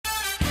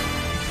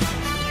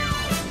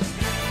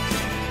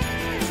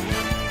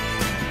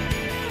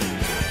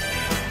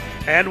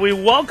And we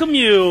welcome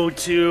you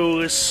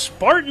to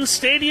Spartan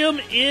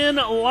Stadium in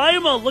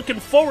Lima. Looking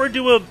forward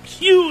to a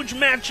huge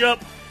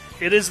matchup.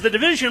 It is the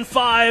Division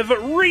 5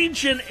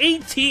 Region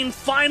 18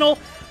 final,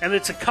 and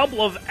it's a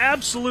couple of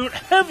absolute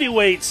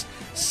heavyweights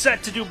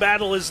set to do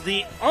battle as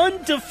the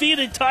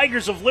undefeated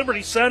Tigers of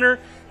Liberty Center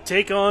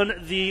take on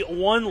the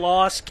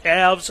one-loss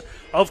Cavs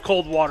of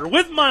Coldwater.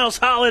 With Miles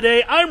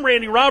Holliday, I'm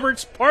Randy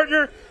Roberts,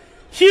 partner.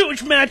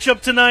 Huge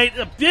matchup tonight,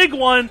 a big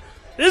one.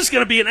 This is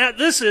going to be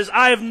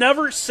I have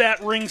never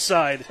sat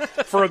ringside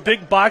for a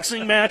big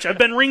boxing match. I've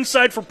been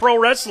ringside for pro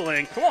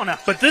wrestling. Come on now.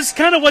 But this is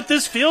kind of what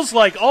this feels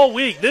like all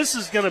week. This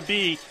is going to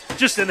be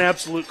just an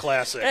absolute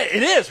classic.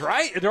 It is,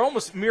 right? They're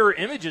almost mirror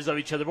images of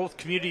each other. Both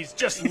communities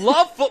just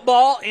love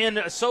football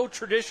and so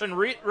tradition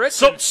rich.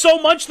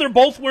 So much they're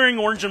both wearing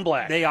orange and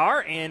black. They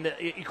are, and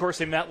of course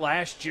they met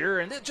last year,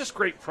 and they're just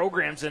great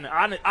programs. And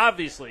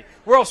obviously,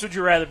 where else would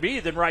you rather be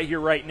than right here,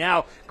 right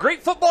now?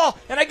 Great football,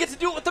 and I get to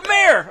do it with the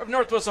mayor of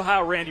Northwest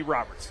Ohio, Randy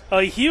Roberts.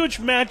 A huge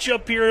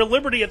matchup here.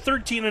 Liberty at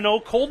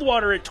 13-0,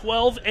 Coldwater at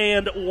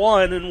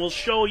 12-1, and we'll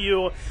show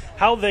you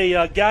how they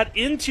got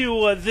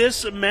into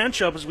this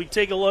matchup as we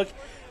take a look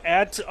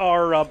at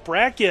our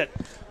bracket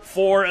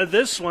for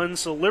this one.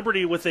 So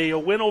Liberty with a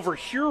win over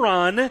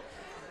Huron.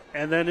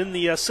 And then in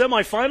the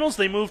semifinals,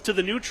 they moved to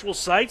the neutral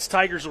sites.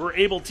 Tigers were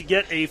able to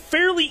get a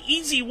fairly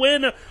easy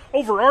win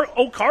over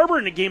Oak Harbor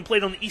in a game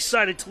played on the east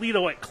side of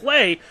Toledo at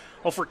Clay.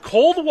 Well, for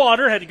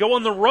Coldwater, had to go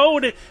on the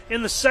road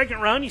in the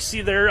second round. You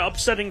see they're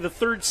upsetting the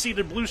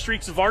third-seeded Blue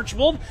Streaks of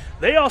Archbold.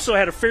 They also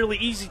had a fairly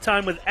easy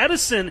time with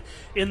Edison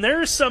in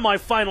their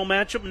semifinal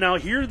matchup. Now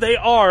here they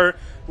are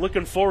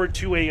looking forward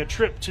to a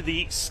trip to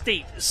the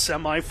state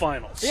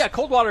semifinals. Yeah,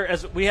 Coldwater,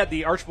 as we had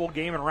the Archbold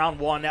game in round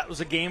one, that was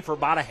a game for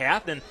about a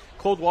half, and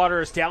Coldwater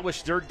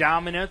established their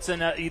dominance.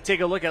 And you take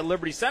a look at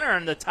Liberty Center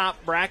in the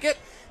top bracket.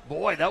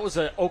 Boy, that was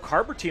an Oak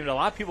Harbor team that a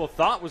lot of people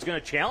thought was going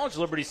to challenge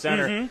Liberty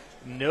Center.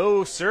 Mm-hmm.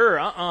 No,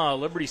 sir.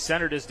 Liberty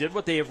Center just did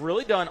what they have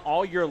really done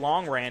all year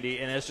long, Randy,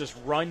 and it's just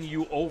run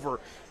you over.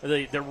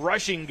 The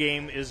rushing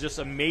game is just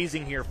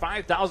amazing here.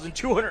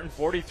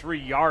 5,243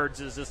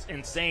 yards is just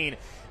insane.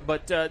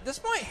 But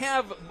this might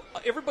have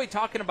everybody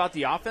talking about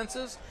the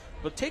offenses.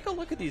 But take a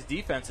look at these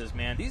defenses,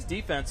 man. These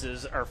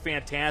defenses are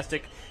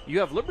fantastic. You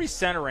have Liberty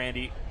Center,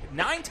 Randy,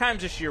 9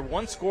 times this year,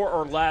 1 score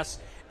or less.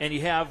 And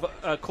you have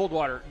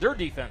Coldwater, their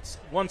defense,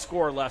 1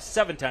 score or less,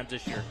 7 times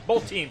this year.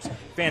 Both teams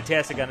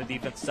fantastic on the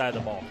defensive side of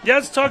the ball. Yeah,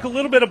 let's talk a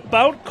little bit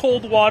about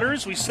Coldwater.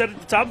 As we said at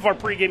the top of our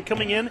pregame,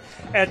 coming in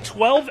at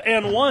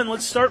 12-1.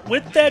 Let's start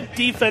with that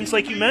defense,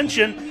 like you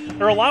mentioned.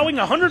 They're allowing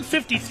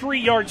 153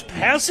 yards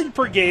passing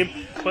per game.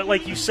 But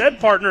like you said,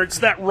 partner, it's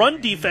that run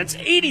defense,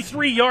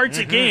 83 yards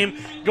a game,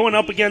 going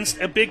up against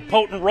a big,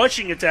 potent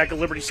rushing attack at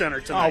Liberty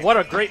Center tonight. Oh, what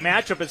a great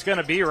matchup it's going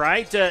to be,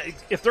 right?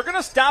 If they're going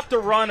to stop the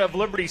run of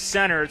Liberty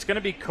Center, it's going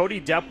to be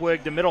Cody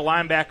Depwig, the middle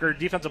linebacker,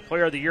 Defensive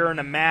Player of the Year in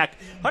the MAC,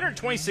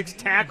 126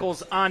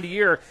 tackles on the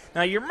year.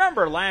 Now, you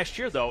remember last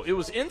year, though, it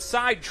was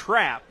inside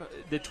trap,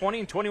 the 20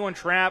 and 21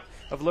 trap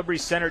of Liberty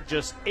Center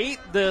just ate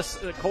this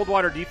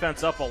Coldwater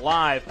defense up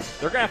alive.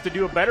 They're going to have to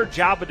do a better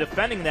job of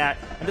defending that,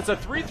 and it's a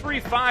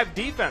 3-3-5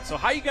 defense. So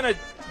how are you going to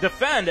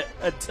defend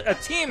a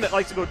team that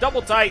likes to go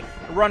double tight,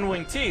 run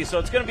wing T? So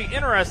it's going to be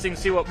interesting to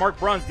see what Mark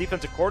Bruns,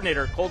 defensive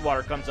coordinator at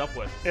Coldwater, comes up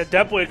with. And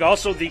Depwig,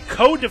 also the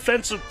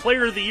co-defensive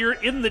player of the year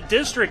in the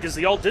district, as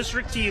the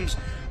all-district teams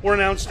were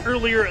announced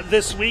earlier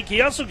this week.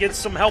 He also gets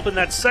some help in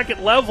that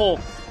second level.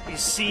 You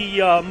see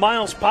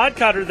Miles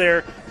Podcotter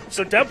there.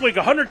 So Depwig,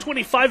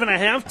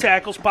 125.5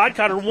 tackles.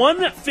 Podcotter,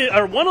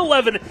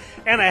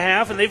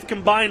 111.5, and they've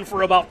combined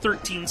for about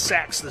 13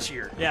 sacks this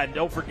year. Yeah, and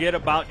don't forget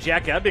about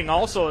Jack Ebbing.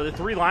 Also, the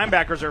 3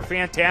 linebackers are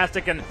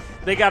fantastic, and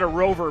they got a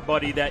rover,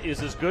 buddy, that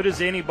is as good as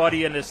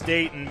anybody in the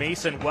state, and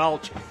Mason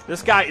Welch.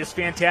 This guy is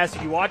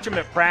fantastic. You watch him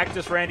at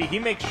practice, Randy. He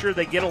makes sure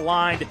they get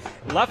aligned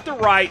left to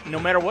right, no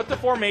matter what the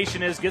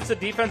formation is, gets the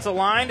defense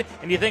aligned,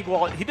 and you think,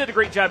 well, he did a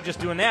great job just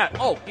doing that.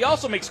 Oh, he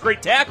also makes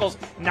great tackles,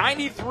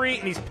 93,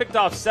 and he's picked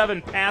off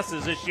 7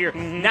 passes this year.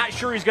 Not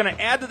sure he's going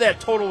to add to that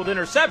total with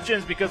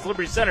interceptions because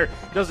Liberty Center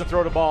doesn't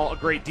throw the ball a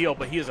great deal,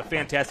 but he is a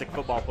fantastic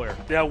football player.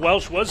 Yeah,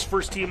 Welsh was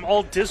first team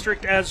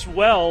all-district as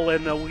well,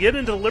 and we'll get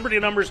into the Liberty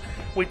numbers.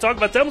 We talk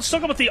about them. Let's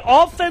talk about the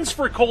offense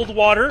for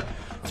Coldwater.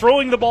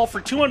 Throwing the ball for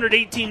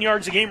 218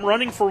 yards a game,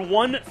 running for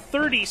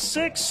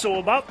 136, so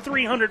about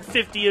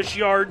 350-ish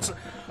yards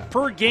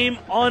per game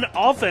on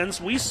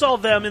offense. We saw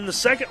them in the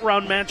second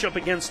round matchup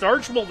against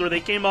Archbold, where they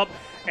came up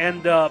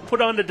and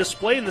put on a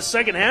display in the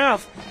second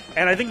half.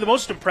 And I think the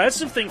most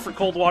impressive thing for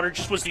Coldwater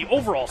just was the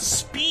overall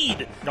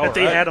speed that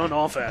they had on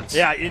offense.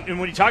 Yeah, and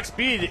when you talk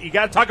speed, you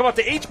got to talk about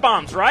the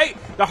H-bombs, right?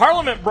 The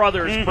Harleman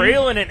brothers,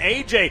 Braylon and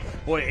AJ.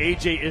 Boy,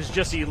 AJ is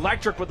just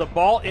electric with the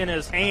ball in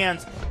his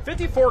hands.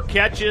 54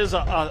 catches,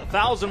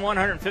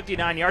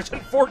 1,159 yards,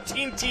 and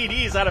 14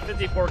 TDs out of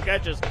 54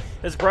 catches.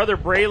 His brother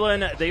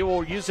Braylon, they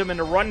will use him in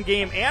the run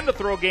game and the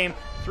throw game.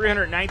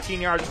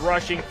 319 yards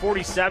rushing,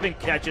 47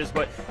 catches,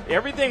 but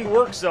everything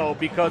works, though,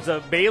 because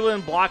of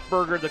Balin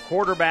Blockberger, the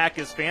quarterback,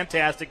 is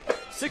fantastic.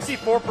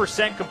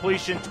 64%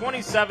 completion,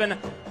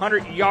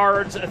 2,700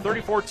 yards,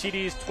 34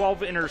 TDs, 12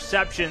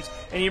 interceptions.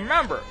 And you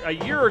remember, a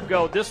year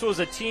ago, this was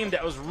a team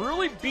that was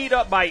really beat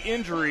up by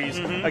injuries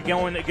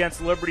going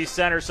against Liberty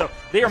Center. So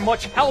they are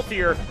much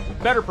healthier,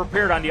 better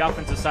prepared on the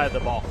offensive side of the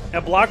ball.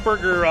 And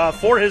Blockberger,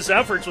 for his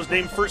efforts, was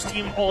named first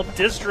team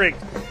All-District.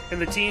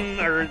 And the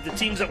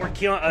teams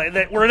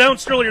that were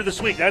announced earlier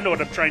this week. I know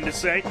what I'm trying to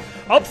say.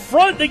 Up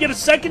front, they get a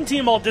second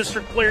team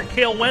All-District player.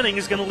 Cale Wenning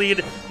is going to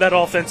lead that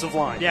offensive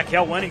line. Yeah,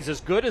 Cale Wenning's as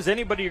good as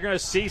anybody you're going to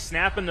see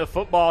snapping the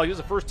football. He was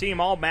a first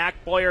team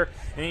All-MAC player,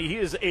 and he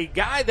is a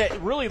guy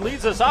that really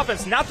leads this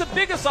offense. Not the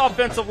biggest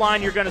offensive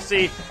line you're going to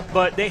see,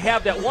 but they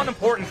have that one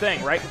important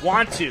thing, right?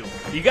 Want to.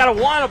 You got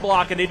to want to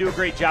block, and they do a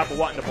great job of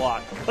wanting to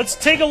block. Let's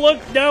take a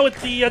look now at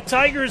the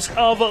Tigers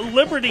of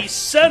Liberty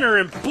Center,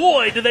 and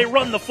boy, do they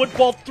run the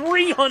football.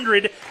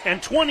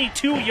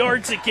 322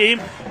 yards a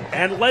game,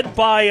 and led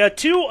by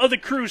two of the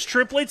Cruz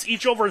triplets,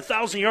 each over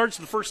 1,000 yards.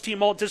 The first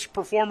team All-District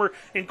performer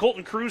in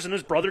Colton Cruz and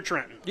his brother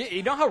Trenton.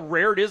 You know how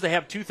rare it is to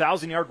have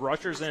 2,000-yard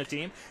rushers in a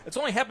team? It's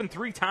only happened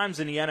 3 times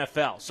in the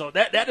NFL, so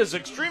that is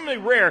extremely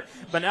rare.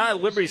 But now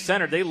at Liberty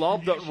Center, they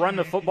love to run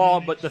the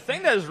football. But the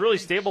thing that has really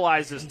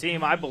stabilized this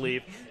team, I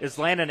believe, is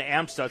Landon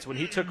Amstutz. When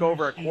he took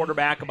over at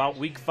quarterback about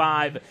week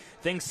 5,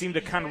 things seemed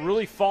to kind of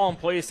really fall in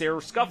place. They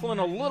were scuffling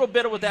a little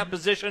bit with that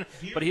position,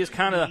 but he has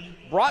kind of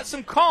brought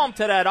some calm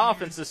to that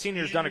offense. The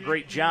senior's done a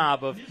great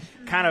job of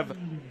kind of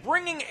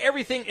bringing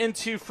everything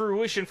into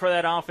fruition for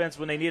that offense.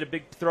 When they need a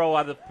big throw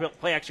out of the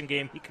play-action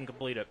game, he can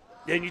complete it.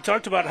 And you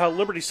talked about how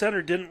Liberty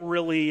Center didn't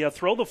really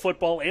throw the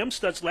football.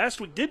 Amstutz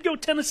last week did go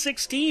 10 of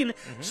 16,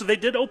 so they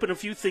did open a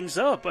few things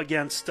up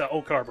against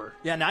Oak Harbor.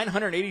 Yeah,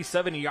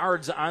 987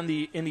 yards in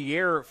the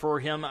air for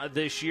him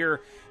this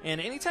year. And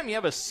anytime you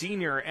have a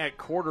senior at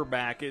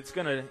quarterback, you're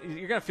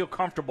gonna feel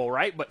comfortable,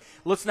 right? But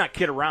let's not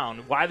kid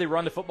around. Why they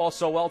run the football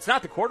so well? It's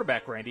not the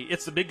quarterback, Randy.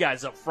 It's the big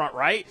guys up front,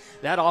 right?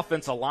 That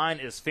offensive line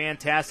is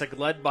fantastic,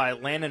 led by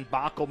Landon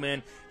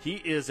Bockelman. He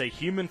is a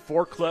human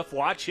forklift.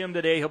 Watch him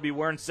today. He'll be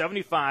wearing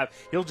 75.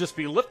 He'll just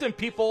be lifting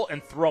people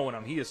and throwing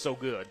them. He is so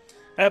good.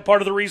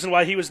 Part of the reason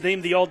why he was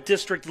named the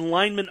All-District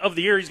Lineman of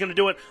the Year. He's going to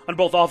do it on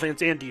both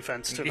offense and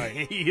defense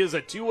tonight. He is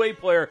a two-way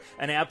player,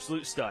 an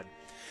absolute stud.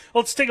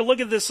 Let's take a look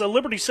at this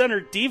Liberty Center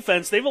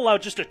defense. They've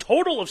allowed just a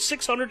total of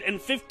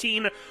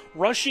 615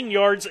 rushing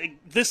yards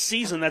this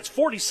season. That's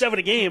 47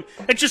 a game.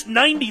 And just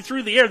 90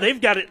 through the air.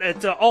 They've got it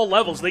at all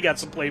levels. They got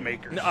some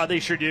playmakers. They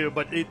sure do,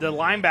 but the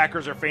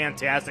linebackers are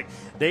fantastic.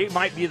 They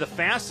might be the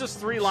fastest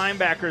 3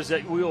 linebackers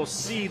that we will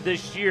see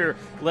this year,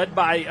 led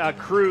by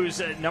Cruz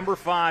at number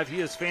 5.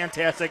 He is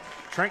fantastic.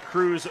 Trent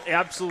Cruz,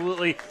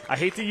 absolutely. I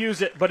hate to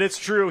use it, but it's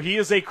true. He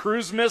is a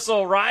Cruz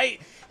missile,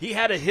 right? He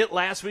had a hit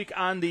last week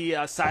on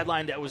the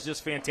sideline that was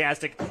just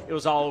fantastic. It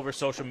was all over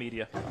social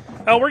media.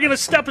 We're going to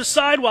step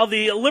aside while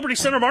the Liberty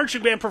Center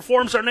Marching Band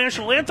performs our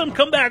national anthem.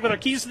 Come back with our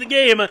keys to the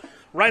game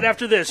right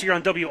after this here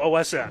on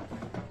WOSN.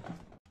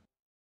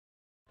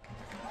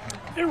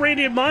 Hey,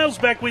 Randy and Miles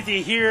back with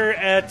you here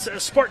at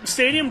Spartan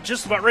Stadium.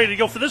 Just about ready to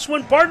go for this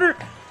one, partner.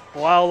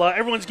 While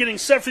everyone's getting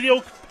set for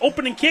the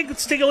opening kick,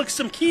 let's take a look at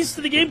some keys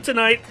to the game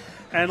tonight.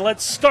 And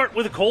let's start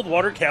with the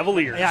Coldwater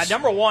Cavaliers. Yeah,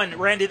 number 1,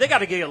 Randy, they got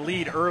to get a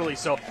lead early.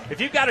 So if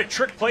you've got a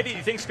trick play that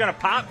you think is going to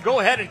pop, go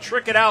ahead and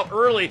trick it out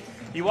early.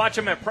 You watch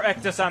them at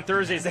practice on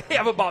Thursdays. They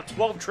have about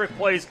 12 trick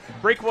plays.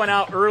 Break one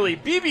out early.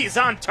 BB's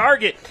on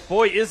target.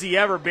 Boy, is he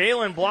ever.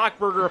 Balin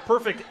Blockberger, a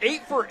perfect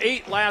 8 for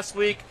 8 last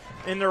week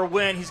in their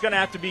win. He's going to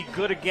have to be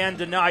good again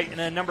tonight. And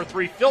then number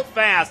 3, Phil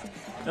Fast.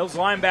 Those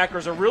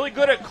linebackers are really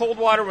good at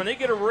Coldwater. When they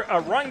get a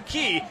run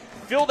key,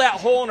 fill that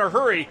hole in a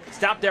hurry.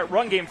 Stop that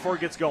run game before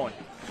it gets going.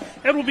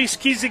 That will be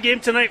keys to the game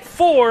tonight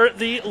for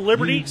the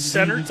Liberty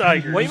Center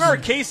Tigers. Well, you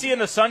remember Casey and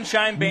the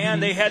Sunshine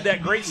Band? They had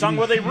that great song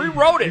where they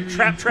rewrote it.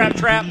 Trap, trap,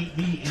 trap.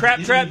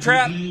 Trap, trap,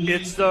 trap.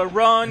 It's the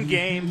run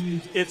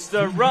game. It's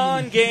the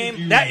run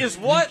game. That is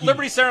what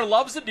Liberty Center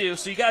loves to do.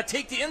 So you got to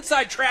take the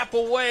inside trap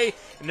away.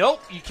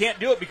 Nope, you can't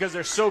do it because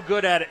they're so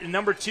good at it. And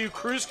number 2,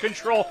 cruise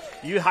control.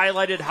 You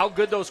highlighted how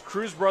good those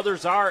Cruz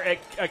brothers are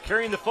at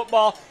carrying the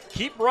football.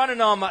 Keep running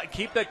them.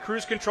 Keep that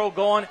cruise control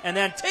going. And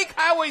then take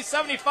Highway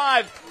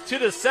 75 to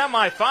the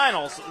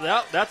semifinals.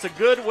 That's a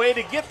good way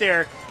to get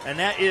there. And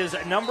that is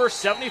number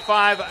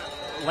 75,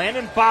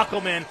 Landon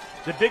Bockelman,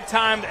 the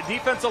big-time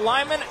defensive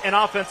lineman and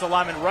offensive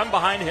lineman run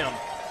behind him.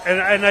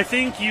 And I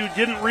think you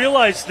didn't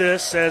realize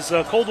this as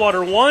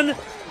Coldwater won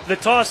the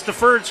toss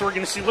deferred, so we're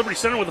going to see Liberty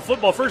Center with the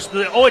football first.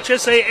 The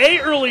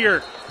OHSAA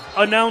earlier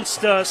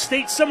announced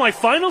state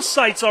semifinal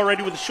sites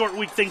already with a short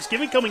week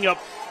Thanksgiving coming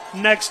up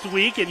next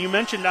week. And you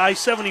mentioned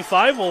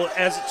I-75. Well,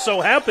 as it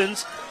so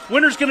happens,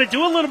 winner's going to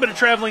do a little bit of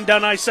traveling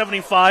down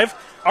I-75.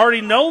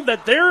 Already know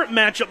that their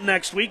matchup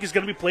next week is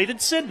going to be played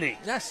at Sydney.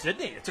 Yeah,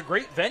 Sydney. It's a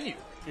great venue.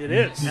 It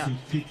is. Yeah.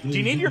 Do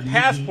you need your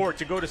passport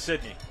to go to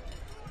Sydney?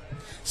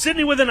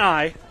 Sydney with an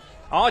I.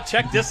 Oh,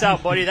 check this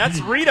out, buddy. That's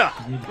Rita.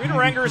 Rita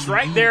Renger's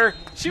right there.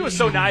 She was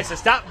so nice. I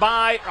stopped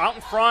by out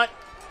in front.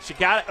 She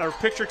got her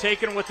picture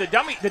taken with the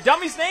dummy. The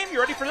dummy's name, you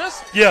ready for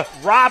this? Yeah.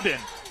 Robin.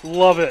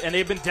 Love it. And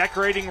they've been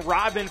decorating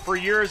Robin for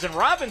years, and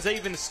Robin's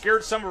even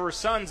scared some of her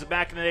sons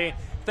back in the day.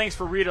 Thanks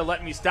for Rita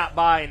letting me stop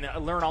by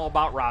and learn all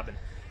about Robin.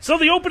 So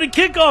the opening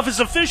kickoff is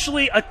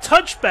officially a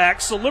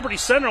touchback, so Liberty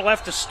Center will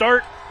have to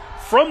start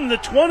from the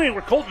 20,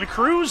 where Colton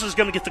Cruz is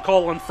going to get the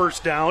call on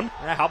first down.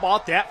 Yeah, how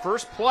about that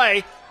first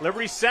play?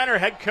 Liberty Center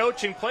head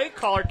coach and play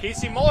caller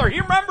Casey Muller,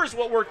 he remembers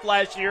what worked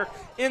last year.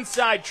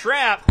 Inside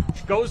trap,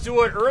 goes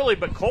to it early,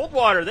 but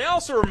Coldwater, they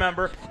also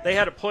remember they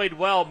had it played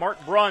well.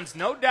 Mark Bruns,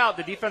 no doubt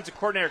the defensive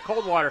coordinator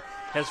Coldwater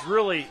has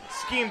really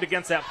schemed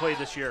against that play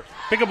this year.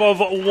 Pickup of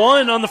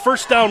 1 on the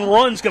first down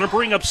run is going to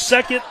bring up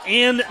 2nd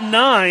and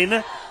 9.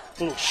 A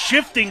little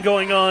shifting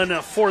going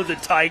on for the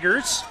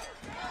Tigers.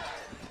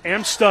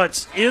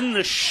 Amstutz in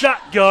the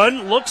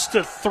shotgun, looks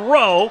to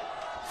throw,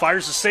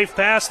 fires a safe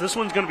pass. This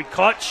one's going to be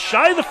caught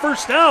shy of the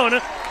first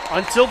down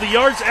until the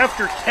yards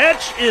after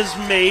catch is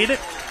made,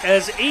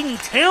 as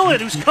Aiden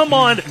Talent, who's come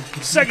on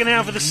second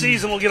half of the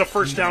season, will get a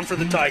first down for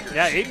the Tigers.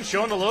 Yeah, Aiden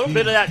showing a little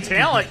bit of that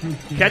talent.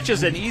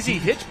 Catches an easy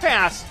hitch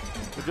pass.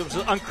 It was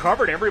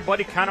uncovered.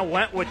 Everybody kind of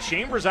went with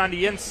Chambers on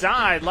the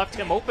inside, left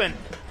him open.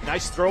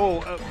 Nice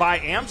throw by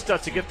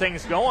Amstutz to get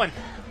things going.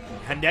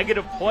 A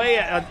negative play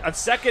on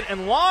second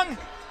and long.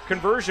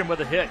 Conversion with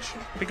a hitch.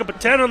 Pick up a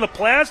 10 on the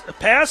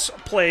pass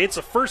play. It's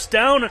a first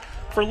down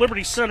for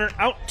Liberty Center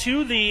out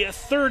to the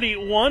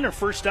 31. Our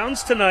first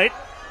downs tonight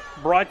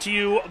brought to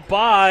you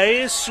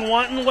by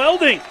Swanton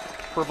Welding,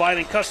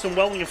 providing custom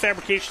welding and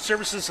fabrication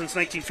services since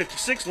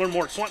 1956. Learn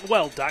more at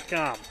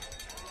swantonweld.com.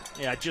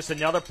 Yeah, just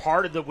another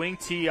part of the wing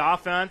T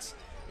offense.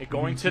 It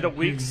going to the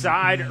weak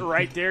side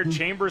right there.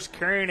 Chambers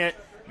carrying it.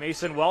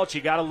 Mason Welch,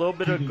 you got a little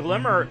bit of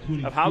glimmer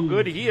of how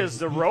good he is.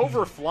 The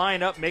Rover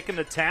flying up, making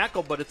the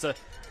tackle, but it's a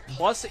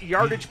plus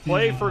yardage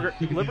play for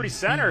Liberty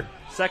Center,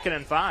 2nd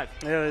and 5.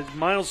 Yeah,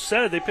 Miles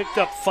said they picked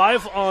up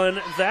 5 on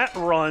that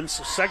run,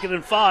 so 2nd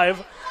and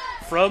 5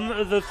 from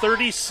the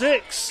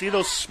 36. See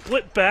those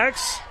split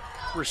backs?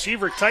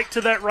 Receiver tight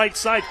to that right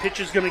side. Pitch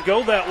is going to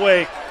go that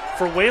way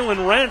for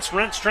Waylon Rentz.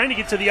 Rentz trying to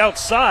get to the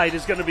outside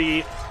is going to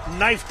be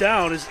knifed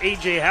down as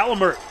A.J.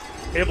 Hallamert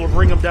able to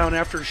bring him down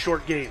after a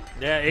short game.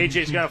 Yeah,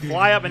 A.J.'s going to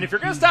fly up. And if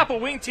you're going to stop a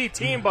wing T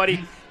team,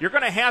 buddy, you're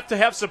going to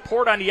have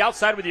support on the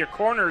outside with your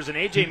corners. And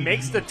A.J.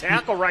 makes the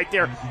tackle right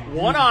there.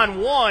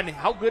 One-on-one.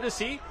 How good is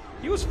he?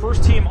 He was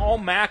first team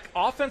All-MAC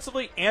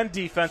offensively and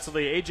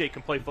defensively. A.J.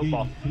 can play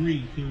football. A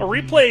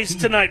replays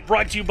tonight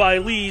brought to you by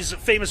Lee's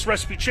Famous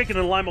Recipe Chicken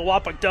in Lima,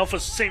 Wapak,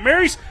 Delphos, St.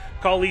 Mary's.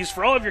 Call Lee's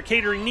for all of your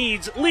catering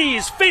needs.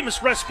 Lee's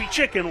Famous Recipe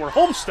Chicken, where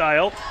home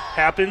style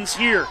happens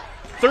here.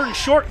 3rd and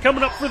short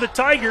coming up for the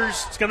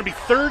Tigers. It's going to be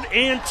 3rd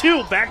and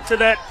 2. Back to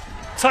that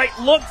tight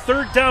look.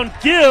 3rd down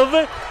give.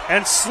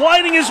 And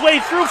sliding his way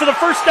through for the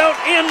first down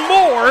and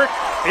more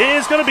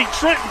is going to be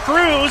Trenton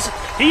Cruz.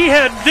 He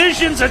had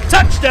visions of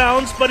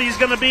touchdowns, but he's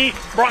going to be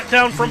brought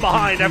down from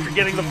behind after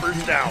getting the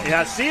first down.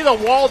 Yeah, see the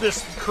wall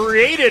just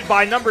created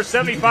by number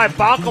 75,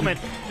 Baukelman.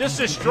 Just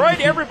destroyed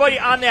everybody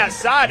on that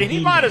side, and he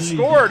might have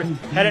scored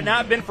had it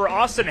not been for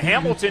Austin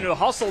Hamilton, who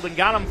hustled and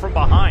got him from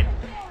behind.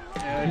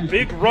 A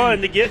big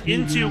run to get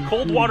into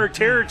Coldwater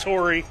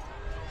territory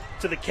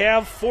to the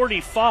Cav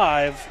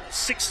 45.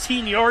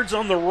 16 yards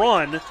on the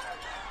run.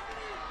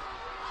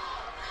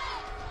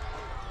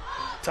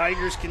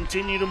 Tigers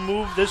continue to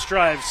move this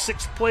drive.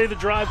 6th play of the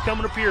drive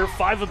coming up here.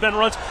 5 have been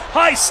runs.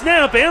 High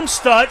snap.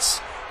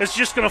 Amstutz is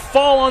just going to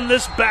fall on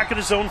this back at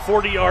his own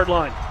 40-yard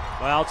line.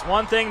 Well, it's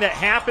one thing that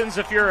happens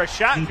if you're a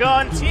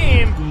shotgun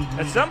team.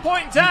 At some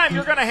point in time,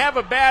 you're going to have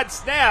a bad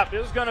snap. It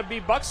was going to be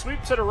buck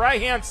sweep to the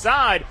right-hand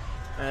side.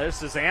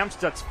 This is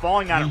Amstutz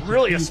falling on it.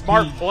 Really a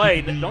smart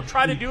play. Don't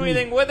try to do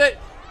anything with it.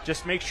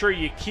 Just make sure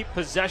you keep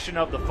possession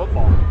of the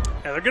football.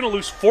 Yeah, they're going to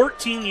lose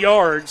 14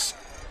 yards,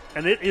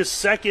 and it is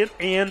 2nd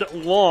and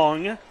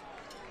long,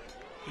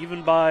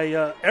 even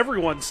by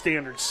everyone's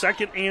standards.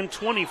 2nd and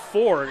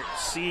 24.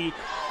 See,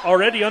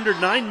 already under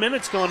 9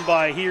 minutes gone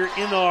by here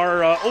in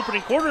our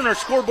opening quarter. In our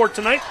scoreboard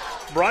tonight,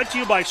 brought to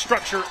you by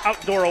Structure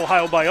Outdoor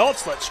Ohio by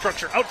Alts. Let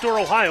Structure Outdoor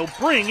Ohio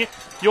bring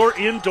your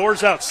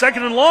indoors out.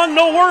 2nd and long,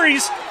 no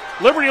worries.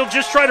 Liberty will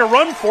just try to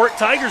run for it.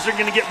 Tigers are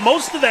going to get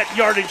most of that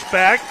yardage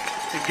back.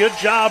 A good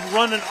job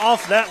running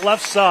off that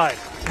left side.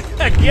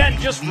 Again,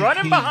 just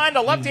running behind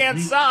the left-hand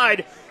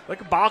side.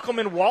 Look at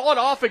Baukelman wall it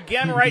off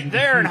again right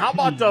there. And how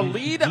about the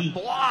lead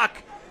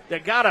block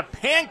that got a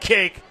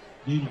pancake?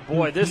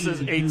 Boy, this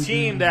is a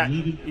team that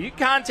you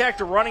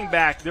contact a running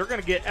back, they're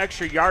going to get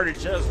extra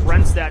yardage. As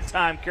Rentz that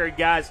time carried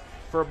guys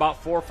for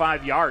about 4 or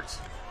 5 yards.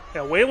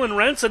 Yeah, Waylon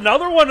Rentz,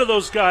 another one of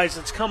those guys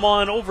that's come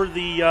on over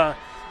the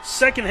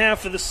second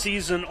half of the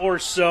season or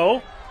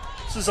so.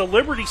 This is a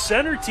Liberty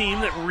Center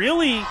team that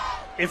really,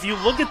 if you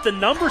look at the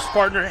numbers,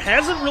 partner,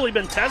 hasn't really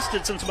been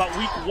tested since about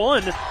week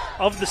 1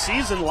 of the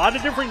season. A lot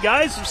of different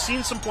guys have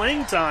seen some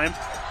playing time.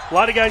 A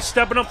lot of guys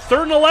stepping up.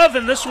 3rd and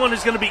 11. This one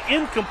is going to be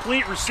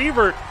incomplete.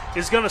 Receiver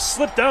is going to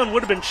slip down.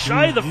 Would have been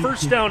shy of the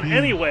first down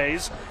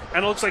anyways.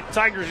 And it looks like the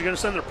Tigers are going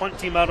to send their punt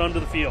team out onto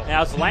the field.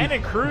 Now, it's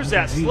Landon Cruz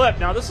that slipped.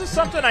 Now, this is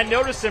something I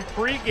noticed in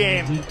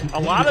pregame. A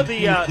lot of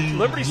the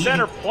Liberty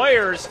Center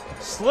players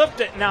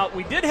slipped it. Now,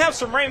 we did have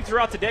some rain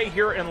throughout the day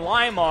here in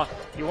Lima.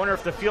 You wonder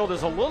if the field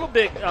is a little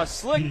bit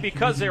slick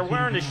because they're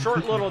wearing the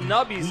short little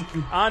nubbies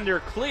on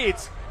their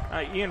cleats.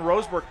 Ian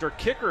Roseburg, their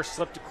kicker,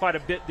 slipped quite a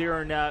bit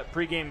during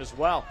pregame as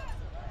well.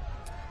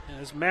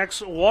 As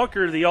Max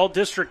Walker, the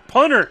all-district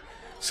punter,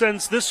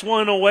 sends this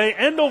one away.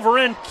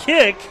 End-over-end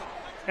kick,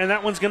 and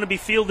that one's going to be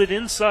fielded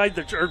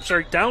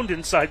downed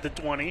inside the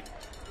 20.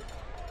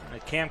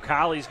 Cam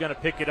Colley's going to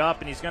pick it up,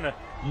 and he's going to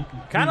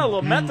kind of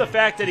lament the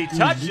fact that he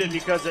touched it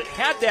because it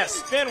had that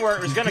spin where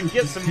it was going to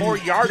get some more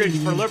yardage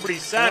for Liberty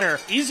Center.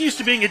 He's used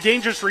to being a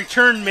dangerous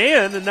return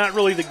man and not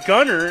really the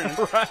gunner.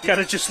 Right.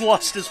 Kind of just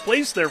lost his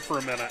place there for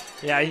a minute.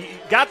 Yeah, he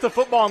got the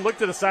football and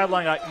looked at the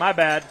sideline like, my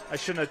bad, I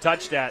shouldn't have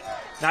touched that.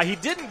 Now, he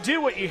didn't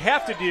do what you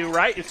have to do,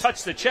 right? You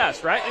touch the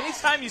chest, right?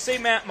 Anytime you say,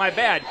 my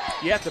bad,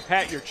 you have to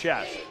pat your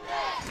chest.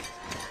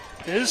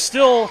 It is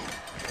still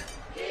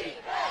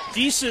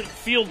decent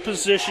field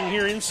position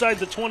here inside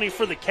the 20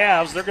 for the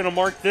Cavs. They're going to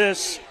mark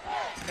this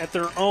at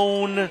their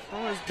own,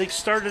 they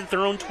started at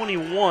their own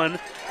 21.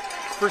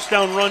 First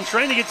down run,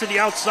 trying to get to the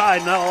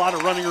outside, not a lot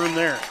of running room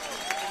there.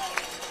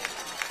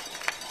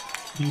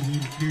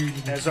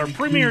 As our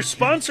premier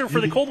sponsor for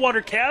the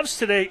Coldwater Cavs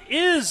today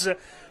is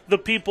the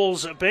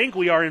People's Bank.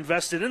 We are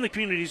invested in the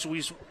communities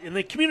we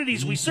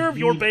serve.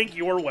 Your bank,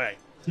 your way.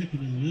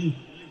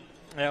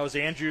 That was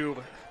Andrew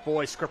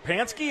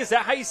Skrapansky. Is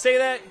that how you say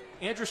that?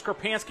 Andrew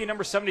Skrapansky,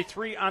 number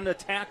 73 on the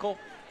tackle.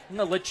 I'm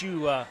going to let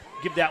you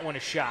give that one a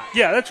shot.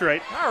 Yeah, that's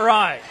right. All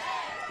right.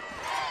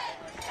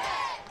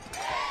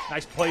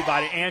 Nice play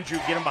by Andrew.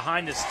 Get him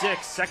behind the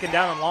sticks. 2nd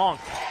down and long.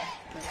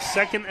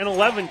 2nd and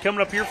 11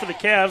 coming up here for the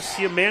Cavs.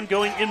 See a man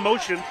going in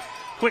motion.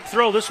 Quick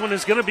throw. This one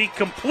is going to be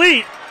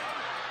complete.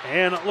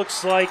 And it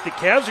looks like the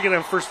Cavs are going to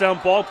have first down.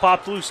 Ball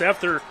popped loose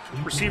after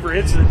receiver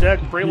hits the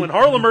deck. Braylon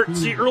Harlemert,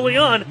 see early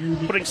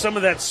on, putting some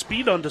of that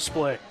speed on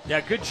display.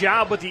 Yeah, good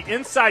job with the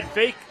inside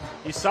fake.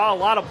 You saw a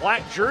lot of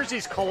black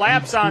jerseys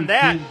collapse on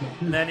that.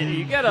 And then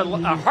you get a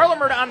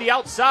Harlemert on the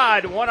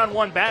outside,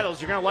 one-on-one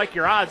battles. You're going to like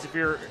your odds if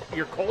you're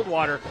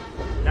Coldwater.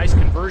 Nice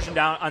conversion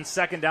down on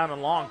 2nd down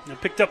and long. They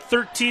picked up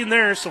 13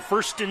 there, so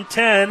 1st and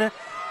 10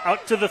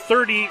 out to the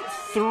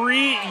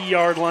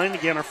 33-yard line.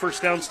 Again, our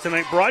first downs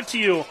tonight brought to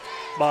you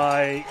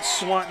by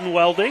Swanton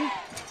Welding.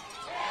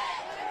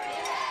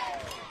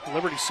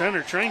 Liberty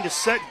Center trying to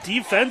set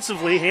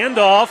defensively.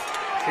 Handoff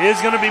is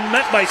going to be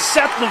met by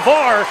Seth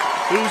Navarre,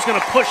 who's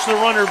going to push the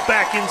runner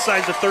back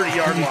inside the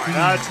 30-yard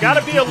line. It's got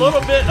to be a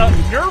little bit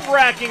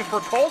nerve-wracking for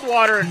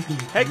Coldwater and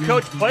head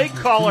coach play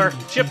caller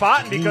Chip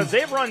Otten because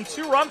they've run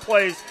 2 run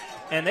plays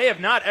and they have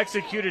not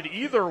executed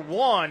either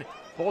one.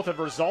 Both have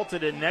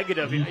resulted in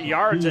negative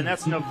yards, and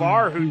that's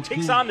Navarre who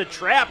takes on the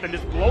trap and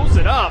just blows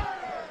it up.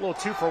 A little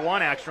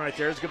 2-for-1 action right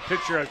there. It's a good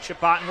picture of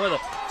Chip Otten, one of the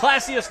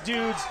classiest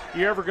dudes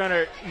you're ever going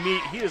to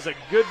meet. He is a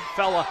good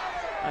fella.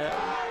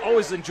 I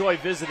always enjoy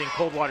visiting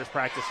Coldwater's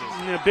practices.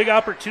 And a big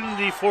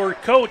opportunity for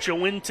Coach. A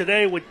win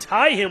today would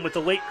tie him with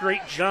the late,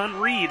 great John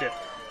Reed,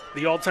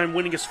 the all-time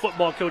winningest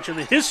football coach in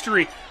the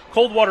history.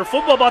 Coldwater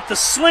football about the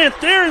slant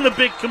there in the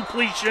big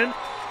completion.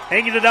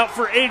 Hanging it out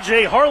for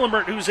A.J.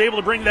 Harlemert, who's able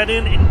to bring that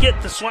in and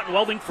get the Swanton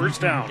Welding first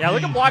down. Yeah,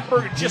 look at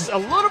Blockberg, just a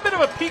little bit of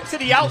a peek to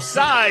the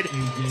outside.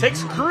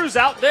 Takes Cruz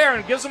out there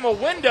and gives him a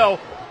window.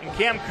 And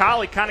Cam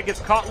Colley kind of gets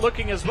caught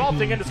looking as well,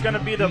 thinking it's going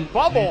to be the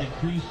bubble.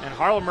 And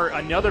Harlemert,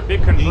 another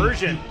big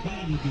conversion.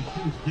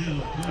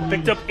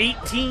 Picked up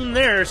 18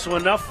 there, so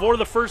enough for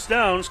the first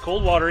downs.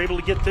 Coldwater able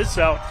to get this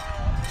out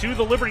to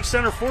the Liberty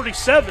Center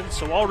 47,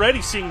 so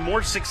already seeing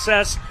more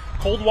success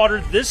Coldwater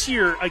this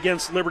year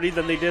against Liberty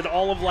than they did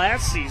all of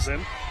last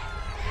season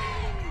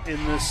in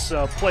this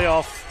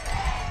playoff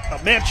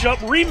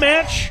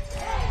rematch.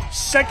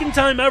 2nd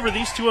time ever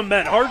these two have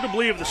met. Hard to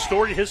believe the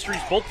storied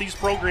histories both these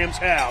programs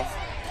have.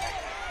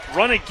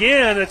 Run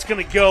again, it's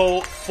going to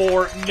go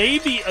for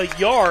maybe a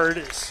yard.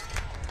 It's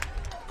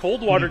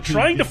Coldwater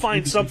trying to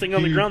find something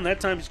on the ground.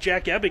 That time it's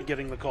Jack Ebbing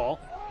getting the call.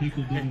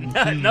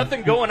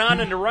 Nothing going on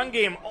in the run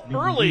game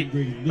early,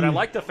 but I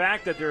like the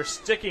fact that they're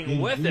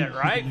sticking with it,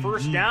 right?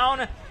 First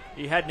down,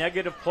 you had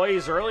negative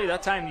plays early.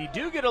 That time you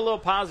do get a little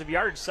positive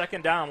yardage.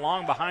 2nd down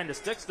long behind the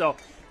sticks, though.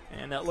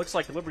 And that looks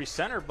like Liberty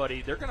Center,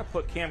 buddy. They're going to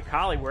put Cam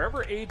Colley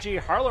wherever A.J.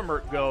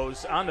 Harlemert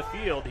goes on the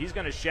field. He's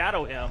going to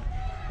shadow him.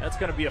 That's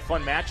going to be a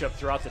fun matchup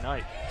throughout the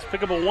night. Let's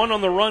pick up a 1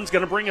 on the run. It's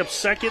going to bring up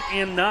 2nd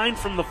and 9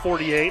 from the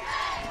 48.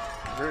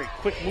 Very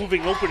quick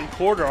moving opening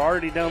quarter.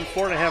 Already down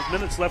 4.5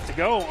 minutes left to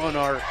go on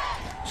our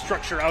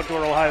Structure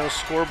Outdoor Ohio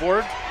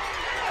scoreboard.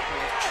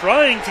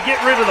 Trying to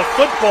get rid of the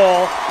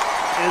football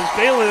is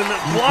Balin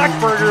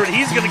Blockberger, and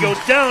he's going to go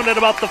down at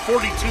about the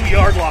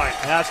 42-yard line.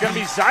 Yeah, it's going to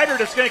be Zyder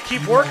that's going to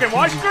keep working.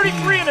 Watch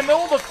 33 in the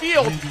middle of the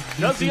field.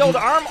 Does the old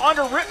arm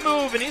under rip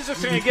move, and he's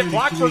just going to get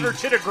Blockberger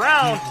to the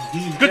ground.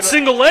 Good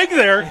single leg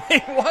there.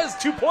 It was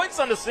 2 points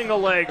on the single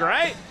leg,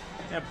 right?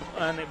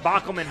 And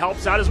Bockelman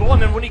helps out as well.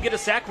 And then when you get a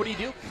sack, what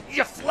do?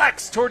 You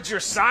flex towards your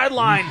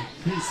sideline.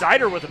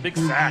 Sider with a big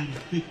sack.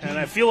 And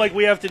I feel like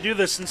we have to do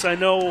this since I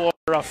know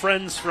our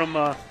friends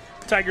from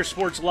Tiger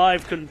Sports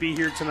Live couldn't be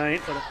here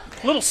tonight. But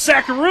a little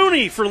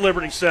sackaroonie for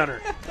Liberty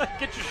Center.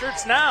 Get your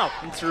shirts now.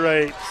 That's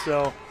right.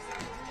 So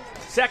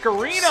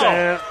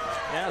Saccarino.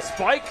 Yeah,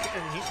 Spike,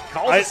 and he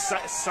calls it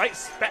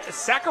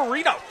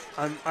Saccarino.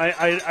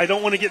 I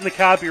don't want to get in the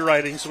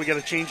copywriting, so we got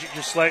to change it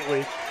just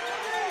slightly.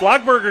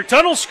 Blockberger,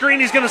 tunnel screen.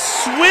 He's going to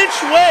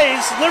switch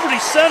ways. Liberty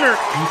Center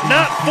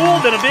not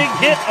fooled, and a big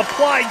hit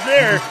applied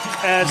there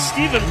as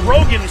Stephen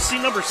Brogan, see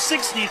number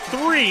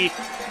 63,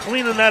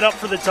 cleaning that up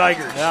for the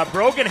Tigers. Yeah,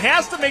 Brogan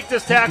has to make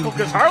this tackle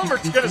because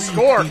Harlemert's going to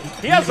score.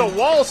 He has a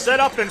wall set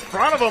up in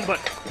front of him,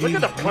 but look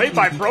at the play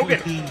by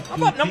Brogan. How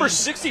about number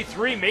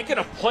 63 making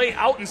a play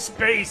out in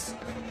space?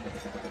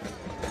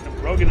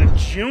 Brogan, a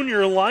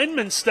junior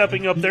lineman,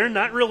 stepping up there.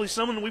 Not really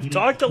someone we've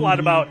talked a lot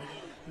about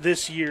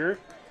this year.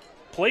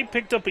 Play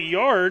picked up a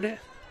yard,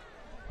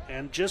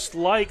 and just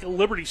like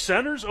Liberty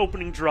Center's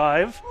opening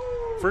drive,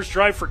 first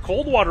drive for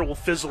Coldwater will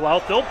fizzle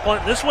out. They'll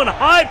punt this one,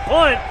 high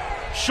punt,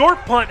 short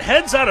punt,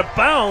 heads out of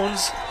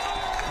bounds.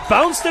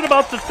 Bounced at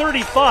about the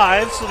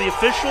 35, so the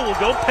official will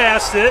go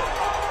past it.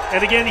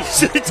 And again, you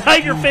see the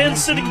Tiger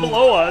fans sitting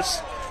below us,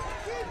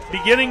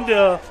 beginning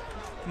to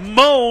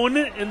moan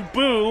and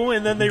boo,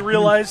 and then they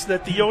realize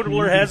that the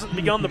yodeler hasn't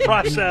begun the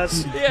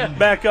process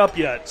back up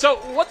yet. So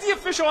what the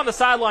official on the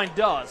sideline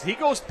does, he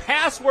goes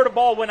past where the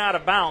ball went out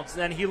of bounds,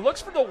 then he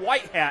looks for the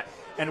white hat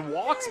and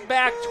walks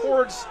back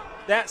towards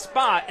that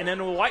spot, and then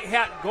the white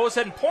hat goes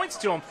ahead and points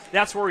to him.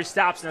 That's where he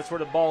stops, and that's where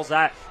the ball's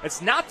at.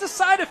 It's not the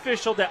side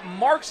official that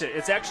marks it.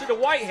 It's actually the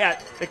white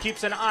hat that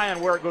keeps an eye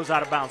on where it goes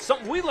out of bounds,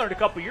 something we learned a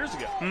couple years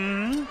ago.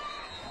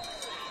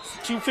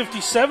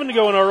 2:57 to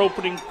go in our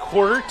opening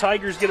quarter.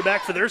 Tigers get it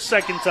back for their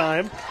second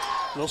time.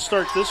 They'll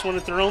start this one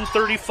at their own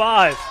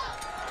 35.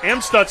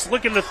 Amstutz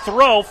looking to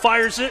throw,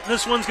 fires it.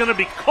 This one's going to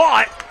be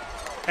caught,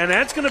 and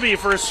that's going to be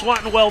for a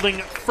Swanton Welding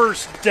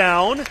first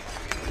down.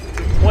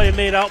 Play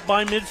made out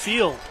by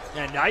midfield.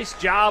 And nice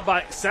job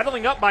by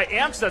settling up by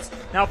Amstutz.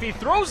 Now, if he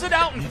throws it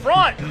out in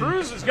front,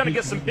 Cruz is going to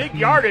get some big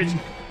yardage.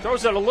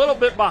 Throws it a little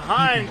bit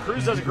behind.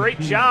 Cruz does a great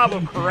job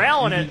of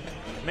corralling it,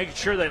 making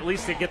sure that at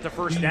least they get the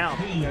first down.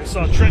 I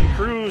saw Trent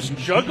Cruz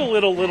juggle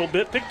it a little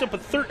bit, picked up a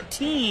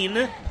 13,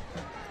 and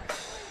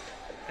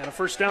a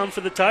first down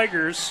for the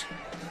Tigers.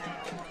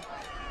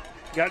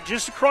 Got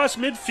just across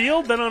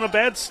midfield, then on a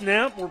bad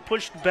snap, we're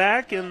pushed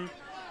back, and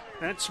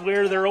that's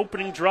where their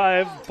opening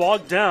drive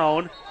bogged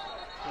down.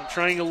 They're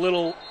trying a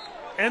little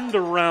end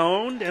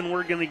around, and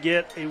we're going to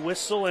get a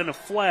whistle and a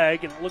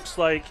flag, and it looks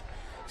like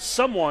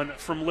someone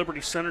from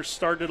Liberty Center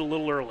started a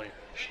little early.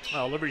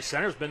 Well, Liberty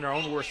Center's been their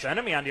own worst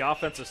enemy on the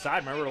offensive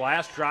side. Remember,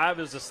 last drive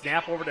is a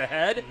snap over the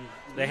head.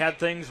 They had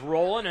things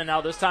rolling, and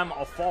now this time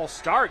a false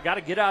start. Got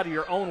to get out of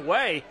your own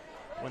way.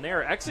 When they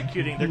are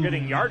executing, they're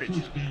getting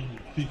yardage.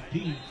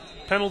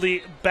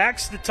 Penalty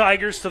backs the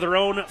Tigers to their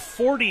own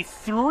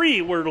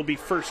 43, where it'll be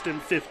 1st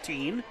and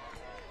 15.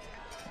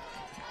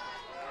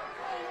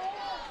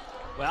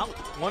 Well,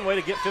 one way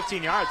to get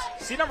 15 yards.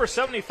 See number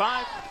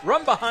 75?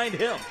 Run behind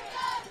him.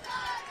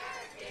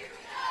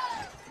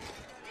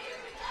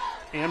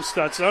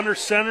 Amstutz under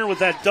center with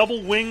that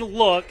double wing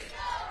look.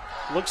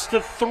 Looks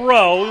to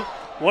throw.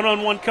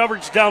 One-on-one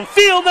coverage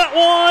downfield. That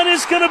one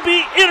is going to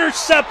be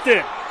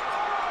intercepted.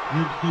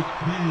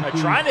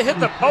 Trying to hit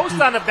the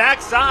post on the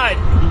backside.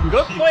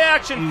 Good play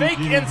action fake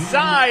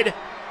inside.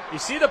 You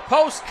see the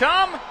post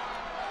come.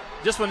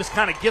 This one just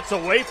kind of gets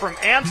away from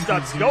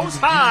Amstutz. Goes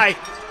high.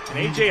 And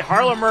A.J.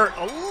 Harlemer,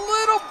 a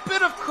little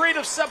bit of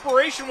creative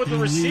separation with the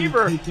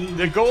receiver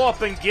to go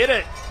up and get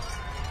it.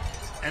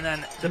 And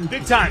then the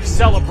big-time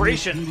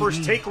celebration,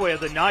 first takeaway of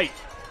the night.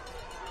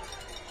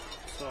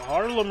 So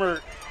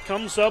Harlemer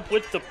comes up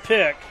with the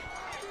pick.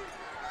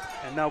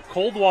 And now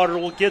Coldwater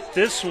will get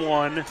this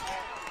one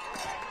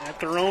at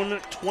their own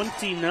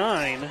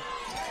 29.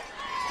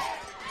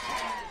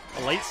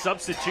 A late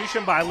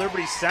substitution by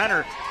Liberty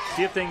Center.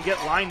 See if they can get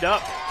lined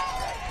up.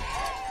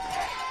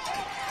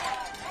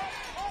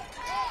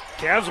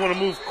 Cavs want to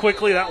move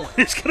quickly. That one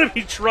is going to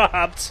be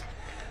dropped.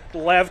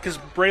 Because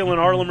Braylon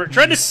Harlemer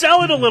tried to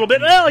sell it a little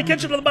bit. Well, I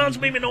catch it on the bounce,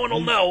 maybe no one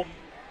will know.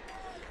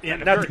 Yeah,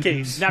 not the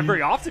case. Not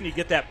very often you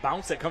get that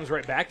bounce that comes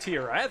right back to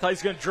you, right? I thought he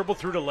was going to dribble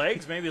through the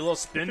legs, maybe a little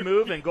spin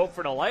move, and go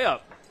for the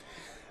layup.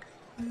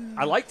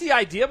 I like the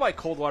idea by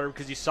Coldwater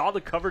because you saw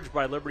the coverage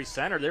by Liberty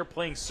Center. They're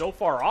playing so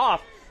far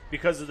off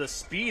because of the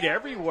speed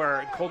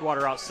everywhere at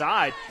Coldwater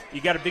outside.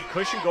 You got a big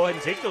cushion, go ahead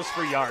and take those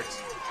 3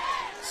 yards.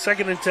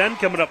 2nd and 10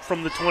 coming up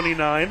from the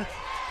 29.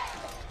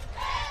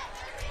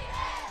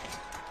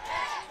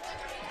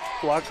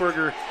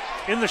 Blockberger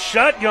in the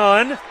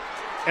shotgun,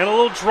 and a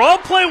little draw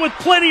play with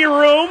plenty of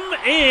room,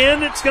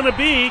 and it's going to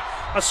be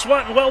a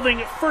Swanton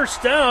Welding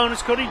first down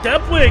as Cody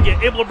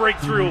Depwig able to break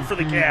through for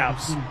the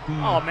Cavs.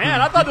 Oh,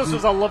 man, I thought this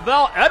was a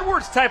Lavelle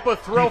Edwards type of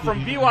throw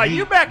from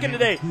BYU back in the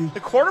day. The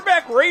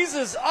quarterback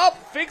raises up,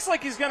 fakes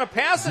like he's going to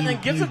pass it, and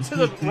then gives it to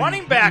the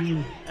running back.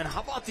 And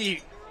how about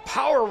the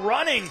power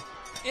running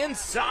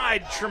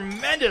inside.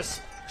 Tremendous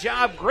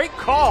job. Great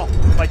call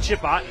by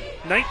Chip Otten.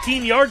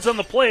 19 yards on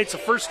the play. It's a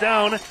first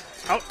down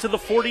out to the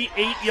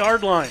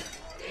 48-yard line.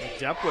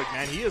 Depwick,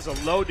 man, he is a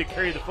load to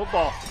carry the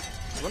football.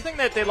 One thing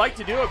that they like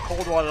to do at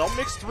Coldwater, they'll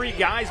mix 3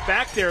 guys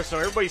back there so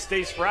everybody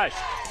stays fresh.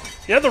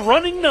 Yeah, the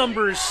running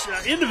numbers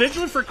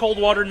individually for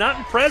Coldwater, not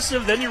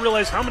impressive. Then you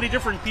realize how many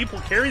different people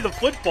carry the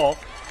football.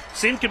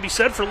 Same can be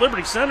said for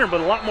Liberty Center,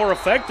 but a lot more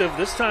effective.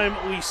 This time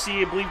we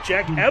see, I believe,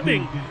 Jack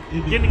Ebbing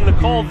getting the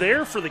call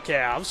there for the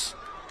Cavs.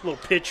 A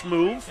little pitch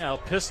move. Yeah,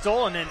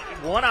 pistol, and then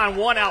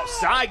one-on-one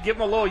outside. Give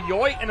him a little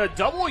yoy and a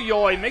double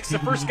yoy. Makes the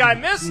first guy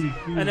miss,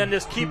 and then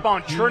just keep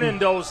on churning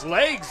those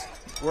legs.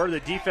 Wear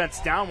the defense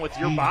down with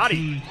your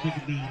body.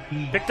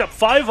 Picked up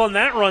 5 on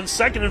that run.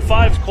 2nd and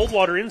 5.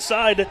 Coldwater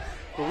inside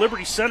the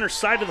Liberty Center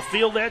side of the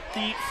field at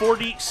the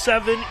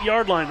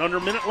 47-yard line. Under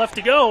a minute left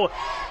to go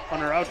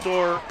on our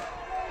outdoor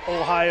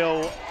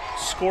Ohio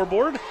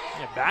scoreboard.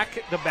 Yeah,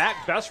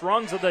 back-to-back best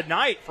runs of the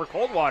night for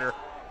Coldwater.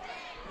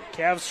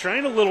 Cavs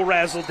trying a little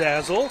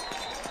razzle-dazzle.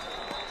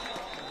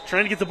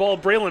 Trying to get the ball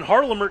to Braylon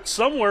Harlemert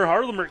somewhere.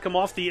 Harlemert come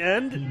off the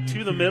end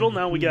to the middle.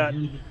 Now we got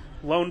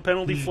lone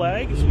penalty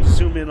flag as we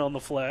zoom in on the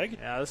flag.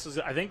 Yeah, this is,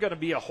 I think, going to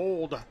be a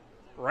hold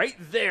right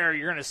there.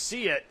 You're going to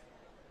see it.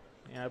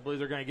 Yeah, I believe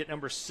they're going to get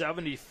number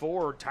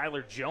 74,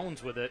 Tyler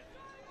Jones, with it.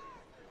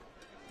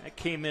 That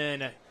came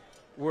in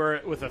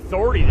where with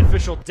authority. The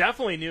official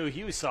definitely knew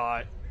he saw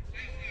it.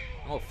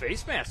 Oh,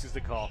 face mask is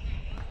the call.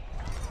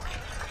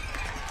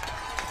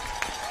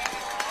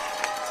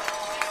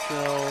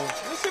 So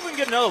let's see if we can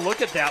get another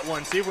look at that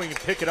one, see if we can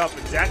pick it up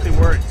exactly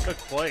where it took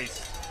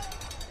place.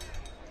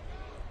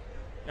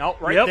 Oh,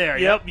 right there.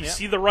 Yep. You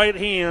see the right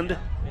hand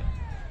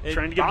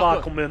trying to get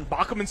Bockelman.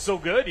 Bockelman's so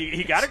good,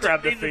 he got to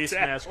grab the face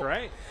mask,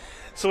 right?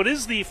 So it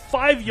is the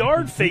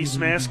 5-yard face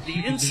mask,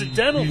 the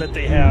incidental that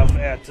they have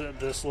at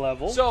this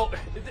level. So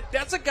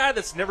that's a guy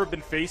that's never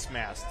been face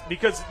masked,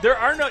 because there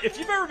are no. If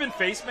you've ever been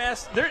face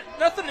masked, there's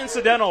nothing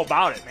incidental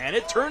about it, man.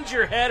 It turns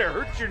your head, it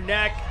hurts your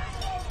neck.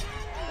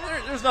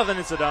 There's nothing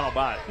incidental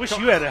about it. Wish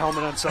you had a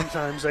helmet on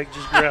sometimes. I could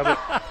just grab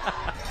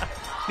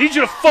it. Need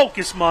you to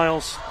focus,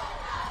 Miles.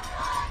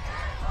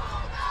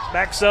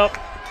 Backs up.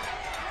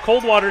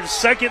 Coldwater to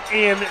 2nd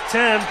and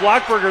 10.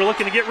 Blockberger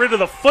looking to get rid of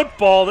the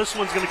football. This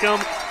one's going to come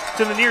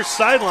to the near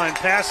sideline.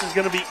 Pass is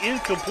going to be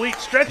incomplete.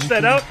 Stretch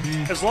that out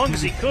as long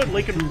as he could.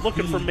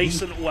 Looking for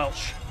Mason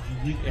Welch.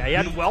 Yeah, he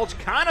had Welch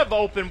kind of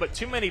open, but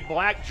too many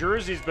black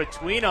jerseys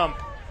between them.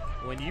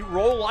 When you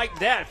roll like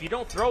that, if you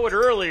don't throw it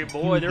early,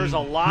 boy, there's a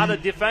lot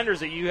of defenders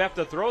that you have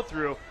to throw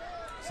through.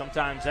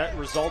 Sometimes that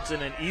results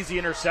in an easy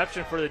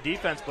interception for the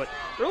defense. But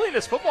early in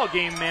this football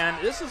game,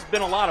 man, this has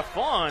been a lot of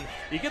fun.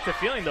 You get the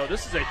feeling, though,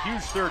 this is a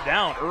huge 3rd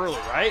down early,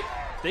 right?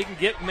 They can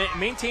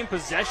maintain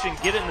possession,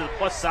 get it into the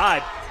plus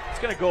side. It's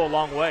going to go a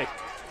long way.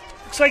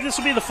 Looks like this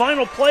will be the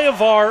final play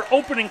of our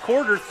opening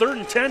quarter.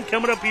 3rd and 10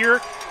 coming up here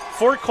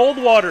for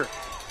Coldwater.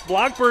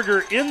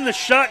 Blockberger in the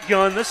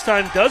shotgun. This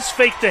time does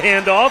fake the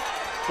handoff.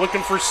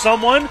 Looking for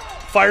someone.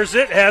 Fires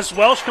it. Has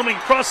Welch coming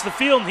across the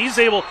field, and he's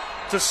able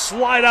to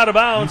slide out of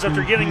bounds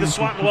after getting the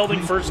Swat and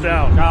Welding first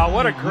down.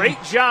 What a great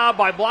job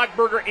by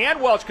Blockberger and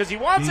Welch, because he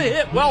wants to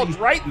hit Welch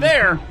right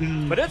there,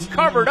 but it's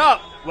covered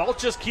up. Welch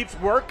just keeps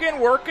working,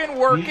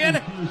 and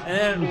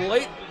then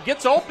late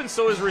gets open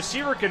so his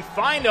receiver can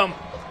find him.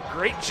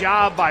 Great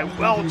job by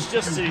Welch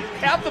just to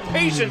have the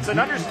patience and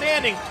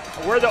understanding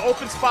of where the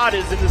open spot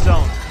is in the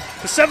zone.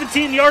 The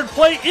 17-yard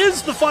play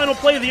is the final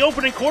play of the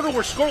opening quarter.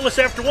 We're scoreless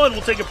after 1.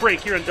 We'll take a break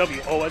here on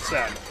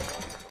WOSN.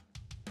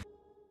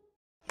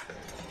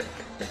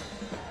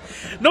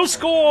 No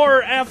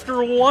score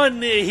after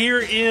 1 here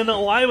in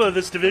Lima,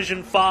 this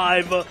Division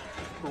 5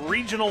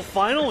 regional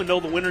final. We know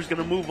the winner's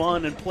going to move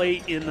on and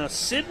play in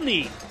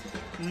Sydney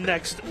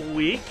next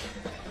week.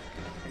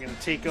 We're going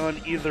to take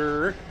on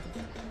either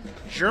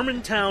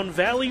Germantown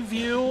Valley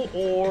View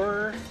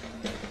or...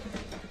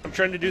 I'm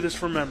trying to do this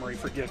from memory,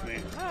 forgive me.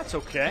 That's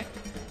okay.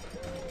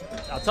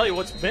 I'll tell you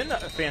what's been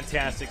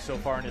fantastic so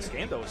far in this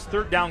game, though, is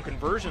 3rd down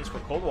conversions for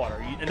Coldwater.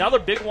 Another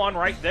big one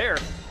right there,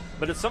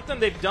 but it's something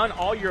they've done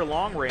all year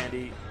long,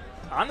 Randy.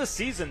 On the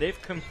season,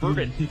 they've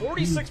converted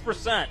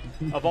 46%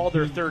 of all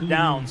their 3rd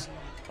downs.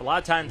 A lot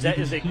of times that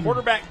is a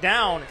quarterback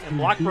down, and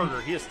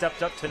Blockberger, he has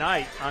stepped up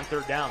tonight on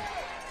 3rd down.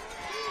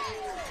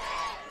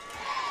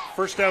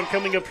 First down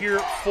coming up here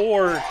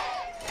for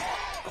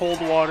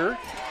Coldwater.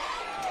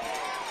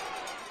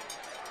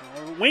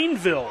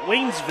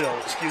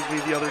 Waynesville, excuse me,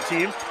 the other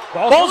team.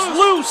 Ball's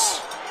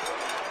loose.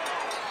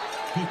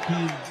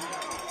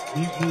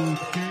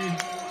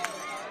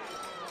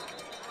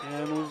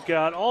 And we've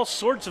got all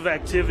sorts of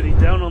activity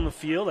down on the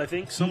field. I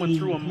think someone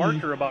threw a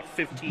marker about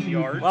 15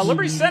 yards. Well,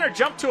 Liberty Center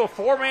jumped to a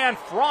 4-man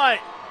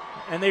front,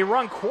 and they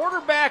run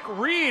quarterback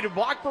Reed,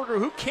 Blockberger,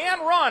 who can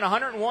run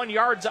 101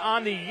 yards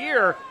on the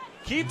year.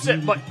 Keeps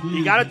it, but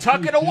you got to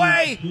tuck it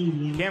away.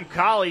 Cam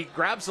Colley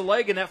grabs the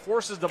leg, and that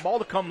forces the ball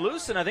to come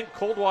loose, and I think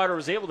Coldwater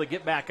was able to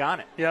get back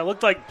on it. Yeah, it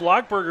looked like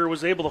Blockberger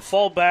was able to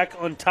fall back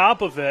on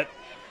top of it.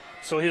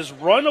 So his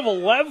run of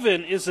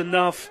 11 is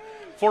enough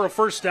for a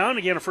first down.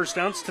 Again, a first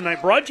down's tonight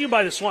brought to you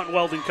by the Swanton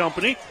Welding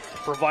Company,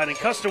 providing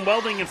custom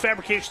welding and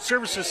fabrication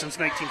services since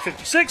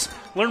 1956.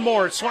 Learn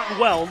more at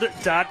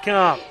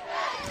swantonweld.com.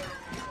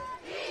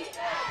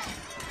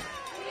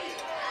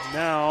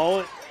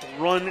 Now,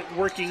 run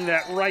working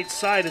that right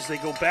side as they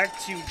go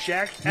back to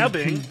Jack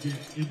Ebbing.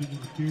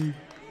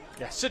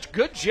 Yeah, such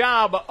good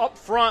job up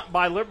front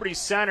by Liberty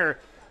Center.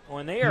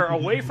 When they are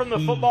away from the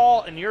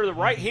football and you're the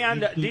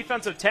right-hand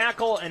defensive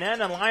tackle and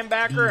end and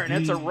linebacker and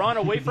it's a run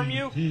away from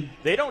you,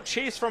 they don't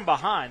chase from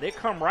behind. They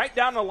come right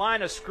down the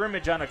line of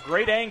scrimmage on a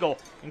great angle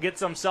and get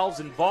themselves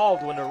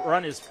involved when the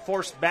run is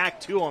forced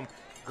back to them.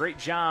 Great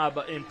job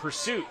in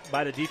pursuit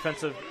by the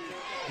defensive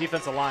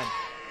line.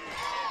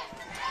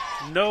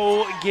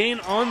 No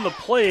gain on the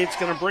play. It's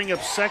going to bring up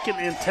 2nd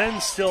and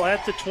 10 still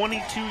at the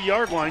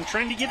 22-yard line,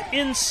 trying to get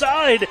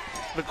inside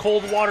the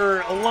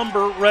Coldwater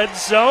Lumber red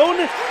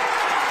zone.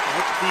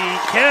 The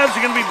Cavs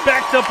are going to be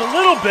backed up a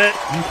little bit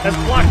as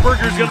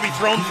Blockberger is going to be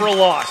thrown for a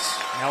loss.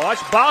 Now watch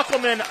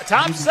Bockelman,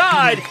 top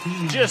side,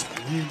 just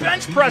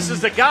bench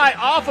presses the guy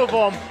off of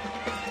him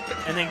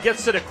and then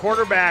gets to the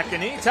quarterback.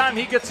 And anytime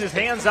he gets his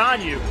hands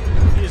on you,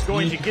 he is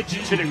going to get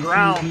you to the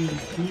ground.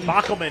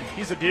 Bockelman,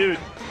 he's a dude.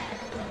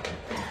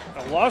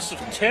 A loss of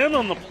 10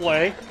 on the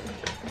play.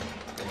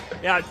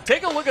 Yeah,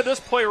 take a look at this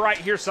play right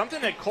here.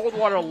 Something that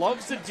Coldwater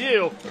loves to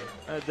do.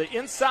 The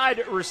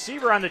inside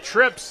receiver on the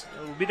trips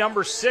will be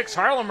number 6,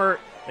 Harlemer.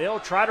 They'll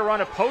try to run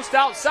a post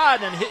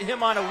outside and hit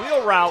him on a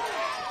wheel route.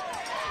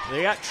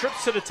 They got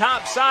trips to the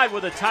top side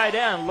with a tight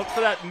end. Look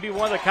for that and be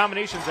one of the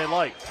combinations they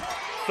like.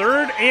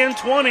 3rd and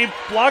 20.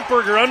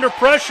 Blockberger under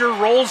pressure,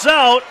 rolls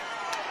out.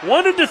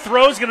 Wanted to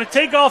throw, is going to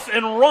take off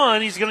and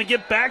run. He's going to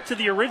get back to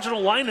the original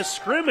line of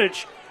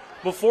scrimmage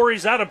before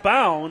he's out of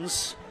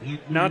bounds.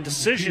 Now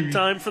decision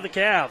time for the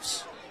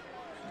Cavs.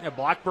 Yeah,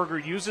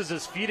 Blockberger uses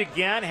his feet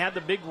again, had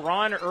the big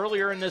run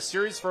earlier in this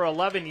series for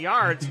 11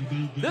 yards.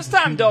 This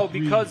time, though,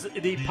 because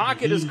the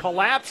pocket is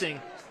collapsing,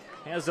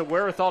 he has the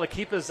wherewithal to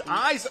keep his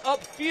eyes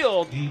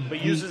upfield,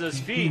 but uses his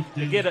feet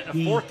to get a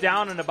 4th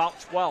down and about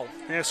 12.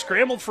 Yeah,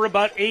 scrambled for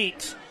about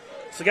 8.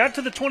 So got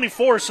to the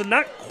 24, so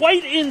not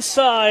quite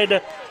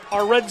inside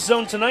our red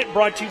zone tonight,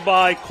 brought to you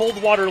by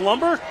Coldwater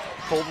Lumber.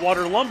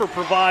 Coldwater Lumber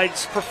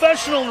provides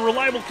professional and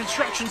reliable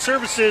construction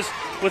services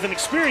with an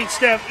experienced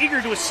staff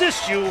eager to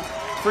assist you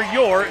for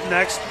your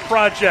next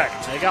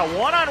project. They got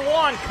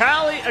one-on-one,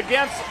 Kylie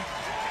against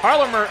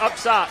Harlemer up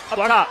top.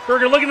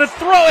 Blockberger looking to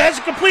throw, has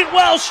a complete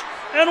Welsh,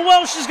 and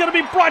Welsh is going to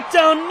be brought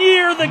down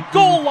near the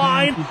goal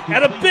line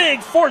at a big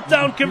 4th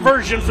down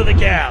conversion for the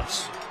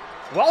Cavs.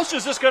 Welsh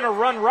is just going to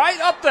run right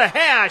up the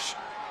hash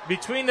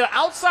between the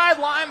outside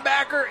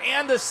linebacker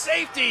and the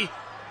safety,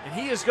 and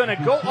he is going to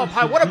go up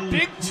high. What a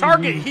big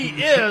target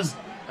he is.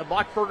 And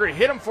Blockberger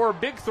hit him for a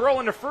big throw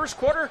in the first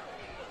quarter.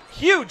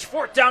 Huge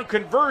 4th down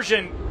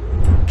conversion.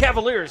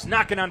 Cavaliers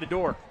knocking on the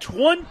door.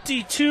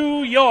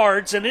 22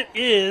 yards, and it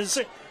is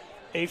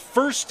a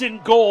 1st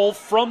and goal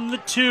from the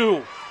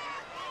 2.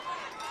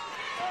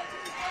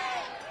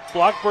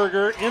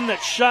 Blockberger in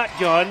that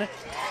shotgun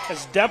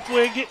has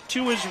Depwig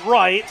to his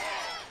right.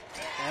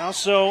 He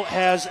also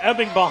has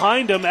Ebbing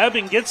behind him.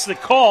 Ebbing gets the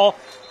call.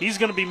 He's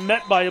going to be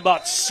met by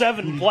about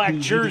 7 black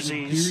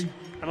jerseys.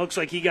 And looks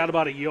like he got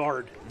about a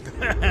yard.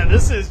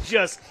 This is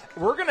just,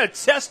 we're going to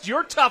test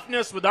your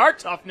toughness with our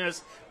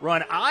toughness.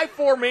 Run I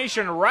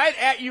formation right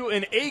at you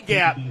in A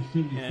gap.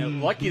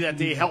 And lucky that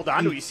they held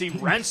on to it. You see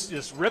Rentz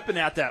just ripping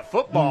at that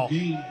football.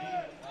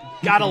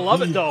 Gotta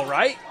love it though,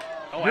 right?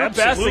 Oh, your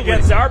absolutely. best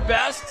against our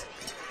best.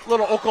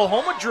 Little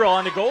Oklahoma drill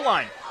on the goal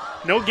line.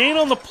 No gain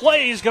on the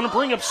play. He's going to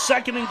bring up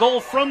 2nd and goal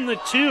from the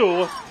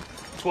 2.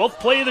 12th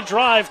play of the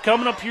drive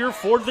coming up here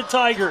for the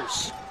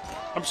Tigers.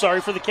 I'm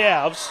sorry, for the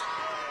Cavs.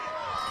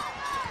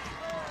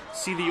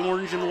 See the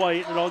orange and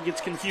white, it all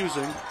gets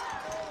confusing. A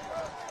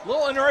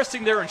little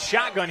interesting there in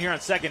shotgun here on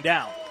 2nd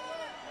down.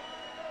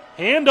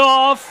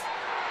 Handoff.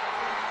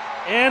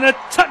 And a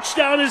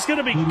touchdown is going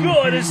to be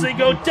good as they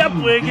go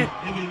Depwig.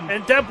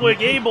 And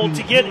Depwig able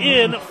to get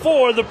in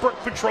for the Brook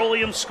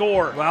Petroleum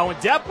score. Well, when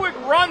Depwig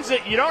runs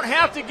it, you don't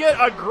have to get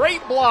a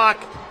great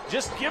block.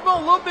 Just give him a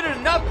little bit of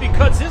enough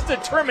because his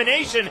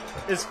determination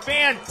is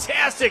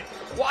fantastic.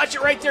 Watch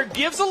it right there.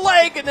 Gives a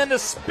leg and then the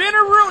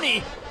spinner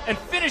Rooney and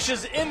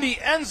finishes in the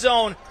end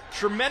zone.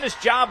 Tremendous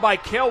job by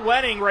Cale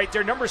Wenning right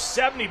there. Number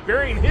 70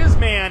 burying his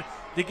man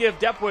to give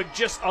Depwig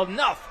just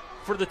enough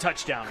for the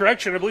touchdown.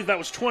 Correction, I believe that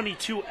was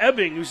 22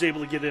 Ebbing who's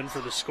able to get in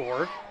for the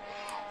score.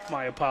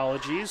 My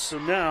apologies. So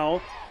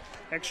now,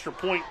 extra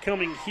point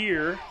coming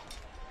here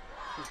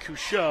for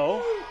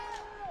Couchot.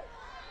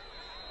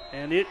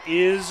 And it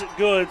is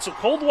good. So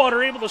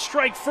Coldwater able to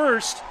strike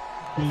first.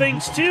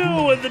 Thanks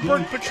to the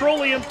Burke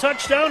Petroleum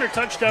touchdown, or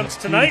touchdowns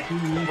tonight.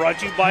 Brought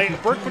to you by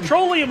Burke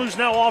Petroleum, who's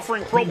now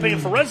offering propane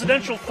for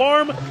residential,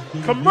 farm,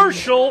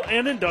 commercial,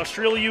 and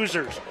industrial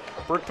users.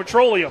 Burke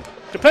Petroleum,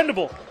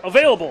 dependable,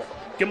 available.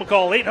 Give them a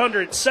call,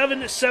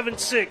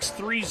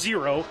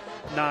 800-776-3097.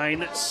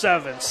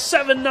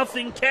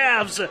 7-0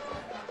 Cavs.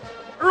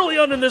 Early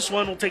on in this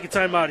one, we'll take a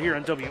timeout here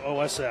on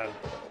WOSN.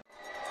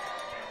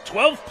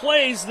 12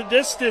 plays the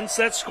distance,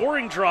 that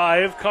scoring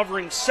drive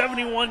covering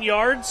 71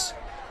 yards.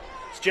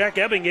 It's Jack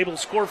Ebbing able to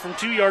score from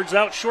 2 yards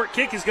out. Short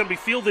kick is going to be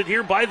fielded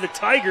here by the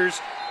Tigers.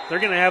 They're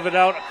going to have it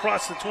out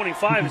across the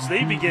 25 as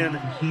they begin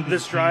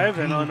this drive.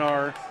 And on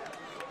our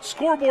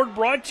scoreboard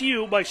brought to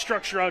you by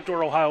Structure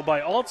Outdoor Ohio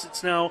by Alts,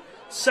 it's now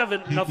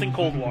 7-0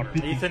 Coldwater.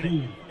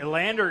 Ethan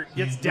Elander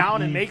gets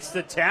down and makes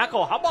the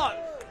tackle. How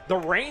about the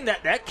rain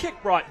that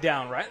kick brought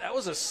down, right? That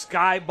was a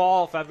sky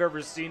ball if I've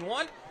ever seen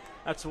one.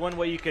 That's one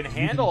way you can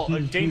handle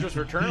a dangerous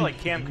return like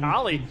Cam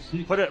Colley.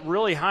 Put it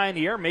really high in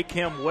the air, make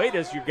him wait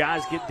as your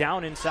guys get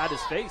down inside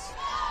his face.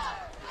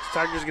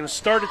 Tigers are going to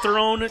start at their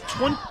own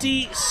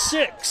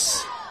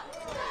 26.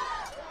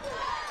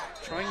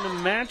 Trying to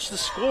match the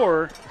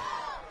score.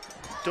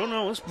 Don't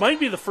know. This might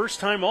be the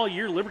first time all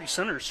year Liberty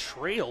Center has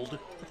trailed.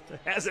 It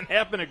hasn't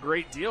happened a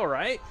great deal,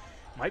 right?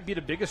 Might be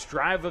the biggest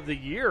drive of the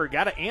year.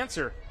 Got to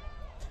answer.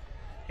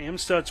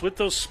 Amstutz with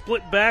those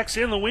split backs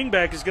and the wing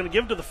back is going to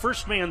give to the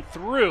first man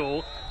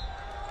through.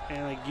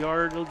 And a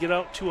yard will get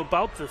out to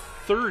about the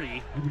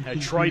 30.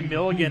 Troy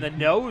Milligan, a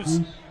nose.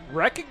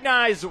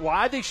 Recognize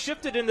why they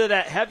shifted into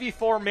that heavy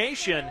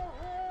formation.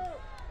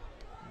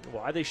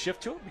 Why they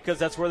shift to it? Because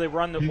that's where they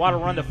want to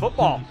run the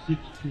football.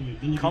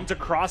 Comes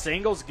across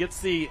angles, gets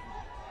the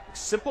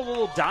simple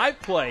little dive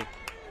play.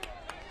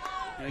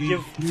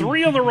 Give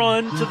 3 on the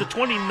run to the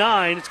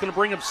 29. It's going to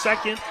bring up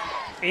 2nd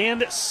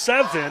and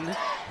 7.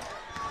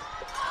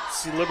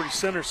 See Liberty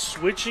Center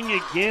switching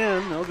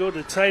again. They'll go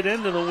to tight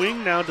end to the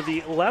wing now to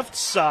the left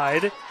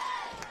side.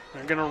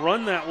 They're going to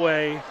run that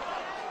way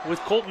with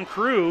Colton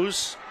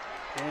Cruz,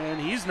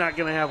 and he's not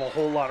going to have a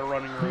whole lot of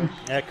running room.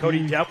 Yeah,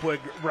 Cody Depwood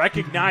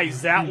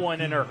recognized that one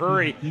in a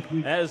hurry.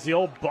 That is the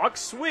old buck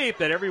sweep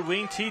that every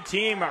wing T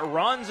team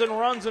runs and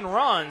runs and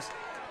runs.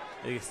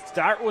 They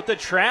start with the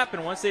trap,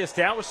 and once they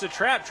establish the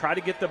trap, try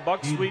to get the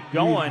buck sweep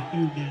going.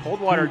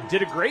 Coldwater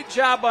did a great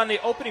job on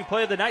the opening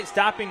play of the night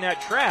stopping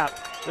that trap.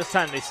 This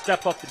time they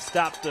step up and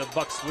stop the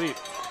buck sweep.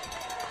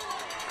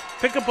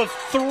 Pickup of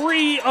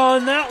 3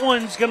 on that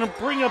one's going to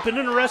bring up an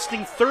interesting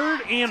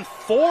 3rd and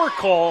 4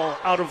 call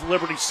out of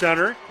Liberty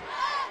Center.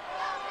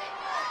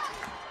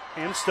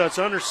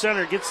 Amstutz under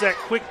center gets that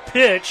quick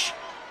pitch.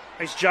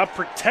 Nice job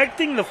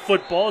protecting the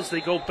football as they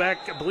go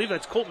back. I believe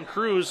that's Colton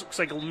Cruz. Looks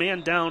like a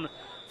man down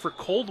for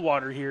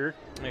Coldwater here.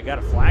 They got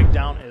a flag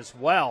down as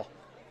well.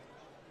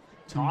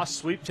 Toss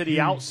sweep to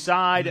the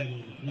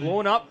outside,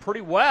 blown up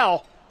pretty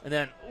well. And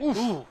then,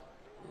 ooh,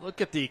 look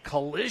at the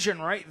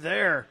collision right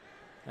there.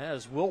 That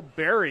is Will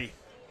Berry,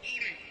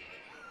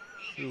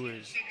 who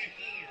is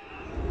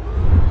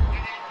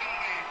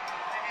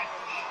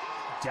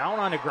down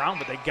on the ground,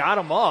 but they got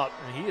him up,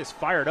 and he is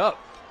fired up.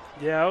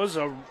 Yeah, it was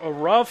a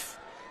rough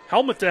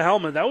helmet to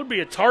helmet. That would be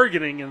a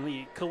targeting in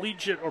the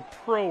collegiate or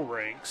pro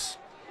ranks.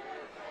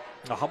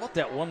 Now, how about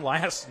that one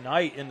last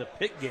night in the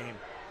Pitt game?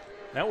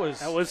 That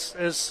was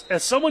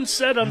as someone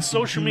said on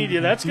social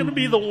media, that's going to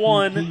be the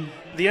one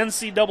the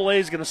NCAA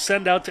is going to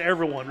send out to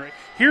everyone. Right?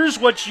 Here's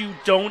what you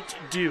don't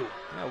do.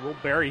 Yeah, Will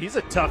Berry, he's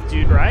a tough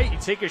dude, right? You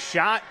take a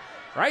shot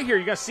right here.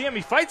 You're going to see him.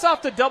 He fights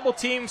off the double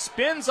team,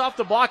 spins off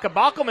the block of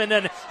Baucom, and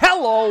then,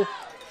 hello,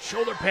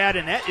 shoulder pad,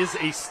 and that is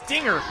a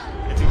stinger.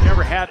 If you've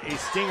never had a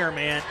stinger,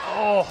 man,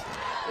 oh,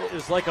 it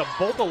is like a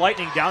bolt of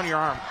lightning down your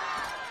arm.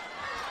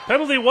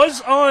 Penalty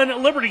was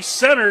on Liberty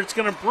Center. It's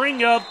going to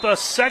bring up a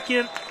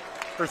 3rd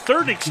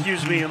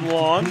and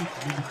long.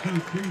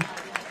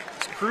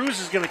 Cruz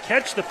is going to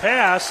catch the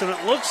pass, and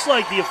it looks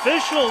like the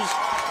officials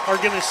are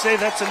going to say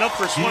that's enough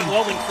for Swint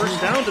Welding first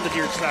down to the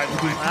near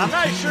sideline. I'm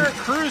not sure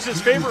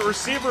Cruz's favorite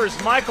receiver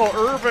is Michael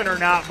Irvin or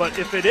not, but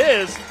if it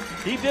is,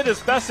 he did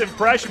his best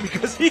impression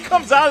because he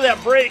comes out of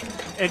that break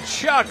and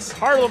chucks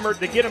Harlemer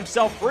to get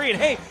himself free.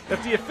 And, hey,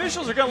 if the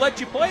officials are going to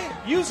let you play,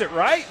 use it,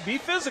 right? Be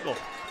physical.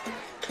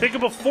 Pick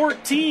up a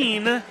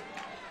 14.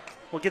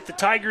 We'll get the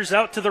Tigers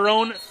out to their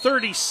own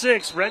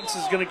 36. Rentz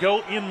is going to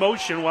go in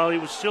motion while he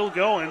was still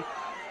going.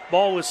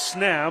 Ball was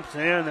snapped,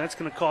 and that's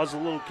going to cause a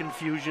little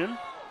confusion.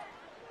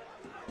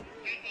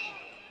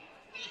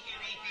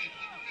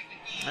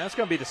 That's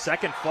going to be the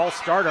second false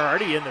start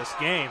already in this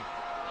game.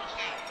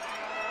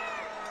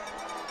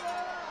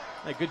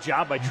 A good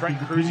job by Trent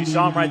Cruz. You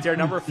saw him right there,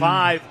 number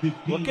 5.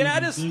 Looking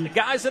at his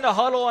guys in the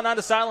huddle and on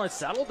the sideline.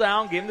 Settle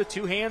down, give him the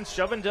 2 hands,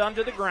 shoving down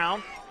to the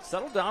ground.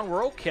 Settle down,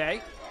 we're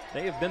okay.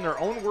 They have been their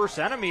own worst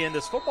enemy in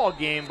this football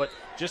game, but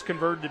just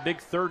converted a big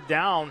 3rd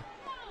down.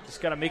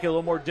 Just got to make it a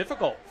little more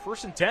difficult.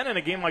 1st and 10 in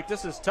a game like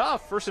this is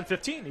tough. 1st and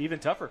 15, even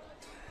tougher.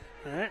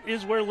 That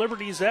is where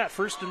Liberty's at.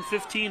 1st and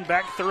 15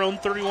 back at their own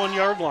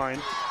 31-yard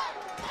line.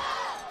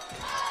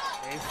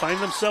 They find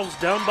themselves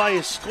down by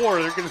a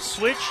score. They're going to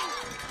switch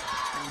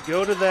and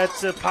go to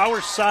that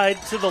power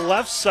side to the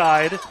left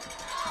side.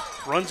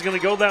 Run's going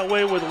to go that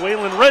way with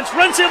Waylon Rentz.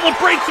 Rentz able to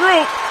break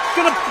through.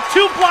 Gonna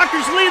 2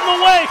 blockers leading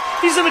the way.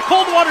 He's in the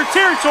Coldwater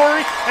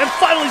territory, and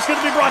finally he's going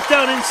to be brought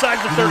down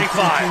inside the 35.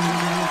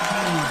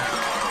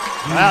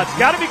 Wow, it's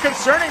got to be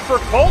concerning for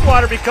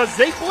Coldwater because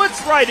they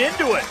blitz right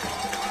into it.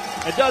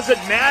 It doesn't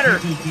matter.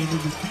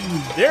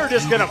 They're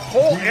just going to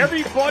pull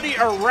everybody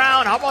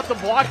around. How about the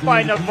block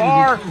by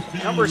Navarre?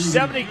 Number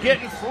 70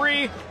 getting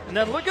free. And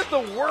then look at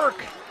the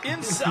work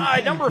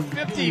inside. Number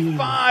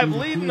 55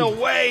 leading the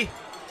way.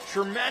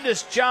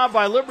 Tremendous job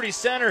by Liberty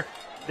Center.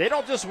 They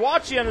don't just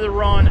watch the end of the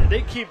run.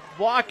 They keep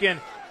blocking.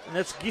 And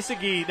that's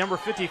Gisagi, number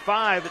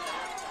 55,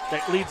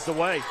 that leads the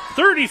way.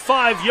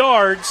 35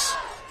 yards.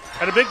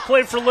 And a big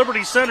play for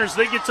Liberty Centers.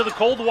 They get to the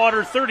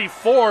Coldwater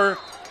 34.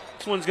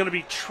 This one's going to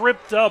be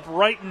tripped up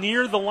right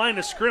near the line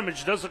of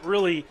scrimmage. Doesn't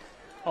really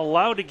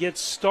allow to get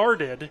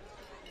started.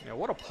 Yeah,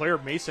 what a player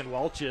Mason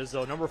Welch is,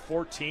 though. Number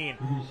 14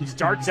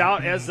 starts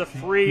out as the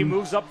free,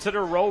 moves up to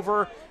the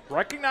rover,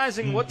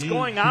 recognizing what's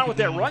going on with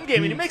that run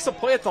game, and he makes a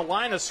play at the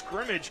line of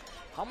scrimmage.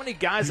 How many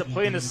guys that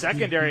play in the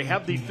secondary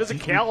have the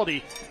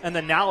physicality and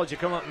the knowledge to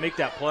come up and make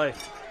that play?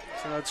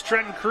 So it's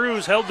Trenton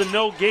Cruz held to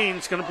no gain.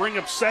 It's going to bring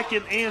up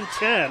 2nd and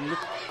 10.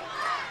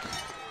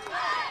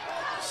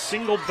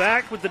 Single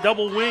back with the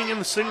double wing and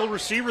the single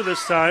receiver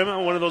this time.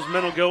 One of those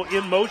men will go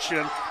in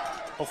motion.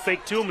 I'll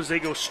fake to him as they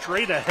go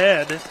straight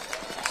ahead.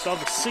 Saw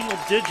the single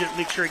digit.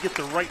 Make sure I get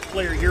the right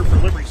player here for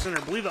Liberty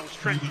Center. I believe that was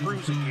Trenton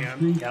Cruz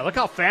again. Yeah, look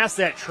how fast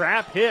that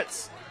trap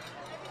hits.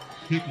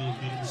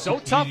 So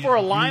tough for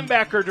a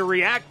linebacker to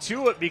react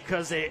to it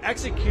because they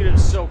execute it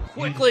so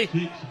quickly.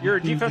 You're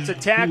a defensive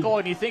tackle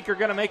and you think you're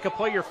going to make a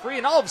play, you're free,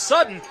 and all of a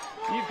sudden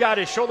you've got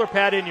his shoulder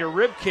pad in your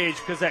rib cage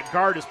because that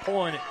guard is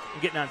pulling it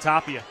and getting on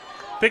top of you.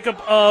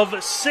 Pickup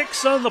of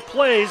 6 on the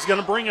play is going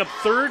to bring up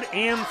 3rd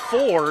and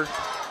 4.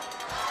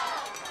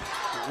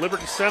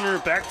 Liberty Center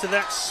back to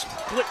that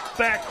split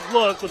back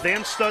look with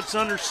Amstutz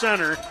under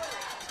center.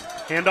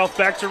 Handoff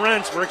back to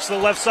Rentz. Works to the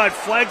left side.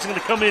 Flag's going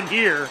to come in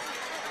here.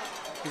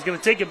 He's going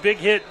to take a big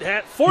hit.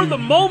 For the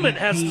moment,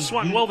 has the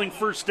Swanton Welding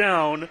first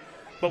down,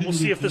 but we'll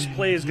see if this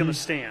play is going to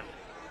stand.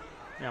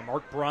 Yeah,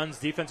 Mark Bruns,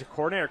 defensive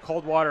coordinator,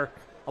 Coldwater,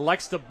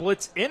 elects to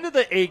blitz into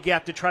the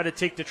A-gap to try to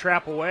take the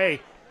trap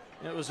away.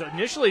 It was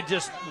initially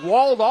just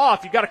walled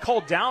off. You got to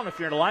call down if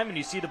you're an lineman.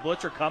 You see the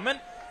blitzer coming,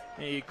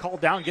 and you call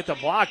down and get the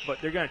block,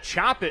 but they're going to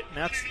chop it, and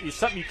that's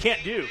something you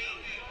can't do.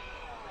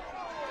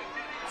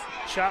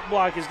 Chop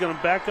block is going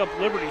to back up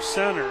Liberty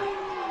Center.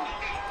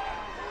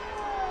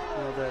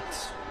 Well,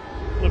 that's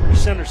Liberty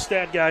Center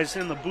stat guys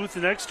in the booth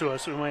next to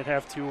us. We might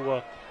have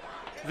to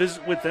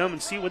visit with them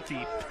and see what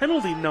the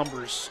penalty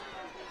numbers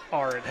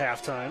are at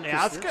halftime.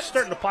 Yeah, it's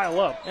starting to pile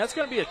up. That's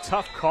going to be a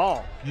tough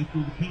call.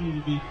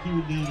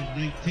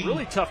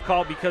 Really tough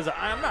call because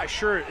I'm not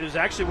sure it was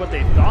actually what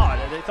they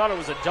thought. They thought it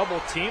was a double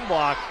team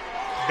block.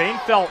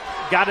 Bainfeld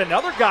got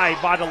another guy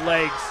by the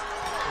legs,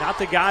 not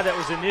the guy that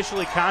was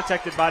initially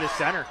contacted by the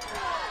center.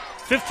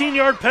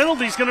 15-yard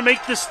penalty is going to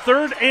make this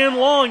 3rd and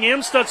long.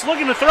 Amstutz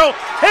looking to throw.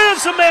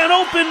 Has a man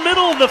open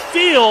middle of the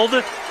field.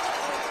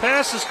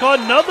 Pass is caught.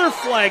 Another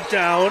flag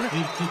down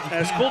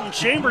as Colton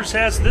Chambers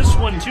has this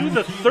one to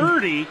the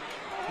 30.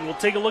 And we'll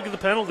take a look at the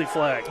penalty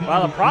flag.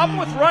 Well, the problem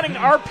with running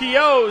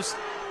RPOs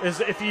is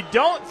if you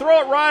don't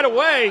throw it right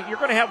away, you're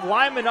going to have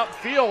linemen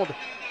upfield.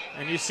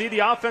 And you see the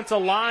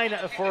offensive line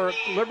for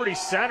Liberty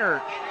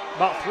Center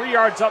about 3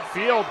 yards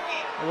upfield.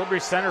 The Liberty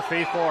Center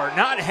faithful are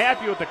not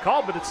happy with the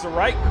call, but it's the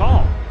right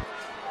call.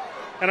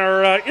 And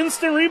our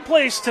instant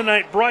replays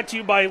tonight brought to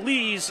you by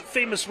Lee's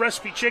Famous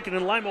Recipe Chicken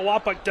in Lima,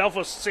 Wapak,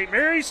 Delphos, St.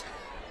 Mary's.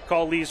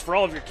 Call Lee's for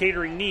all of your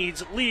catering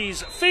needs.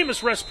 Lee's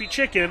Famous Recipe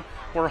Chicken,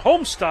 where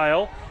home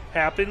style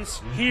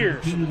happens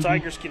here. So the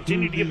Tigers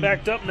continue to get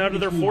backed up now to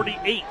their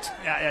 48.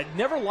 I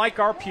never like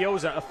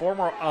RPOs, a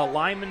former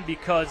lineman,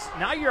 because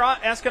now you're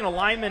asking a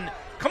lineman,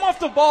 come off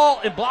the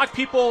ball and block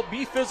people,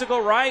 be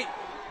physical, right?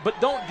 But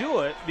don't do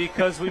it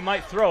because we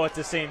might throw at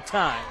the same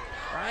time,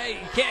 right?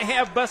 You can't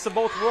have best of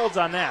both worlds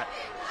on that.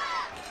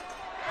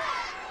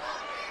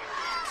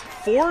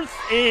 4th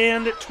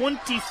and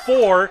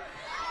 24.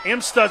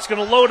 Amstutz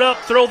going to load up,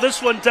 throw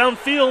this one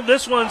downfield.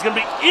 This one's going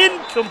to be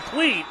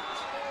incomplete.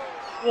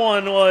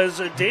 One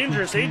was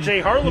dangerous.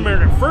 A.J.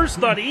 Harlemer at first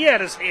thought he had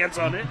his hands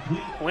on it.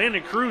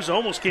 Landon Cruz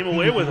almost came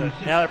away with it.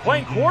 Now they're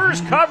playing quarters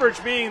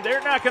coverage, meaning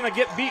they're not going to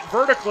get beat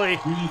vertically.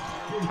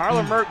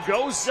 Harlemer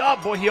goes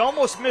up. Boy, he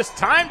almost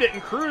mistimed it,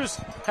 and Cruz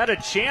had a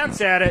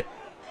chance at it.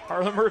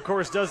 Harlemer, of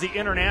course, does the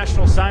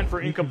international sign for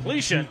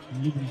incompletion.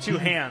 2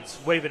 hands,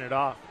 waving it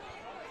off.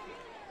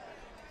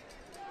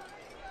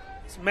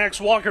 Max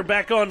Walker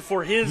back on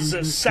for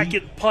his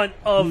second punt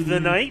of the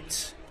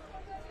night.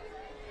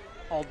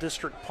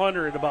 All-district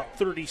punter at about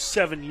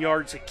 37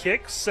 yards a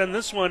kick. Send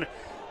this one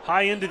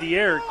high into the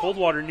air.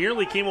 Coldwater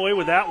nearly came away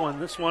with that one.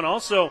 This one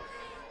also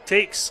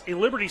takes a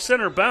Liberty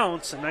Center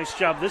bounce. A nice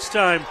job this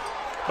time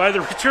by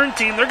the return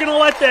team. They're going to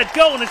let that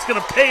go, and it's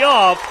going to pay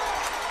off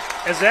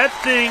as that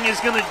thing is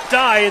going to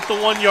die at the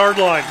 1 yard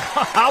line.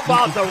 How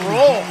about the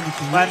roll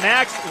by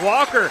Max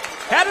Walker?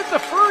 Had it the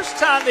first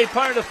time they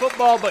punted the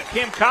football, but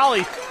Cam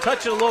Colley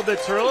touched it a little bit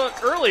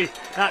early.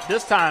 Not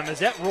this time, as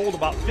that rolled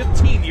about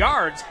 15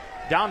 yards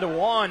down to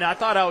 1. I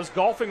thought I was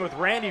golfing with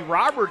Randy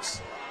Roberts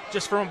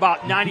just from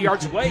about 90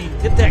 yards away.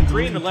 Hit that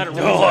green and let it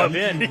roll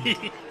in.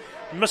 It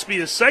must be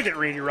the second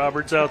Randy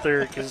Roberts out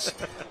there because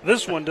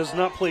this one does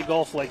not play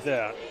golf like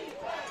that.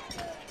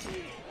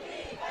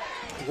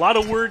 A lot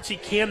of words he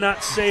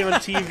cannot say on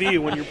TV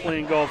when you're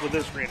playing golf with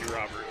this Randy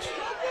Roberts.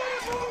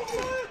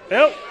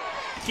 Well,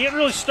 can't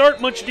really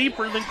start much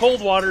deeper than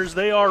Coldwater as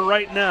they are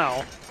right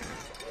now.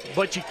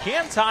 But you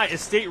can tie a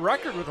state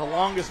record with the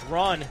longest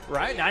run,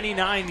 right?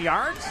 99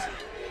 yards.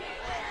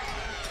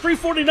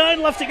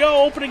 3:49 left to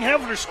go. Opening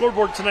half of their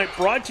scoreboard tonight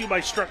brought to you by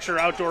Structure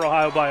Outdoor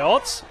Ohio by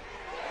Alts.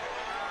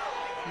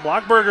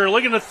 Blockberger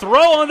looking to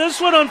throw on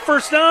this one on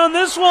first down.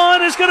 This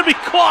one is going to be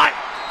caught.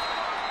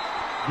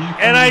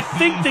 And I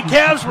think the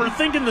Cavs were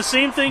thinking the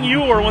same thing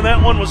you were when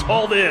that one was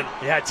hauled in.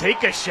 Yeah,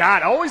 take a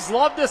shot. Always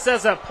love this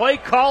as a play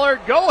caller.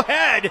 Go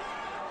ahead.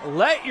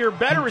 Let your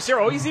better receiver.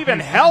 Oh, he's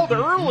even held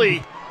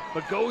early,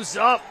 but goes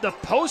up the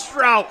post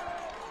route.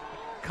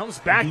 Comes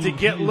back to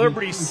get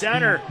Liberty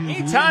Center.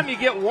 Anytime you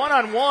get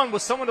one-on-one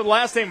with someone with the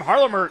last name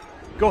Harlemert,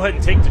 go ahead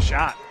and take the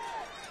shot.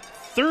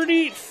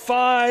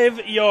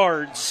 35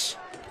 yards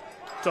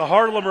to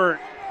Harlemert.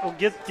 Will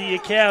get the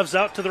Cavs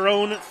out to their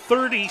own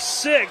 36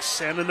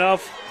 and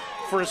enough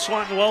for a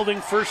Swanton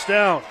Welding first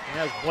down.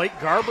 Yeah, Blake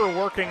Garber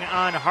working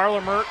on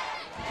Harlemert.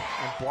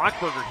 And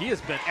Blockberger, he has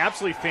been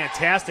absolutely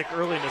fantastic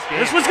early in this game.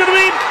 This one's going to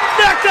be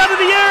knocked out of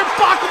the air.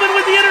 Bockelman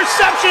with the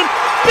interception.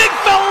 Big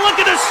fella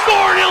looking to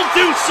score, and he'll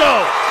do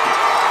so.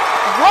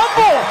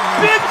 Rumble,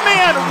 big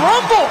man,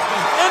 rumble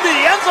into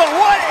the end zone.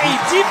 What a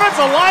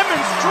defensive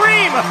lineman's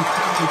dream.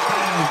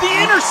 The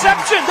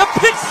interception, the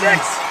pick six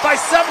by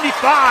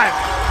 75.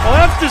 I'll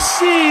have to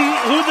see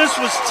who this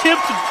was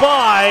tipped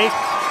by.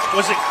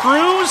 Was it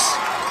Cruz?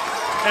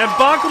 And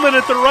Bockelman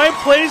at the right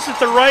place at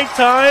the right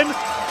time.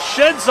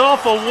 Sheds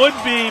off a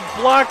would-be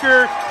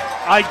blocker.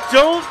 I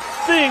don't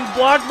think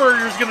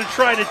Blockberger is going to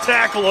try to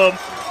tackle him.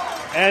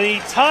 And he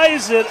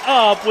ties it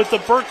up with the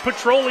Burke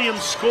Petroleum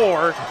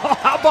score. Oh,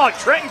 how about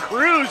Trenton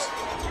Cruz?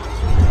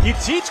 You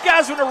teach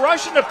guys when to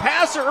rush into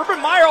passer. Urban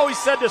Meyer always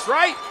said this,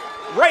 right?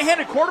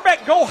 Right-handed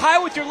quarterback, go high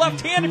with your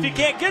left hand if you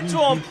can't get to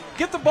him.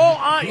 Get the ball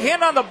on,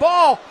 hand on the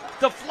ball.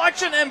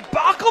 Deflection, and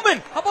Bockelman.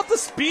 How about the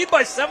speed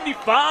by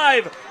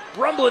 75?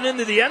 Rumbling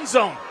into the end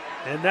zone.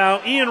 And now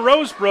Ian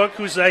Rosebrook,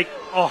 who's like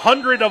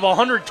 100 of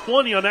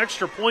 120 on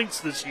extra points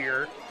this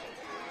year.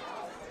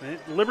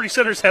 Liberty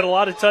Center's had a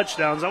lot of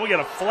touchdowns. Now we got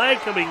a flag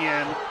coming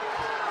in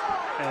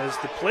as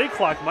the play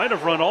clock might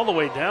have run all the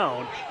way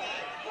down.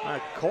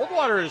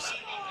 Coldwater is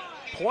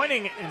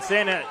pointing and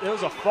saying that it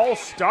was a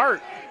false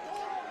start.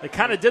 They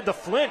kind of did the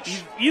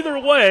flinch. Either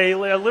way,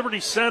 Liberty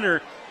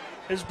Center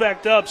is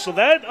backed up. So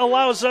that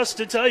allows us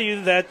to tell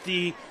you that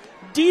the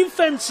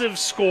defensive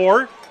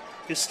score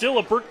is still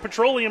a Burke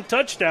Petroleum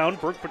touchdown.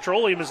 Burke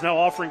Petroleum is now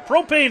offering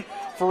propane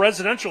for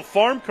residential,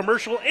 farm,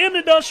 commercial, and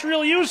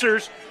industrial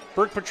users.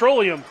 Burke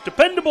Petroleum,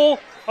 dependable,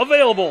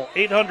 available,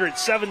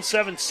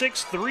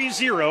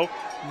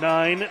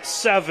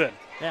 800-776-3097.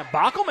 Yeah,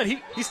 Bockelman,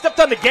 he stepped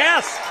on the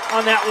gas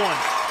on that one.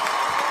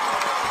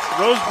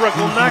 Rosebrook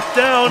will knock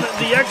down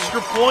the extra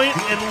point,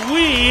 and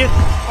we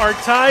are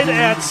tied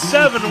at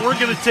 7. We're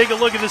going to take a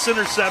look at this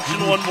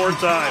interception one more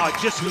time.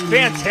 Just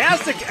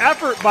fantastic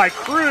effort by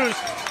Cruz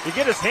to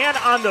get his hand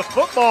on the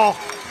football,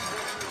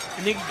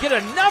 and they get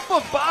enough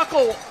of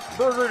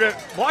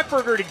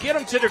Blockberger to get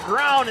him to the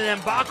ground, and then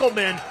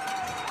Bockelman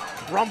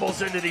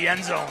rumbles into the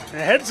end zone.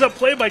 A heads-up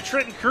play by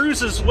Trenton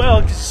Cruz as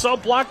well, because he saw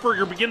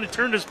Blockberger begin to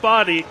turn his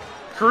body.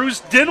 Cruz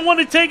didn't want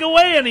to take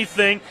away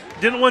anything,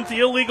 didn't want the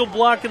illegal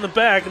block in the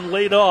back, and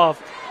laid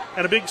off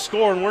at a big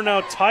score. And we're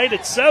now tied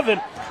at 7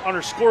 on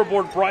our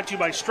scoreboard, brought to you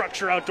by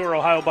Structure Outdoor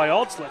Ohio by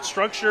Alts. Let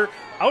Structure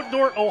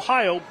Outdoor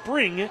Ohio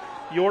bring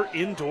your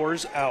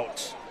indoors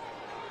out.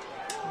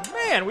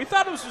 Man, we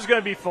thought this was going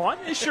to be fun.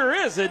 It sure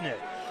is, isn't it?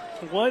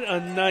 What a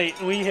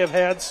night we have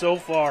had so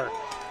far.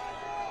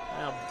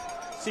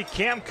 See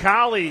Cam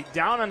Colley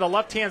down on the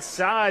left-hand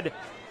side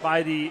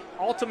by the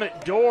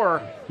Ultimate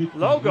Door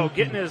logo,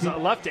 getting his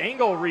left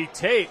ankle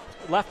retaped.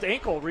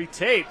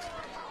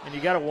 And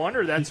you got to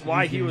wonder, that's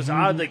why he was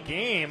out of the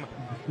game.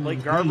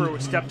 Blake Garber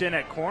stepped in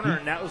at corner,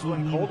 and that was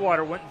when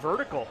Coldwater went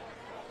vertical.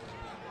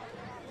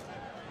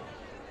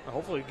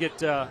 Hopefully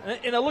get, and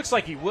it looks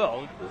like he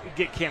will,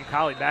 get Cam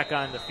Colley back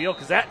on the field,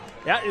 because that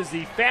is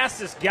the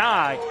fastest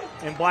guy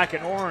in black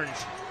and orange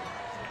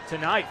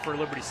tonight for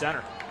Liberty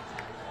Center.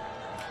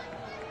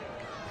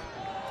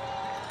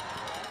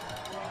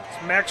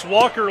 Max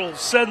Walker will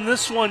send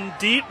this one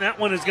deep. That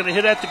one is going to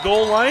hit at the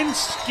goal line,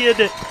 skid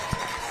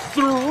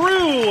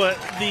through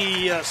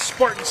the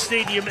Spartan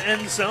Stadium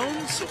end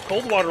zone. So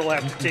Coldwater will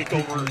have to take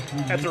over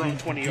at their own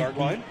 20-yard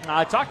line.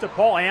 I talked to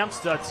Paul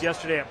Amstutz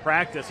yesterday at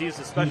practice. He's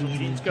the special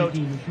teams coach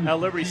at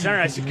Liberty Center.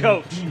 I said,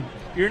 Coach,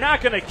 you're not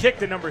going to kick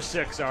the number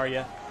 6, are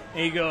you?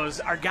 And he goes,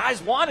 our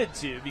guys wanted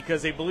to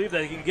because they believe that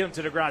they can get him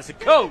to the ground. I said,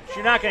 Coach,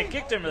 you're not going to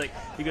kick them.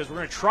 He goes, we're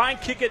going to try and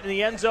kick it in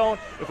the end zone.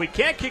 If we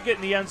can't kick it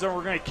in the end zone,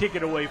 we're going to kick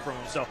it away from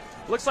them. So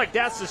looks like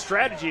that's the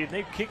strategy. If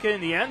they kick it in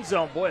the end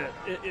zone, boy,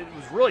 it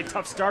was really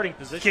tough starting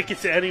position. Kick it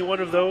to any one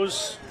of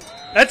those.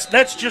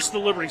 That's just the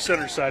Liberty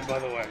Center side, by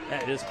the way.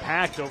 Yeah, it is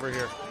packed over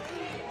here.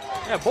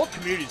 Yeah, both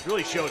communities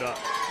really showed up.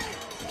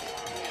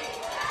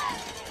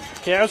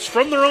 Cavs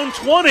from their own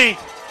 20.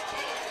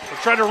 They'll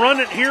try to run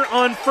it here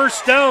on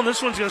first down.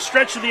 This one's going to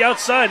stretch to the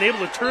outside, able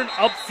to turn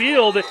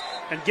upfield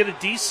and get a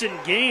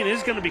decent gain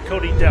is going to be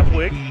Cody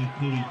Depwig.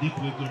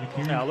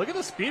 Now look at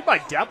the speed by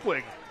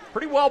Depwig.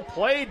 Pretty well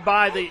played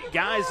by the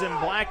guys in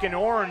black and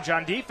orange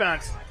on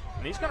defense.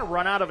 And he's going to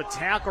run out of a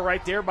tackle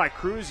right there by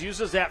Cruz.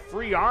 Uses that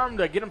free arm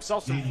to get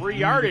himself some free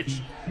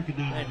yardage.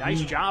 And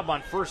nice job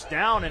on first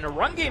down. And a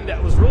run game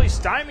that was really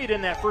stymied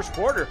in that first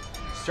quarter.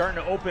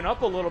 Starting to open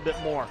up a little bit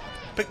more.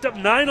 Picked up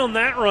 9 on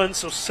that run,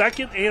 so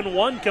 2nd and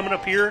 1 coming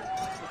up here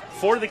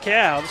for the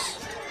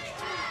Cavs.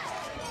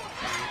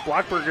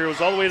 Blockberger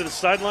goes all the way to the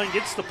sideline,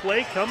 gets the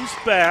play, comes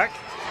back.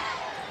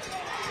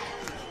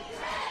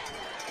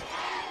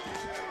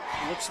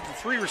 Looks at the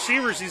 3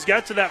 receivers he's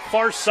got to that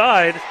far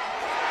side.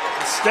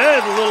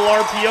 Instead, a little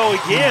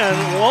RPO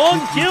again. Long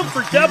give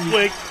for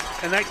Depwig,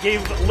 and that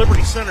gave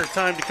Liberty Center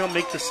time to come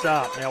make the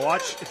stop. Now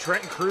watch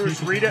Trenton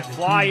Cruz read it,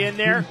 fly in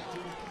there,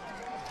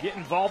 get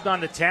involved on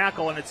the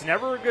tackle, and it's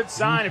never a good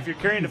sign if you're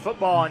carrying the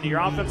football and your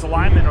offensive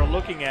linemen are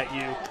looking at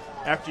you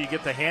after you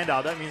get the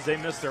handout. That means they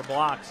miss their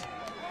blocks.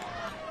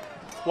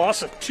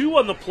 Loss of 2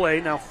 on the play,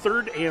 now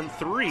 3rd and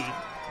 3.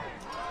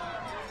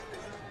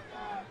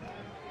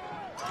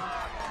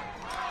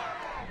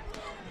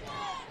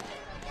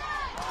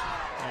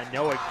 And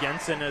Noah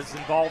Genson is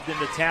involved in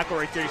the tackle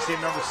right there. You see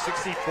number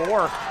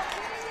 64.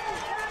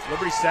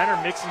 Liberty Center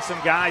mixing some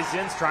guys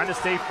in, trying to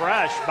stay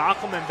fresh.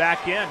 Bockelman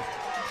back in.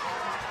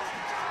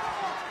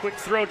 Quick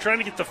throw, trying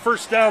to get the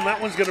first down.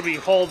 That one's going to be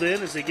hauled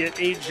in as they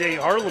get A.J.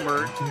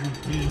 Harlemer.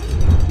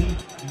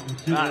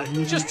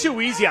 Just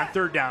too easy on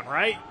 3rd down,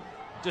 right?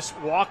 Just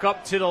walk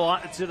up to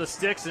the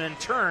sticks and then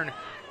turn.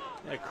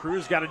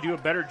 Cruz got to do a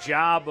better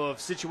job of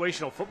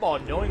situational football,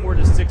 knowing where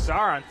the sticks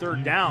are on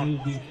 3rd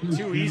down.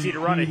 Too easy to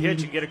run a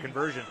hitch and get a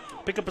conversion.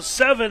 Pick up a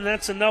 7.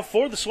 That's enough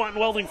for the Swanton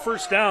Welding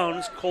first down.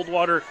 As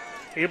Coldwater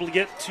able to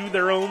get to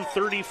their own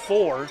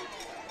 34.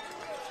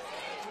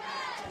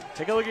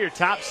 Take a look at your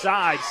top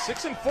side.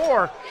 6 and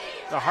 4.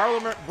 The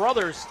Harlemer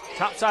brothers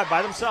top side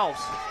by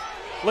themselves.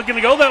 Looking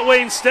to go that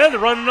way instead. They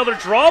run another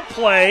draw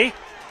play.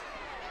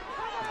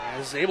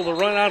 Is able to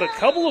run out a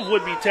couple of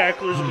would-be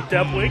tacklers with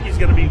Depwig. He's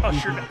going to be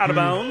ushered out of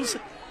bounds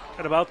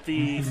at about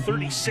the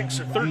 36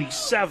 or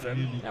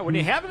 37. Now, when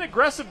you have an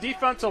aggressive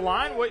defensive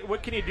line,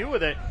 what can you do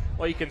with it?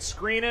 Well, you can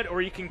screen it,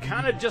 or you can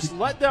kind of just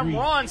let them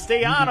run,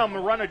 stay on them,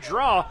 and run a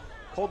draw.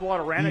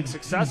 Coldwater ran it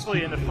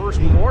successfully in the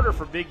first quarter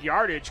for big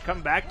yardage.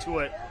 Come back to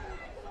it.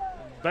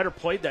 Better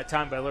played that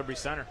time by Liberty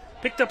Center.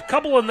 Picked up a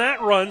couple on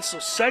that run, so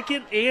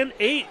 2nd and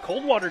 8.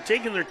 Coldwater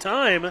taking their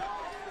time.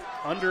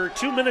 Under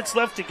 2 minutes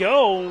left to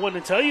go. I want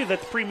to tell you that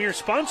the premier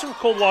sponsor of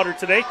Coldwater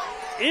today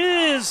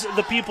is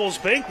the People's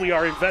Bank. We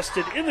are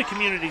invested in the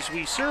communities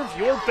we serve.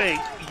 Your bank,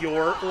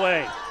 your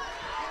way.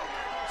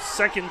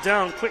 2nd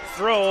down, quick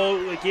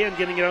throw. Again,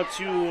 getting it out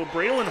to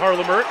Braylon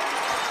Harlemer.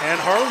 And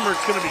Harlemer's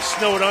going to be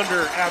snowed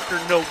under after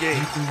no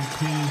gain.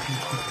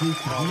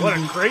 What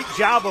a great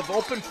job of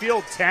open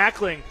field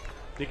tackling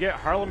to get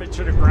Harlemer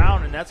to the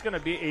ground. And that's going to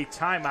be a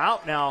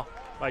timeout now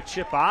by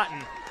Chip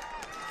Otten.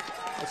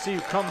 Let's see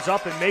who comes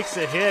up and makes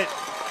a hit.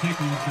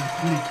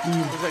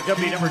 Looks like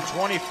that'll be number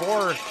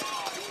 24,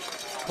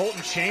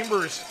 Colton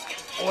Chambers.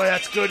 Boy,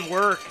 that's good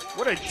work.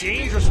 What a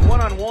dangerous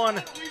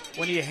one-on-one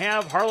when you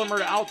have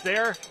Harlemer out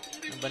there,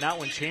 but not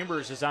when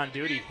Chambers is on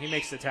duty. He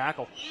makes the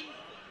tackle.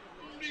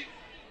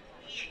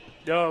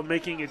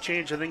 Making a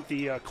change. I think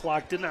the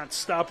clock did not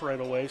stop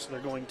right away, so they're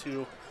going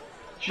to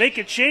make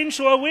a change.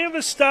 So we have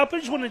a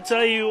stoppage. I want to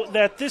tell you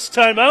that this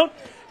timeout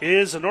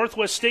is a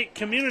Northwest State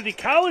Community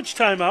College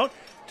timeout.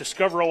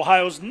 Discover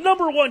Ohio's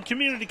 #1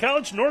 community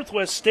college,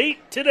 Northwest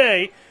State,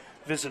 today.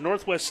 Visit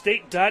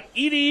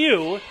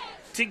northweststate.edu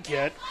to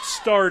get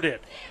started.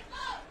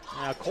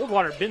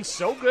 Coldwater been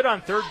so good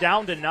on 3rd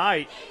down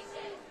tonight.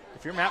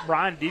 If you're Matt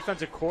Bryan,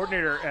 defensive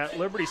coordinator at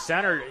Liberty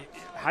Center,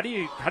 how do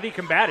you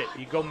combat it?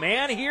 You go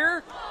man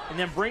here and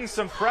then bring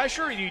some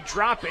pressure, or you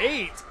drop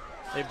 8.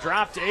 They've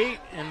dropped 8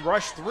 and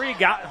rushed 3,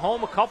 got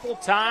home a couple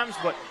times,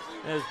 but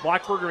as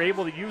Blackberger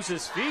able to use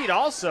his feet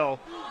also.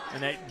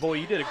 And that, boy,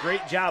 you did a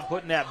great job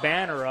putting that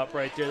banner up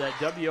right there, that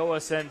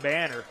WOSN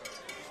banner.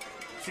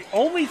 It's the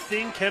only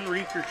thing Ken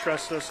Reeker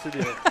trusts us to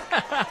do.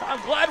 I'm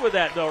glad with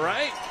that, though,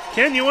 right?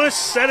 Ken, you want to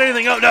set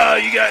anything up? No,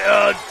 you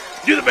got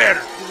do the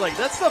banner. He's like,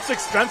 that stuff's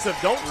expensive.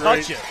 Don't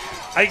touch it.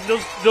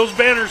 Those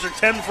banners are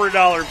 10 for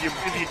 $1.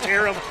 If you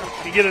tear them,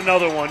 you get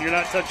another one. You're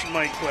not touching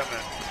my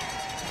equipment.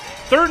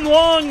 3rd and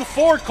long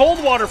for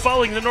Coldwater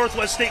following the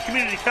Northwest State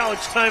Community College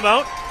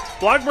timeout.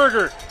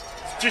 Blockberger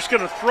just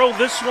going to throw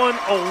this one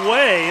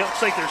away.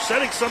 Looks like they're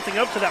setting something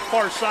up to that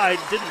far side.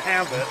 Didn't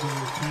have it.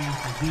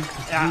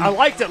 Yeah, I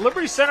liked it.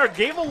 Liberty Center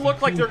gave a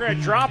look like they're going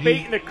to drop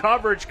 8 into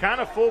coverage,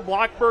 kind of fool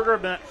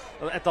Blockberger, but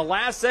at the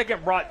last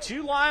second brought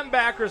 2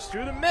 linebackers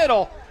through the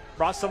middle,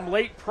 brought some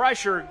late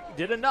pressure,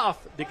 did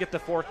enough to get the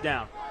 4th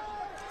down.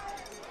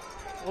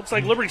 Looks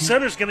like Liberty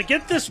Center's going to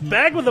get this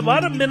back with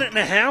about 1.5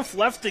 minutes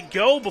left to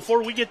go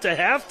before we get to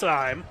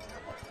halftime.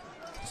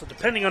 So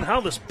depending on how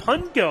this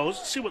punt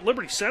goes, see what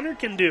Liberty Center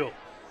can do.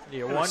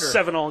 You in wonder, a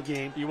 7-all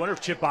game. You wonder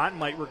if Chip Otten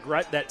might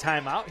regret that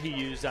timeout he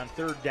used on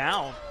 3rd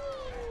down.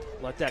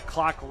 Let that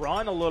clock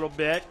run a little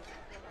bit.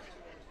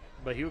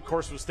 But he, of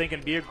course, was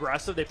thinking be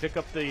aggressive. They pick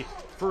up the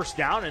 1st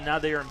down, and now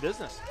they are in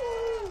business.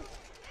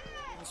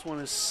 This one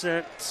is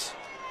set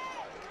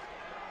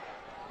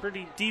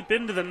pretty deep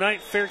into the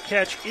night. Fair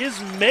catch is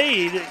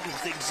made.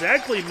 It's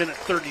exactly a minute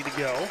 30 to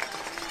go.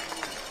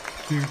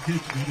 Fair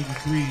catch, number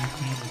 3,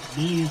 Thomas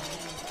Muller.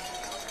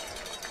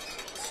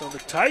 So the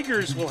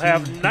Tigers will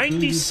have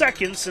 90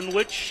 seconds in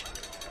which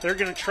they're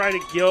going to try to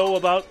go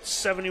about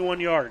 71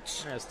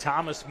 yards. As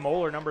Thomas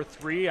Moeller, number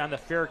 3, on the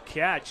fair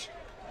catch.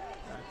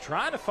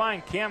 Trying to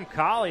find Cam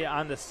Colley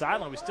on the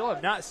sideline. We still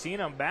have not seen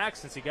him back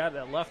since he got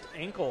that left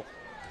ankle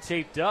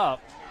taped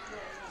up.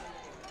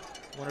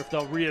 Wonder if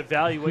they'll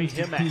reevaluate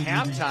him at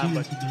halftime,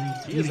 but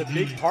he is a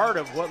big part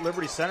of what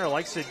Liberty Center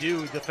likes to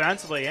do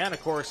defensively and,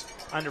 of course,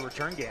 on the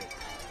return game.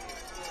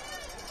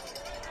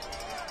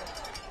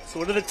 So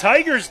what do the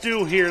Tigers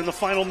do here in the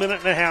final minute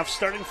and a half,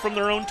 starting from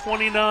their own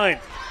 29?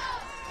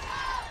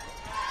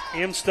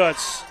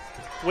 Amstutz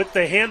with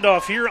the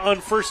handoff here on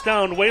 1st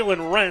down.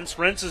 Waylon Rentz.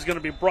 Rentz is going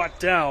to be brought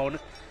down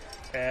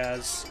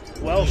as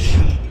Welsh,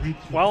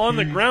 while on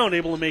the ground,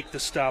 able to make the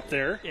stop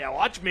there. Yeah,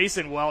 watch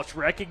Mason Welch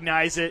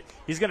recognize it.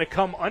 He's going to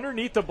come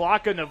underneath the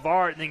block of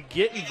Navarre and then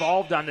get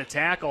involved on the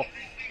tackle.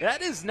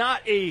 That is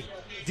not a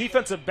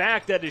defensive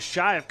back that is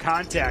shy of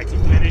contact. He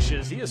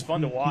finishes. He is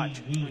fun to watch.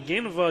 A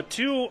gain of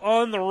 2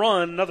 on the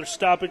run. Another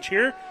stoppage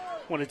here.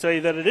 I want to tell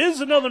you that it is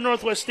another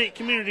Northwest State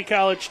Community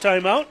College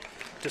timeout.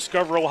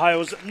 Discover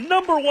Ohio's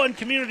 #1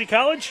 community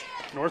college,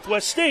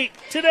 Northwest State,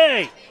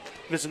 today.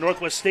 Visit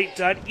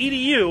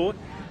northweststate.edu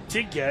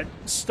to get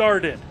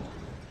started.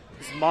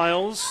 This is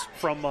Miles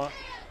from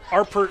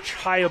our perch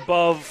high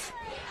above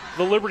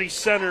the Liberty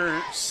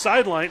Center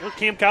sideline.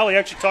 Cam Colley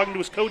actually talking to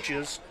his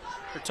coaches.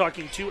 They're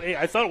talking to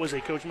I thought it was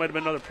a coach, might have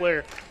been another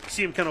player.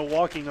 See him kind of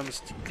walking on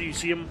this. Do you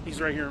see him?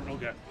 He's right here.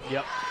 Okay.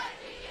 Yep.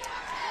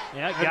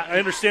 Yeah, I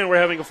understand we're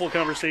having a full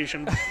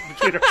conversation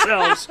between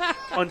ourselves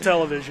on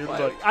television,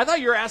 but I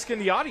thought you were asking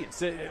the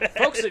audience,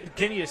 folks.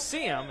 Can you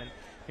see him? And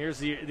here's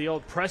the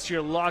old press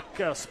your luck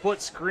split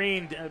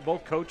screen.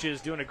 Both coaches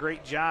doing a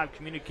great job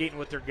communicating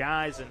with their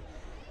guys, and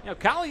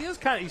Colley is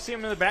kind of. You see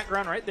him in the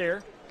background right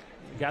there.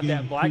 Got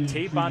that black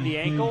tape on the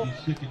ankle,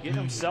 getting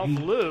himself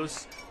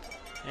loose.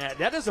 Yeah,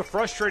 that is a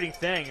frustrating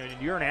thing. I mean,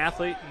 you're an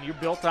athlete and you're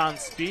built on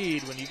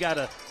speed. When you got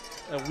a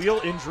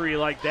wheel injury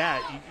like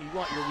that, you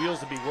want your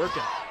wheels to be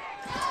working.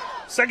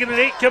 2nd and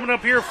 8 coming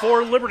up here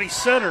for Liberty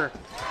Center.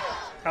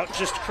 Out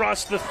just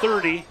across the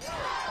 30.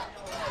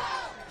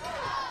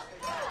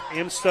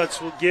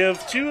 Amstutz will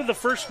give to the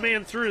first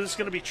man through. This is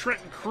going to be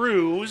Trenton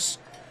Cruz.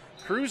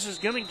 Cruz is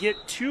going to get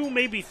 2,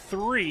 maybe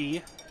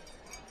 3.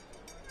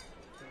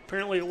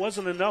 Apparently it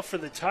wasn't enough for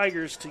the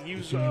Tigers to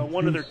use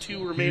one of their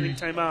 2 remaining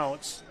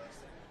timeouts.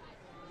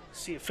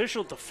 See,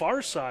 official at the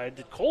far side.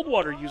 Did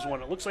Coldwater use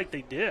one? It looks like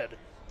they did.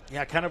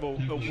 Yeah, kind of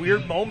a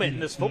weird moment in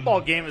this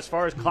football game as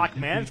far as clock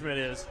management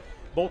is.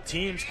 Both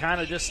teams kind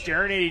of just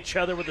staring at each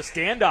other with a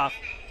standoff.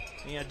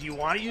 Do you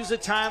want to use a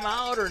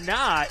timeout or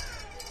not?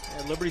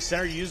 Liberty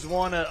Center used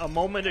one a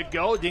moment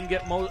ago. Didn't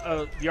get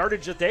the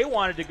yardage that they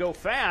wanted to go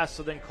fast.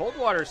 So then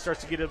Coldwater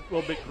starts to get a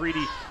little bit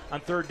greedy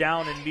on 3rd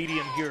down and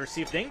medium here.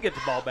 See if they can get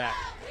the ball back.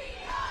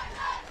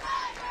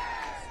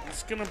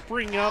 It's going to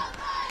bring up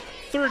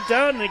 3rd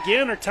down. And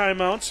again, our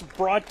timeouts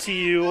brought to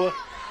you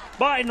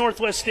by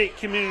Northwest State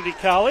Community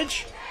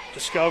College.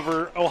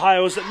 Discover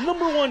Ohio's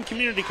 #1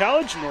 community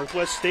college,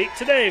 Northwest State,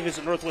 today.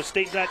 Visit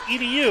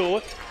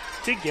northweststate.edu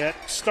to get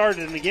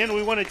started. And again,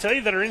 we want to tell you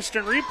that our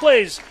instant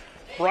replays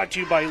brought to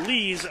you by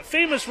Lee's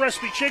Famous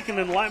Recipe Chicken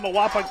in Lima,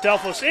 Wapak,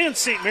 Delphos, and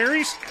St.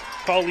 Mary's.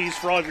 Call Lee's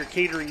for all of your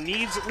catering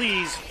needs.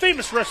 Lee's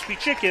Famous Recipe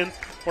Chicken,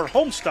 where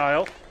home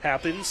style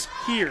happens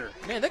here.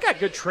 Man, they got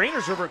good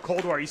trainers over at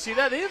Coldwater. You see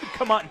that? They even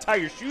come out and tie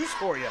your shoes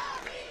for you.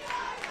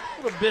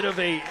 A little bit of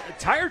a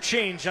tire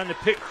change on the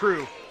pit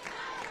crew.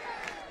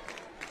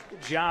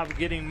 Good job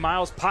getting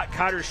Miles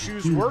Potcotter's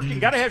shoes working.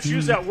 Got to have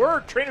shoes that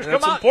work. Trainers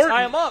That's come out important. and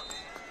tie them up.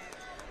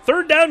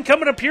 3rd down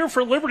coming up here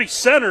for Liberty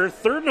Center.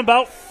 3rd and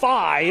about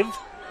 5.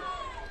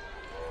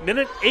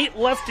 Minute 8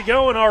 left to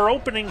go in our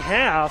opening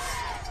half.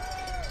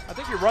 I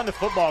think you run the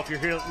football if you're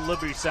here at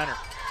Liberty Center.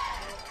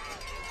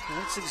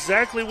 That's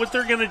exactly what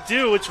they're going to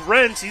do. It's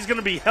Rentz. He's going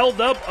to be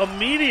held up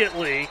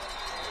immediately.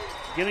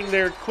 Getting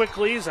there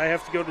quickly as I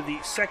have to go to the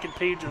second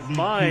page of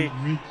my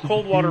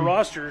Coldwater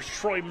roster.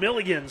 Troy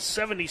Milligan,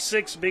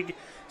 76, big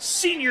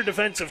senior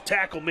defensive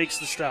tackle, makes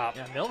the stop.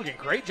 Yeah, Milligan,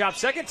 great job.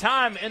 Second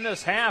time in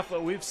this half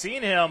we've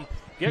seen him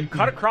get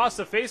cut across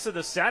the face of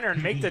the center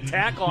and make the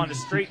tackle on a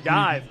straight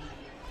dive.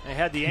 They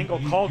had the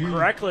angle called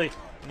correctly,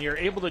 and you're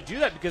able to do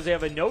that because they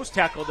have a nose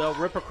tackle they'll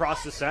rip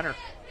across the center.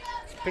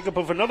 Pickup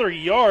of another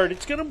yard.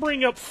 It's going to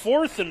bring up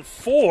 4th and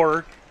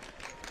 4.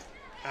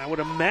 I would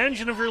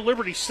imagine if you're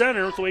Liberty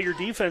Center, with the way your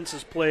defense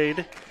is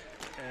played,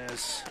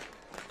 as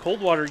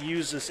Coldwater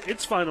uses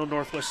its final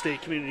Northwest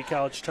State Community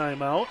College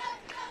timeout,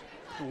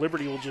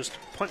 Liberty will just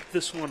punt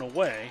this one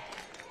away.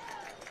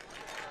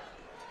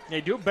 They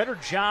do a better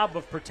job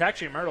of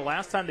protection. Remember the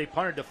last time they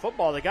punted the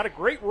football, they got a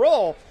great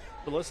roll,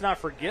 but let's not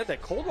forget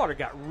that Coldwater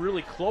got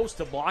really close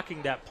to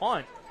blocking that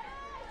punt.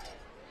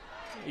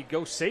 You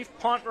go safe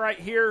punt right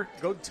here,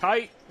 go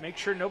tight, make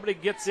sure nobody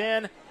gets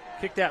in,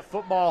 kick that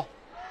football.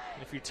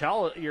 If you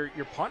tell your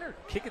punter,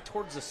 kick it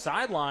towards the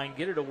sideline,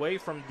 get it away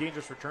from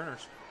dangerous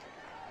returners.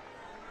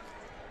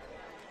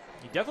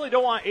 You definitely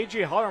don't want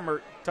A.J.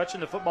 Harmer touching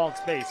the football in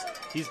space.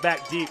 He's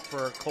back deep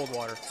for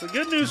Coldwater. So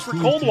good news for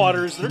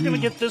Coldwater is they're going to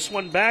get this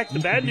one back. The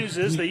bad news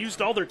is they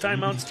used all their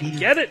timeouts to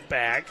get it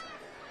back.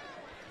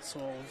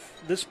 So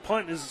if this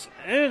punt is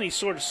any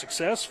sort of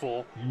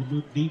successful,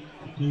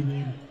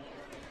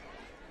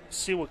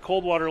 see what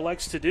Coldwater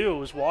likes to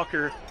do is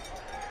Walker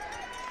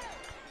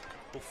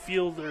will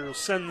field or will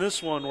send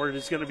this one where it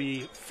is going to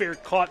be fair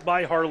caught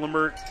by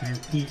Harlemert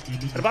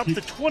at about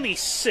the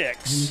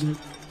 26.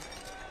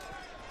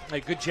 A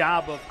good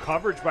job of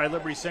coverage by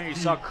Liberty Center. You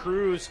saw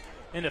Cruz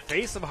in the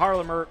face of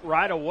Harlemert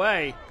right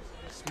away.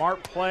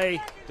 Smart play.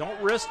 Don't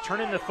risk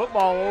turning the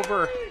football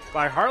over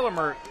by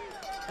Harlemert.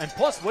 And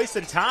plus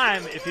wasting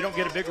time if you don't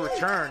get a big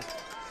return.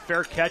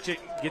 Fair catch it.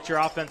 Get your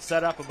offense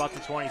set up about the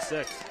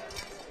 26.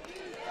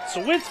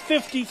 So with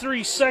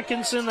 53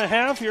 seconds in the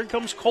half, here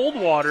comes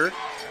Coldwater.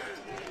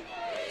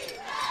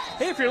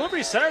 Hey, if you're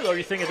Liberty Center, though,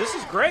 you're thinking, this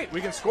is great.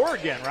 We can score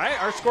again,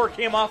 right? Our score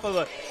came off of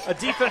a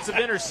defensive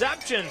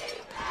interception.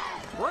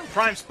 We're in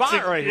prime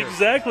spot right here.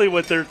 Exactly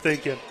what they're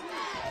thinking.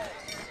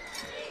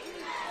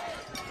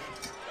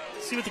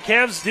 See what the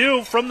Cavs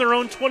do from their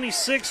own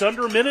 26.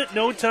 Under a minute,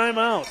 no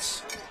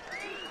timeouts.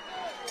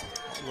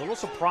 A little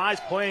surprise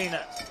playing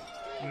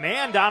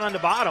man down on the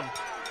bottom.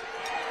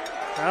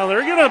 Now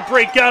they're going to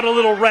break out a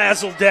little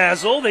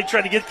razzle-dazzle. They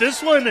try to get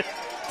this one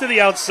to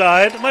the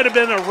outside. It might have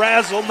been a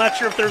razzle. Not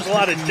sure if there's a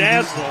lot of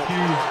dazzle.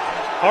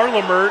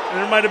 Harlemert, and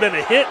there might have been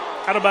a hit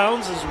out of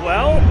bounds as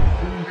well.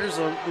 There's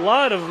a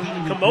lot of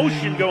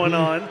commotion going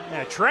on.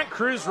 Yeah, Trent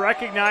Cruz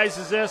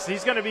recognizes this.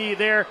 He's going to be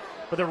there.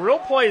 But the real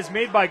play is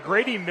made by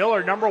Grady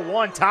Miller, number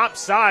 1, top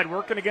side,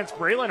 working against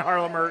Braylon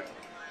Harlemert.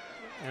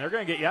 And they're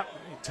going to get,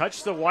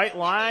 touch the white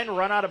line,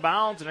 run out of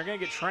bounds, and they're going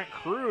to get Trent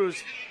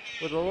Cruz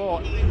with a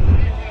little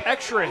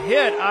extra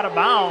hit out of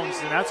bounds.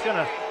 And that's going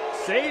to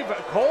save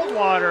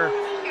Coldwater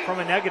from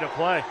a negative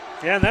play.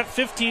 Yeah, and that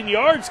 15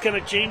 yards kind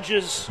of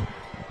changes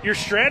your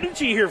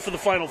strategy here for the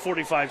final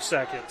 45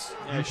 seconds.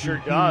 Yeah, it sure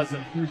does.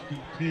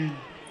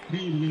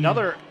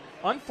 Another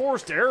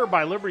unforced error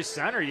by Liberty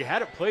Center. You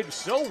had it played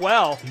so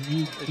well.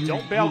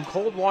 Don't bail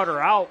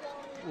Coldwater out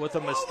with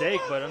a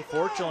mistake, but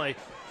unfortunately,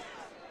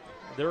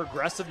 their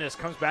aggressiveness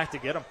comes back to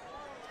get them.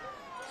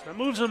 So that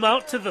moves them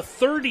out to the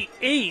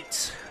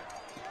 38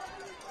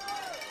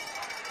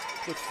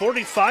 with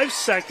 45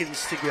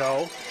 seconds to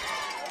go.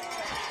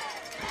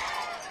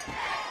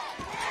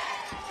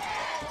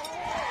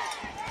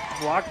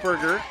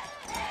 Blockberger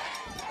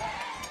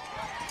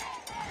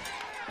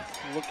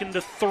looking to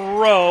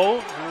throw.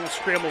 And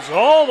scrambles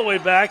all the way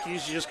back.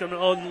 He's just going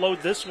to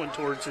unload this one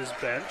towards his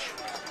bench.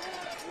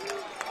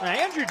 Now,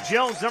 Andrew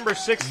Jones, number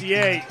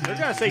 68, they're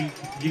going to say,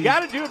 you got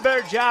to do a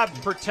better job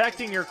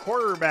protecting your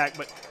quarterback.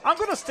 But I'm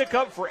going to stick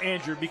up for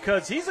Andrew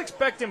because he's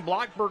expecting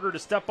Blockberger to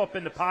step up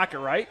in the pocket,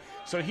 right?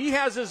 So he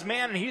has his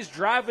man, and he's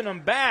driving him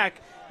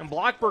back. And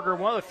Blockberger,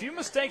 one of the few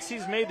mistakes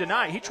he's made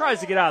tonight, he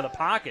tries to get out of the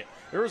pocket.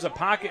 There was a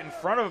pocket in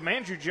front of him.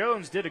 Andrew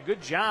Jones did a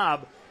good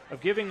job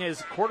of giving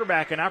his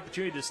quarterback an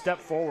opportunity to step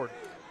forward.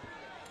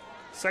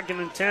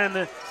 2nd and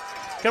 10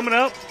 coming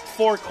up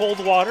for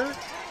Coldwater.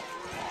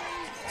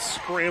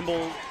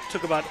 Scramble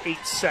took about 8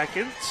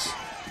 seconds.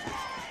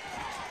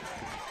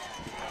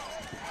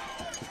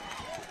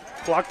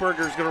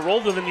 Blockberger is going to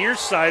roll to the near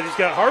side. He's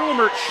got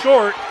Harlemert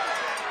short.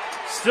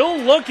 Still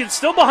looking,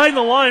 still behind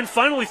the line.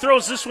 Finally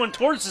throws this one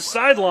towards the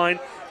sideline.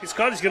 He's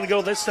caught. He's going to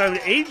go this time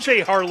to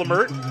A.J.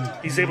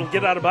 Harlemert. He's able to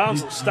get out of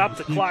bounds. He'll stop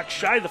the clock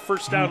shy of the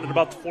first down at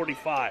about the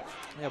 45.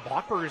 Yeah,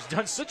 Blockberger's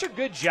done such a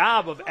good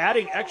job of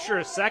adding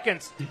extra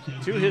seconds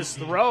to his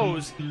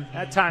throws.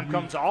 That time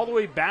comes all the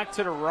way back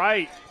to the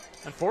right.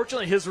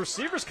 Unfortunately, his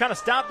receivers kind of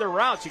stopped their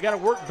routes. You got to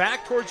work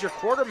back towards your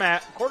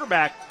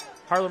quarterback.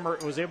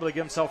 Harlemert was able to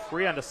get himself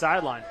free on the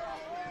sideline.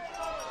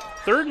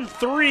 3rd and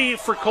 3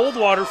 for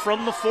Coldwater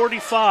from the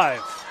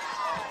 45.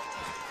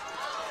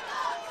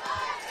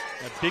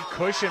 A big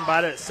cushion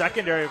by the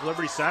secondary of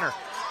Liberty Center.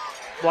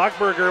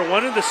 Blockberger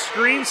wanted the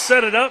screen,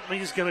 set it up.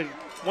 He's going to,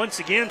 once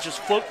again, just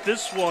float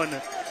this one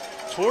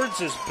towards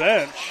his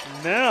bench.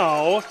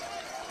 Now,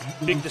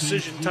 big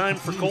decision time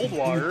for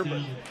Coldwater, but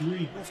I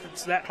don't know if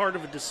it's that hard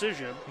of a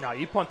decision. No,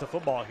 you punt the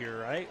football here,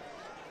 right?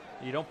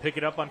 You don't pick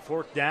it up on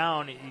 4th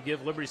down. You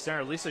give Liberty Center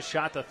at least a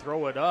shot to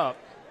throw it up.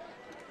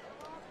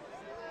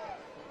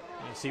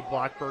 You see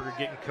Blockberger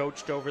getting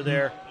coached over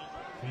there.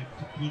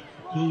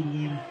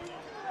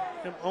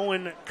 And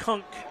Owen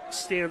Kunk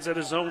stands at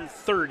his own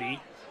 30.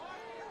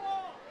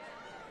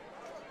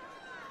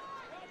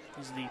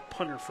 He's the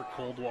punter for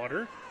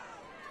Coldwater.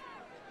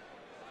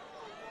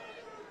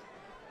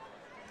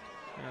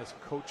 There's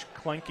Coach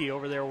Klenke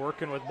over there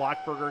working with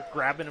Blockberger,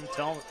 grabbing him,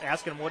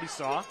 asking him what he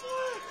saw.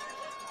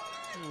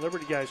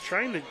 Liberty guys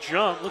trying to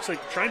jump. Looks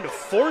like trying to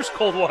force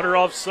Coldwater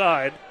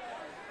offside.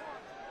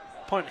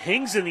 Punt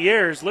hangs in the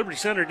air as Liberty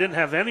Center didn't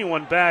have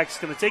anyone back. It's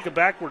going to take a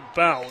backward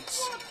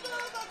bounce.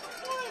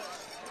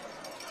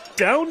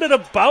 Down at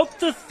about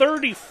the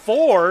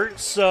 34,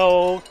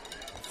 so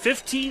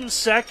 15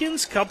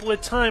 seconds, couple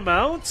of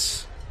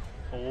timeouts.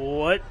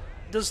 What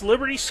does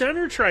Liberty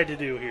Center try to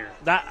do here?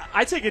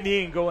 I take a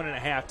knee and go in a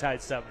half tied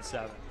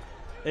 7-7.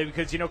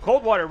 Because,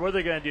 Coldwater, what are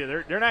they going to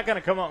do? They're not going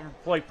to come up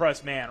and play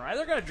press man, right?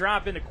 They're going to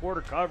drop into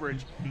quarter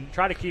coverage,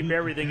 try to keep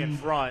everything in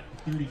front.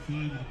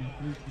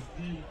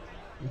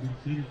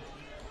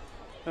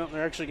 Well,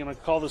 they're actually going to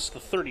call this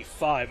the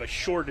 35. I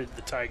shorted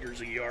the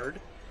Tigers a yard.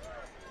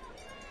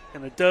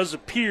 And it does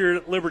appear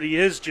that Liberty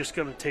is just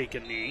going to take a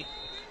knee.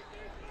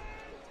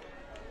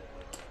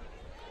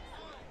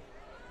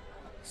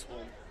 So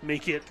we'll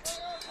make it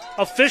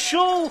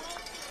official.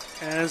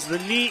 As the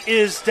knee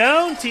is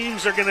down,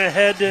 teams are going to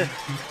head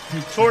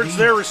towards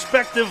their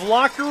respective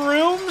locker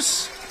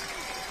rooms.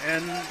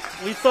 And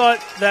we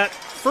thought that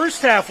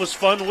first half was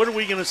fun. What are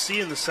we going to see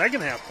in the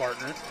second half,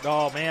 partner?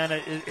 Oh, man,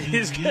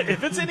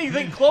 if it's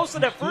anything close to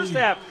that first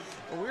half,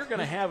 we're going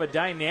to have a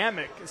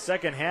dynamic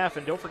second half.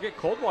 And don't forget,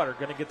 Coldwater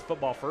going to get the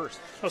football first.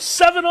 So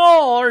 7-7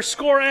 our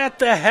score at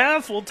the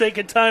half. We'll take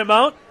a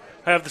timeout.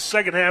 I have the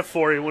second half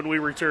for you when we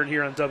return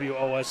here on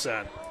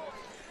WOSN.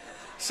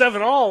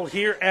 7-7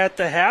 here at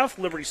the half.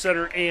 Liberty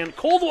Center and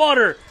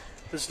Coldwater.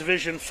 This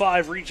Division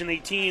 5 Region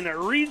 18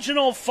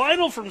 regional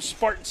final from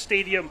Spartan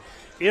Stadium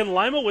in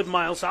Lima with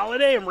Miles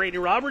Holliday. I'm Randy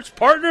Roberts.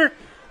 Partner,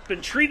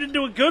 been treated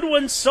to a good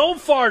one so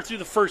far through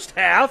the first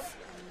half.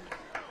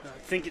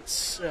 Think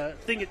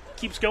it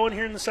keeps going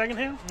here in the second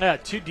half? Yeah,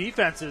 two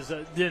defenses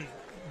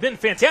been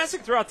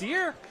fantastic throughout the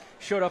year.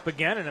 Showed up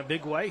again in a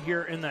big way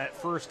here in that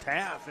first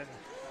half. And,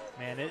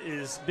 man, it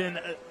has been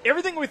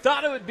everything we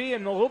thought it would be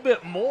and a little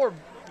bit more.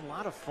 A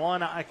lot of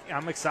fun.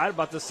 I'm excited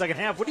about this second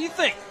half. What do you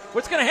think?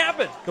 What's going to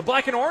happen? The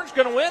black and orange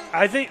going to win?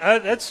 I think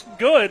that's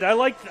good. I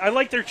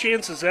like their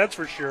chances, that's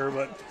for sure.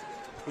 But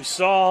we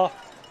saw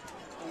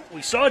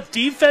a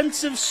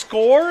defensive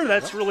score.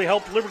 That's really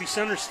helped Liberty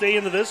Center stay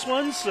into this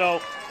one.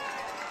 So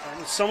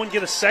someone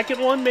get a second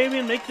one maybe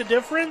and make the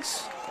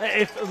difference?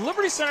 If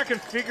Liberty Center can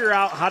figure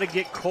out how to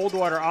get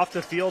Coldwater off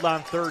the field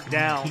on third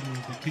down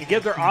and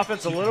give their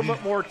offense a little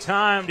bit more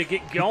time to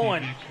get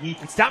going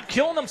and stop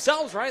killing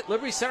themselves, right?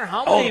 Liberty Center,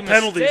 how many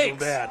penalties were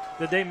bad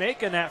did they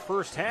make in that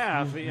first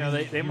half?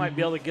 They might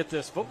be able to get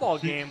this football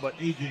game, but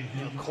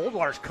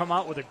Coldwater's come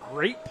out with a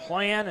great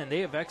plan, and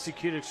they have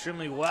executed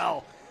extremely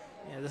well.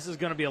 This is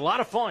going to be a lot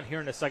of fun here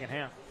in the second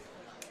half.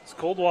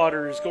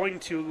 Coldwater is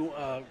going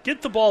to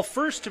get the ball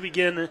first to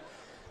begin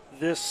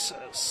this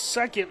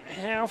second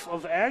half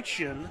of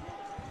action.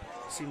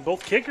 Seen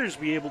both kickers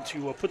be able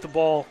to put the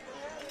ball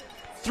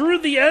through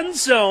the end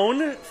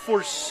zone,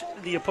 force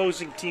the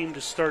opposing team to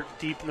start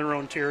deep in their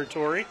own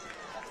territory.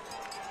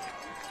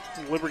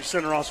 Liberty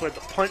Center also had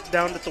the punt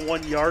down at the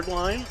 1 yard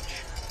line.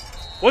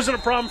 Wasn't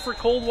a problem for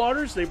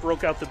Coldwater's. They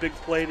broke out the big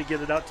play to get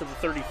it out to the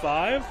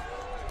 35.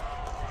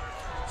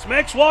 So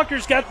Max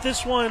Walker's got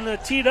this one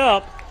teed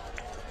up.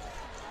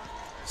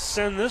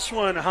 Send this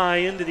one high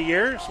into the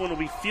air. This one will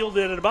be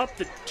fielded at about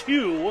the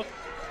 2.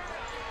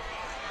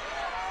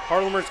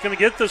 Harlemer's going to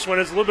get this one.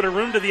 Has a little bit of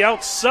room to the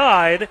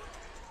outside.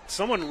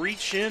 Someone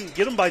reach in,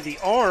 get him by the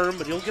arm,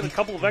 but he'll get a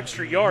couple of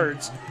extra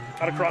yards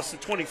out across the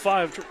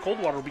 25.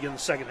 Coldwater will begin the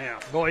second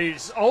half. Boy,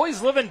 he's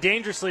always living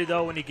dangerously,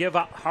 though, when you give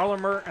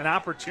Harlemer an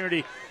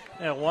opportunity.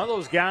 One of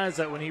those guys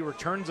that when he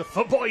returns a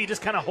football, you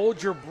just kind of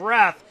hold your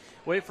breath,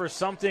 wait for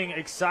something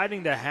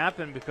exciting to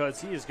happen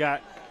because he has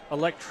got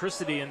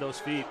electricity in those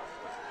feet.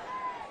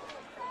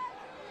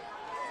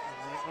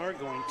 Are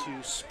going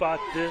to spot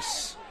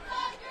this.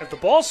 Have the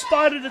ball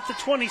spotted at the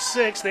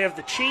 26. They have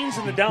the chains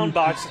in the down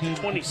box at the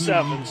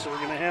 27. So we're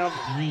going to have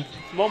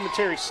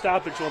momentary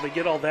stoppage while they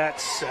get all that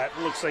set.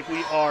 Looks like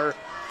we are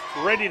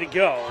ready to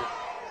go.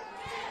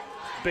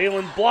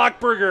 Balin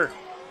Blockberger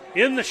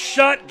in the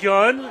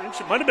shotgun.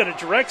 Actually, it might have been a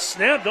direct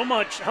snap. Don't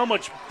much how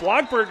much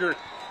Blockberger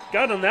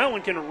got on that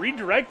one. Can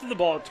redirect the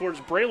ball towards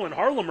Braylon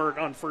Harlemert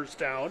on first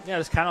down. Yeah,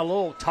 it's kind of a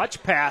little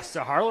touch pass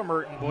to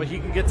Harlemert, and boy, he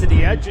can get to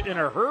the edge in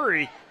a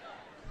hurry.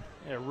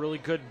 Yeah, really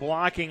good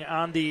blocking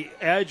on the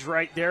edge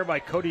right there by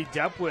Cody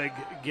Depwig,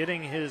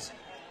 getting his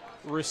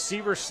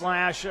receiver /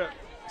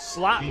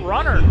 slot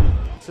runner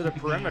to the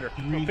perimeter.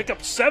 He'll pick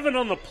up 7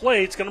 on the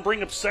play. It's going to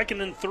bring up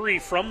 2nd and 3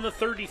 from the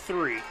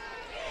 33.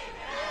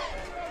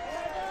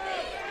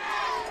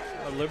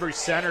 Liberty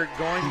Center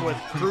going with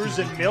Cruz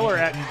and Miller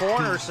at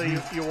corner, so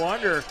you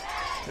wonder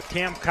if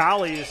Cam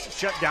Colley is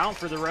shut down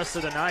for the rest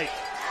of the night.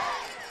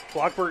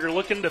 Blockberger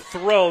looking to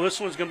throw. This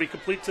one's going to be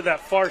complete to that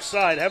far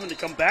side. Having to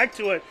come back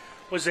to it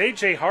was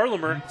A.J.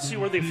 Harlemer. Let's see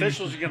where the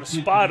officials are going to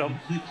spot him.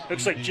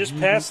 Looks like just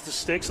past the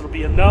sticks. It'll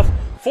be enough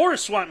for a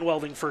Swanton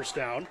Welding first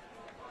down.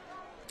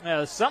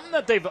 Something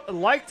that they've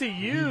liked to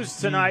use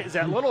tonight is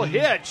that little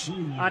hitch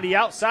on the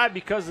outside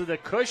because of the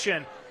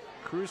cushion.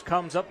 Cruz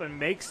comes up and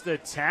makes the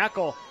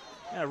tackle.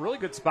 Yeah, really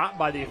good spot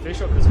by the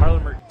official because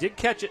Harlemer did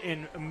catch it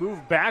and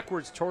move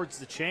backwards towards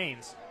the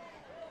chains.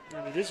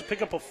 And it is a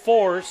pickup of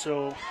 4,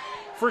 so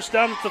first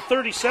down at the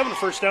 37.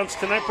 First downs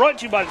tonight brought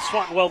to you by the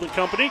Swanton Welding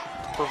Company,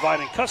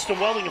 providing custom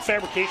welding and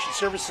fabrication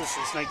services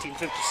since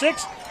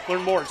 1956.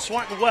 Learn more at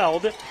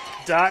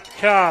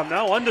SwantonWeld.com.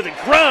 Now under the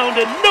ground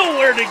and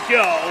nowhere to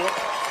go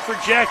for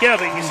Jack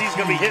Evans as he's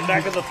going to be hit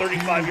back at the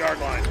 35-yard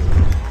line.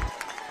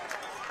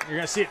 You're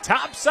going to see it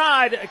top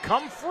side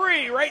come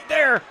free right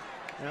there.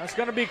 Now it's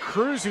going to be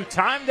Cruz who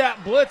timed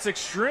that blitz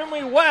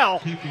extremely well.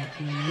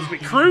 It's be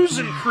Cruz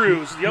and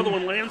Cruz. The other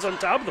one lands on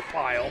top of the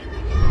pile.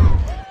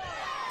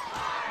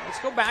 Let's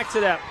go back to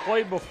that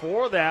play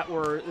before that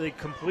where they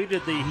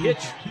completed the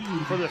hitch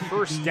for the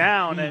first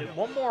down. And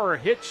one more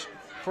hitch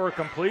for a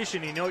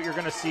completion. You know what you're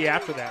going to see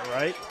after that,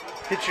 right?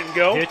 Hitch and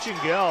go. Hitch and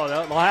go.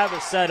 They'll have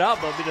it set up.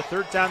 It'll be the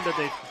third time that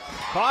they've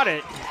caught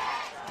it.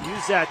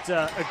 Use that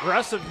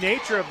aggressive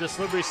nature of this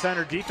Liberty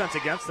Center defense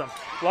against them.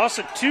 Loss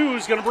of 2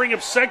 is going to bring up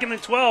 2nd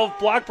and 12.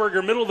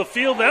 Blockberger, middle of the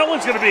field. That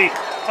one's going to be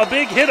a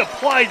big hit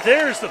applied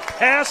there as the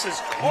pass is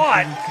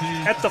caught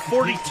at the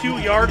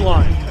 42-yard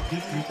line.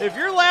 If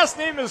your last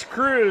name is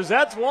Cruz,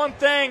 that's one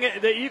thing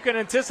that you can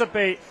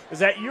anticipate is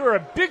that you're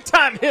a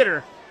big-time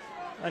hitter.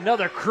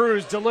 Another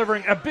Cruz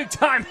delivering a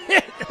big-time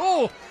hit.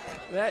 Oh,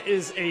 that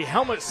is a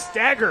helmet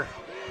stagger.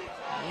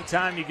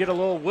 Anytime you get a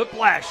little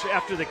whiplash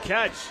after the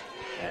catch,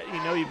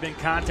 you know you've been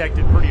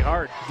contacted pretty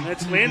hard.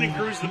 That's Landon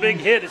Cruz, the big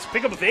hit. It's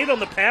pickup of 8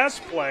 on the pass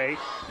play.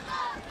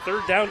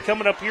 Third down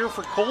coming up here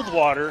for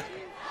Coldwater.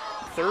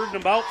 3rd and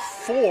about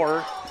 4.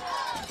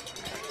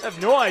 I have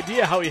no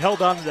idea how he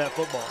held on to that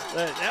football.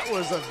 That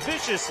was a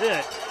vicious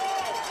hit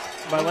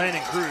by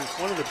Landon Cruz.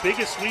 One of the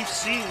biggest we've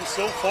seen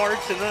so far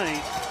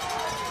tonight.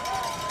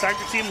 Tiger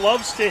team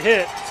loves to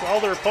hit. It's all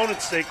their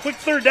opponents say. Quick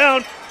third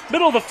down,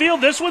 middle of the field.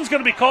 This one's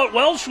going to be caught.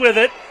 Welsh with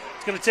it.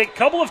 It's going to take a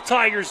couple of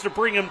Tigers to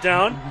bring him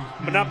down,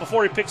 but not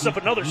before he picks up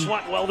another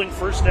Swanton Welding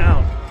first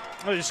down.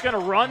 They're just going to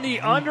run the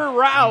under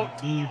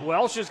route.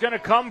 Welsh is going to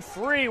come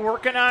free,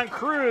 working on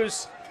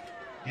Cruz.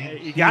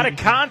 You got to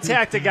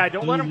contact the guy.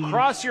 Don't let him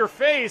cross your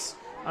face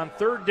on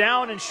third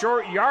down and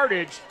short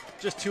yardage.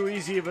 Just too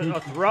easy of a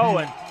throw.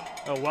 And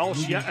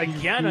Welsh, yet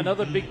again,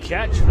 another big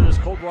catch for this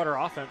Coldwater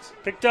offense.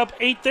 Picked up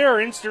 8 there.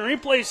 Instant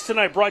replays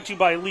tonight brought to you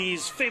by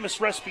Lee's Famous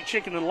Recipe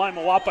Chicken in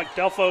Lima, Wapak,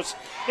 Delphos,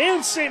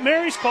 and St.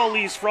 Mary's. Call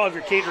Lee's for all of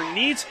your catering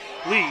needs.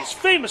 Lee's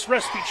Famous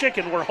Recipe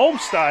Chicken, where home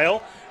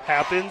style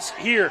happens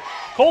here.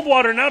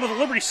 Coldwater now to the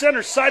Liberty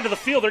Center side of the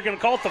field. They're going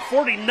to call it the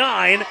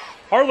 49.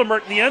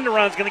 Harlemert in the end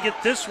around is going to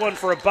get this one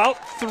for about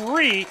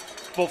 3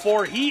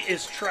 before he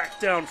is tracked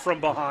down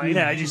from behind.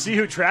 Yeah, did you see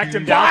who tracked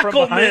him down from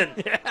behind?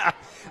 Bockelman. Yeah.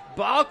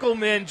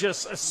 Bockelman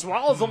just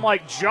swallows them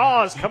like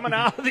Jaws coming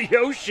out of the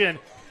ocean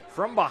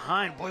from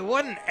behind. Boy,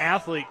 what an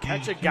athlete.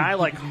 Catch a guy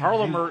like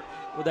Harlemert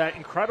with that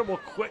incredible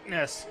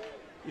quickness.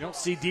 You don't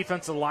see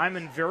defensive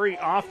linemen very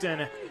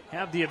often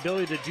have the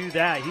ability to do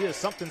that. He is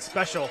something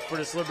special for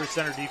this Liberty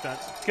Center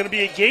defense. It's going to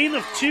be a gain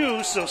of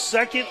 2, so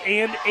 2nd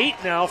and 8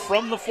 now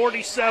from the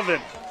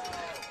 47.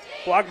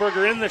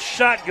 Blockberger in the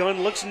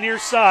shotgun, looks near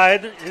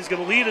side. He's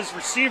going to lead his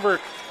receiver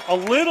a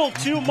little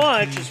too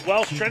much as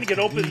Welsh trying to get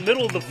open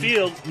middle of the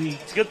field.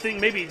 It's a good thing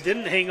maybe he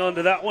didn't hang on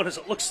to that one as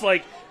it looks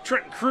like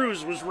Trent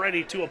Cruz was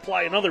ready to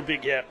apply another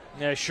big hit.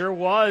 Yeah, sure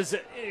was.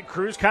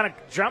 Cruz kind of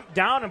jumped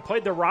down and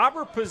played the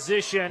robber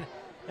position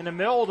in the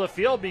middle of the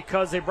field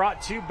because they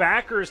brought 2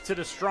 backers to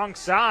the strong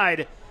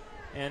side.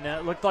 And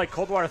it looked like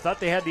Coldwater thought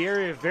they had the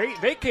area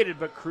vacated,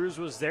 but Cruz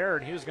was there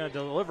and he was going to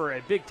deliver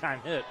a big-time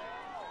hit.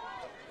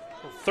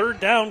 Third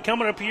down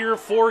coming up here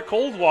for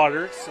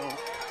Coldwater. So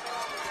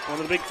one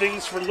of the big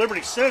things for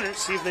Liberty Center,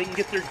 see if they can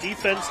get their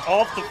defense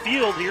off the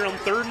field here on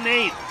 3rd and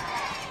 8.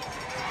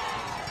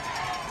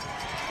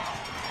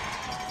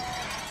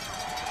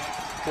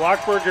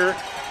 Blockberger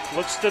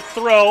looks to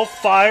throw,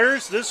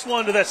 fires. This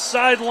one to the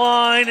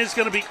sideline is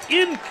going to be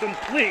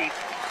incomplete.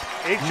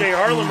 A.J.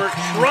 Harlemert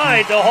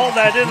tried to haul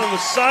that in on the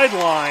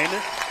sideline,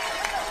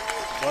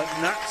 but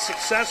not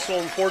successful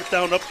in 4th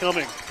down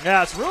upcoming.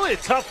 Yeah, it's really a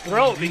tough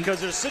throw because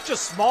there's such a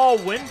small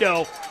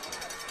window.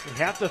 You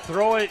have to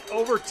throw it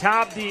over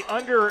top the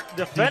under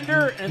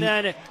defender and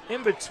then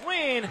in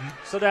between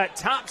so that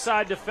top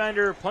side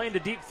defender playing the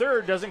deep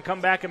third doesn't come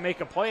back and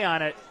make a play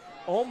on it.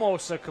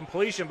 Almost a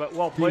completion, but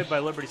well played by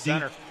Liberty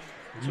Center.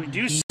 So we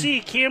do see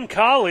Cam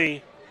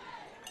Colley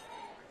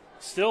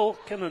still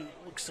kind of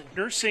looks like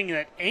nursing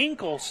that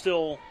ankle,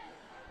 still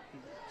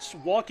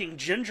walking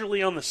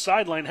gingerly on the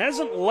sideline.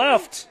 Hasn't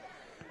left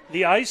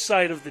the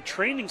eyesight of the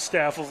training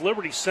staff of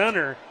Liberty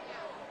Center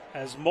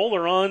as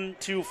Moeller on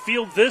to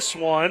field this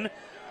one,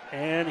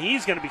 and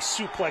he's going to be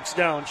suplexed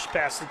down just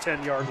past the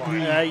 10-yard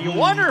line. You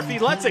wonder if he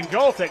lets it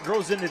go, if it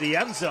goes into the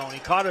end zone. He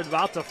caught it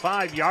about the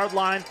 5-yard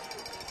line.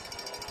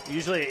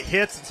 Usually it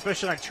hits,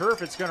 especially on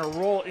turf, it's going to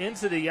roll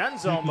into the end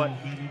zone, but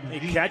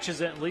he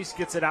catches it, at least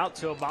gets it out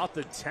to about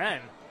the 10.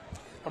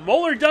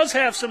 Moeller does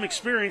have some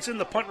experience in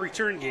the punt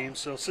return game,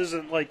 so this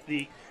isn't like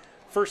the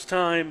first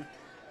time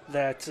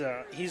that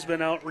he's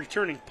been out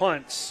returning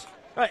punts.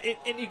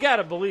 And you got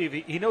to believe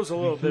he knows a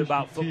little bit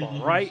about football,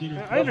 right?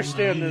 I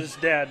understand that his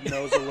dad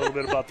knows a little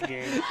bit about the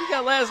game. You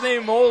got last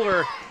name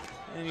Moeller.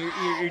 and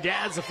your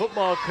dad's a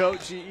football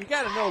coach, you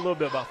got to know a little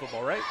bit about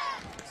football, right?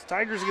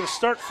 Tigers are going to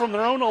start from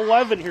their own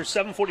 11 here.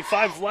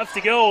 7:45 left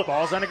to go.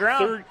 Ball's on the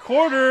ground. Third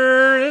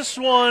quarter. This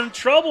one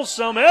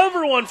troublesome.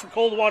 Everyone for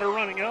Coldwater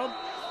running up.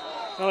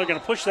 Now they're going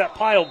to push that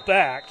pile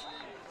back.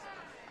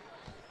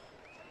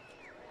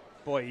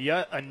 Boy,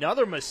 yet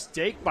another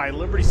mistake by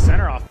Liberty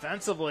Center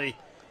offensively.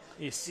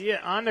 You see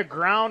it on the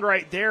ground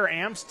right there.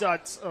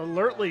 Amstutz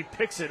alertly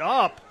picks it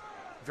up.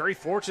 Very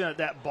fortunate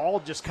that ball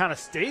just kind of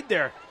stayed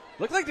there.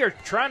 Looked like they're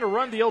trying to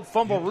run the old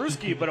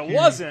fumble-rooski, but it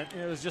wasn't.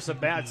 It was just a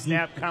bad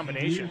snap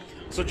combination.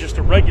 So just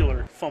a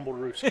regular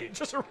fumble-rooski.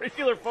 Just a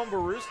regular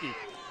fumble-rooski.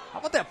 How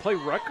about that play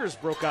Rutgers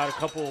broke out a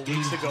couple of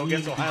weeks ago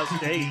against Ohio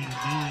State,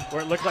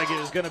 where it looked like it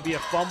was going to be a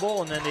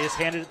fumble, and then they just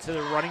handed it to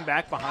the running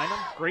back behind them?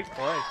 Great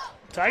play.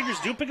 Tigers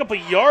do pick up a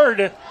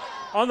yard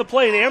on the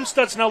play.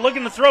 Amstutz now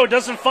looking to throw.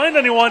 Doesn't find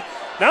anyone.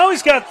 Now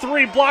he's got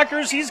 3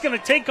 blockers. He's going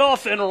to take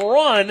off and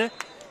run.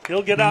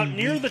 He'll get out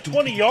near the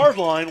 20-yard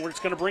line where it's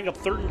going to bring up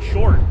 3rd and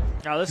short.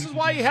 Now, this is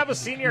why you have a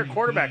senior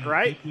quarterback,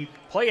 right?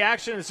 Play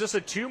action is just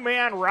a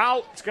 2-man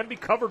route. It's going to be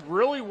covered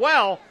really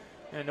well.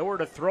 And nowhere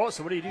to throw it,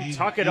 so what do?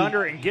 Tuck it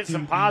under and get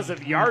some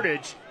positive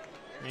yardage.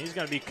 And he's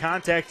going to be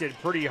contacted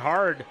pretty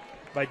hard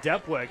by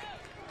Depwig.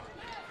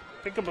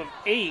 Pickup of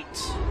 8.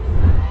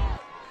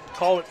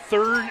 Call it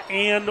 3rd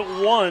and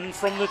 1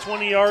 from the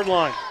 20-yard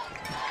line.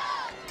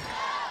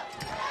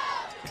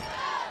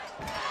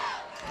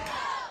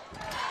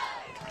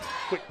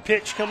 Quick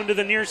pitch coming to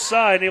the near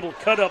side, able to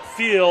cut up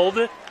field.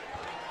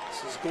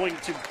 This is going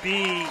to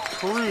be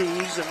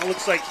Cruz, and it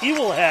looks like he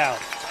will have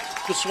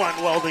the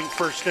Swanton Welding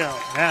first down.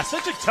 Yeah,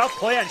 such a tough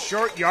play on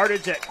short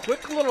yardage. That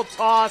quick little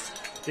toss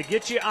to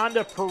get you on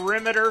the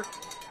perimeter.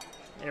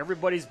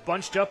 Everybody's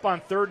bunched up on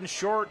 3rd and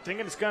short,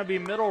 thinking it's going to be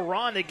middle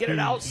run. They get it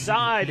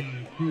outside.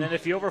 And then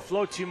if you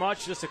overflow too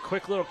much, just a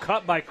quick little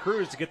cut by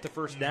Cruz to get the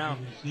first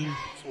down. So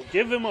we'll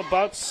give him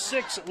about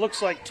 6, it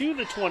looks like, to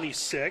the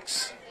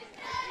 26.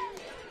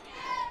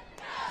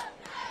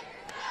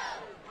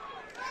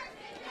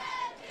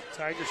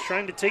 Tigers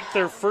trying to take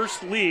their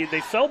first lead.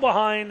 They fell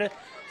behind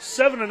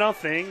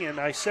 7-0, and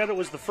I said it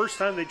was the first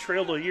time they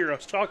trailed all year. I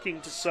was talking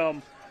to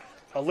some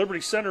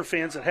Liberty Center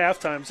fans at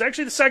halftime. It's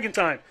actually the second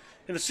time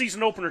in the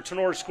season opener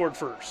Tenor scored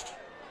first.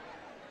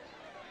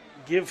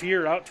 Give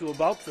here out to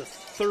about the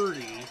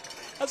 30.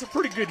 That's a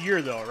pretty good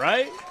year, though,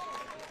 right?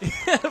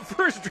 The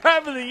first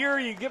drive of the year,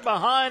 you get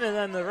behind, and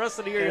then the rest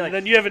of the year, and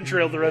then you haven't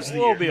trailed the rest of the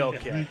year. We'll be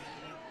okay. Yeah.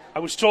 I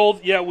was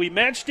told, we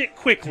matched it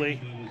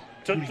quickly,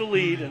 took the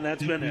lead, and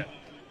that's been it.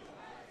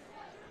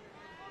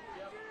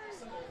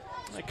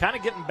 Kind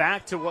of getting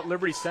back to what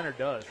Liberty Center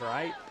does,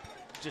 right?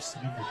 Just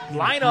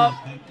line up,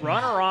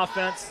 run our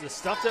offense, the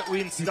stuff that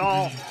we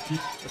install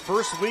the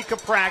first week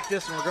of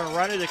practice, and we're going to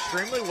run it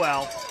extremely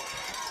well.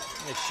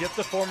 And shift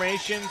the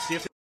formation, see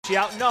if they're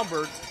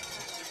outnumbered.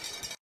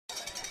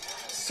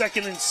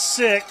 2nd and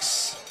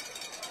 6.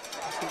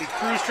 It's going to be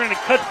Cruz trying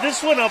to cut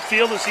this one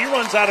upfield as he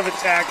runs out of a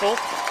tackle.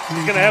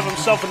 He's going to have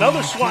himself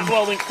another Swanton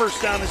Welding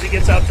first down as he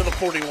gets out to the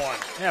 41.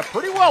 Yeah,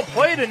 pretty well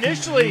played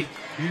initially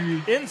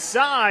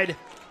inside.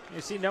 You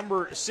see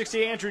number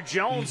 60, Andrew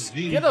Jones,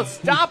 get a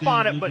stop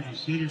on it, but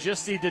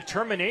just the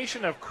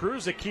determination of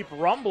Cruz to keep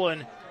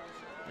rumbling.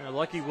 And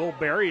lucky Will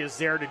Berry is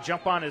there to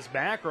jump on his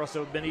back, or else it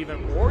would have been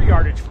even more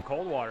yardage for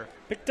Coldwater.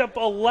 Picked up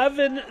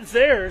 11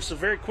 there, so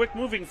very quick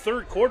moving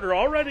 3rd quarter.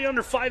 Already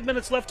under 5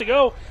 minutes left to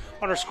go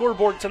on our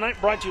scoreboard tonight,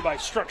 brought to you by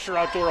Structure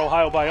Outdoor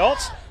Ohio by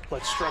Alts.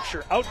 Let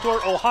Structure Outdoor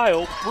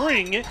Ohio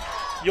bring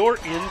your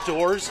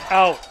indoors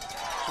out.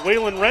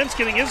 Waylon Rentz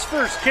getting his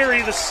first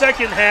carry the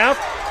second half.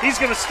 He's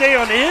going to stay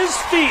on his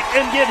feet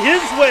and get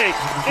his way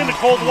into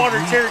Coldwater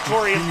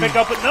territory and pick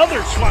up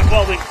another Swanton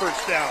Welding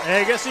first down. And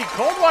I guess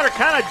Coldwater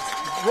kind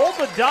of rolled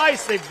the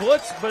dice. They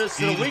blitzed, but it's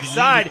to the weak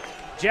side.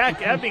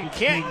 Jack Ebbing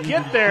can't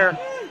get there.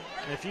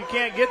 And if you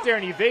can't get there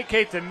and you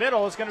vacate the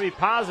middle, it's going to be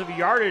positive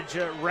yardage.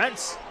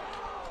 Rentz,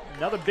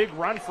 another big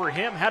run for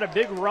him. Had a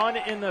big run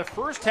in the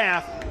first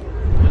half.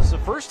 This is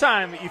the first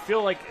time you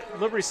feel like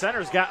Liberty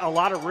Center's got a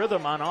lot of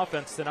rhythm on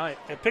offense tonight.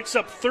 It picks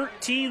up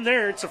 13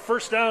 there. It's a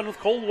first down with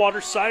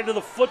Coldwater side of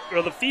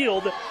the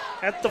field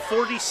at the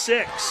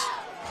 46.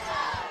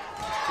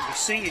 We'll be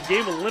seeing a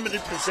game of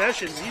limited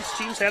possessions. These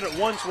teams had it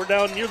once. We're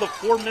down near the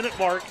 4-minute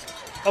mark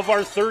of our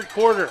 3rd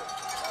quarter.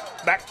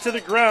 Back to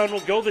the ground will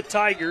go the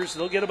Tigers.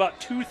 They'll get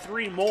about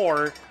 2-3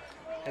 more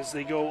as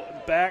they go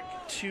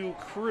back to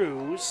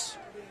Cruz.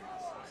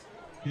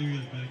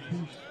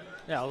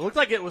 Yeah, it looked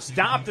like it was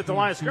stopped at the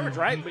line of scrimmage,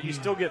 right? But you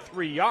still get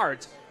 3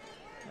 yards.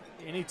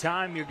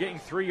 Anytime you're getting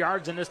 3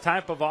 yards in this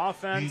type of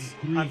offense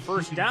on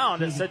first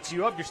down, it sets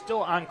you up. You're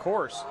still on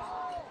course.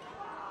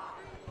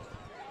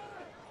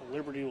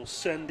 Liberty will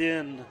send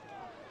in,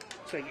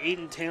 it's like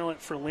Aiden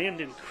Talent for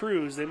Landon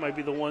Cruz. They might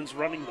be the ones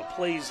running the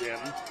plays in.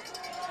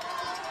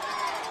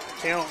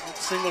 Talent,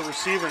 single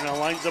receiver, now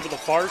lines up at the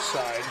far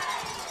side.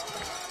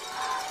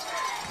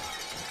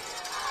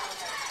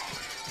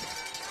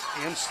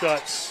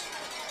 Amstutz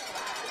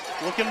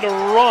looking to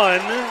run.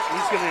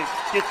 He's going to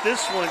get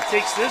this one,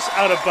 takes this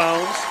out of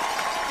bounds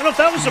don't know if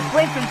that was a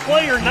broken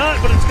play or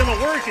not, but it's going to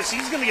work as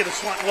he's going to get a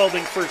Swanton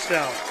Welding first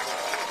down.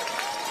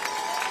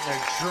 A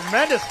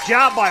tremendous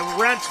job by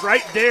Rentz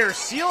right there,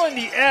 sealing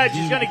the edge.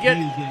 He's going to get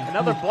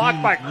another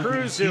block by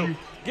Cruz, who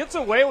gets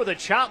away with a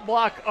chop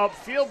block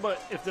upfield,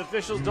 but if the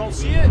officials don't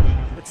see it,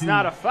 it's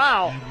not a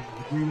foul.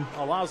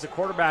 Allows the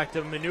quarterback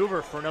to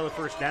maneuver for another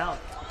first down.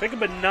 Pick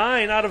up a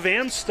 9 out of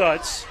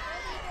Amstutz.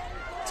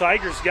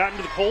 Tigers got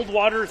into the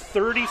Coldwater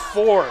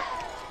 34.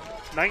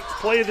 9th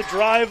play of the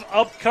drive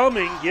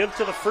upcoming. Give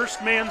to the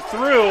first man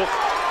through.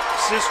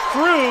 This is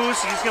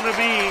Cruz. He's going to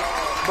be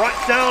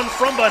brought down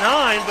from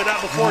behind, but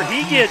not before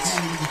he gets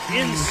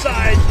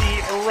inside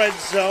the red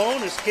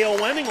zone, as Cale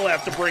Wenning will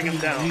have to bring him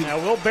down. Now,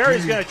 Will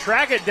Berry's going to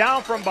track it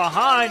down from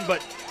behind,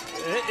 but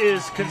it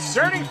is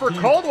concerning for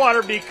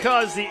Coldwater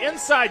because the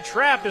inside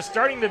trap is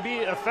starting to be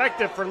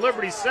effective for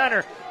Liberty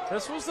Center.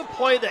 This was the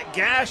play that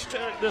gashed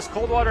this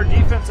Coldwater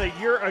defense a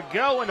year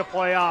ago in the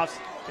playoffs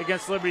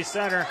against Liberty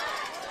Center.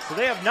 So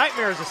they have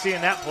nightmares of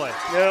seeing that play.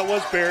 Yeah, it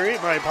was Berry.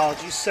 My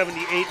apologies.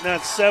 78,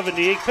 not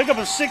 70. Pickup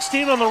of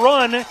 16 on the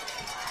run.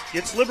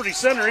 Gets Liberty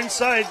Center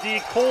inside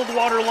the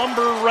Coldwater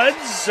Lumber red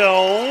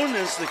zone,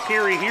 as the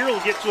carry here will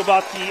get to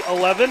about the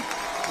 11.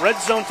 Red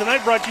Zone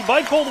tonight brought to you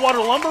by Coldwater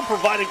Lumber,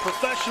 providing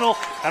professional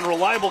and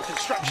reliable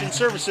construction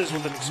services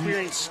with an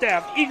experienced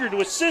staff eager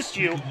to assist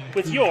you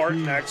with your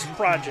next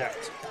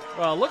project.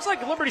 Well, it looks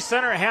like Liberty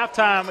Center at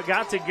halftime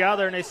got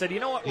together and they said,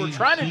 you know what, we're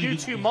trying to do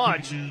too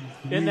much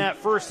in that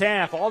first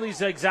half. All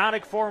these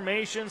exotic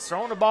formations,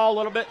 throwing the ball a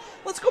little bit.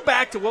 Let's go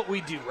back to what we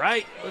do,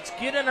 right? Let's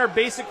get in our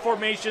basic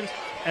formations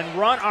and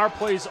run our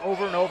plays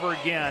over and over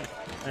again.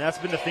 And that's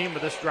been the theme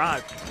of this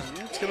drive.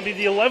 It's going to be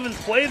the 11th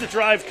play of the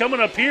drive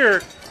coming up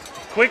here.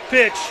 Quick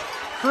pitch.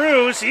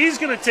 Cruz, he's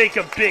going to take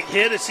a big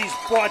hit as he's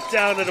brought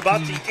down at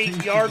about the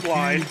 8-yard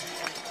line.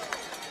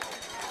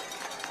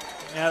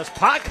 As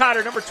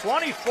Potcotter, number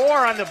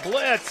 24 on the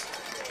blitz,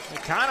 he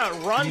kind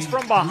of runs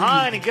from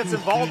behind and gets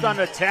involved on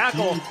the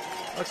tackle.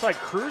 Looks like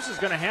Cruz is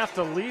going to have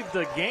to leave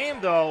the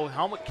game, though.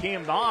 Helmet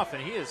came off,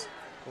 and he is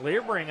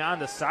laboring on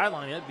the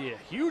sideline. That'd be a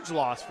huge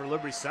loss for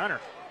Liberty Center.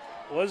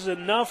 Was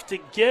enough to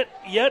get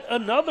yet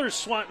another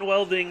Swanton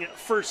Welding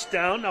first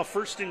down. Now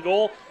 1st and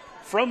goal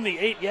from the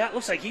 8. Yeah, it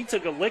looks like he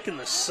took a lick in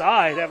the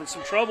side, having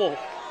some trouble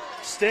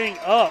staying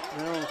up.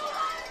 Now,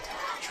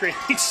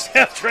 training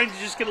staff trying to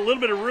just get a little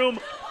bit of room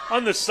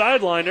on the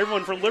sideline.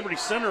 Everyone from Liberty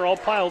Center all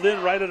piled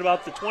in right at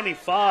about the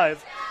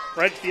 25,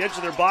 right at the edge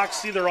of their box.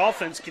 See their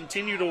offense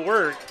continue to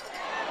work.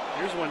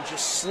 Here's one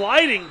just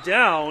sliding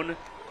down.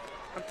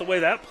 Not the way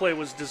that play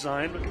was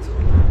designed, but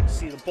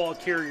see the ball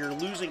carrier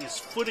losing his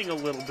footing a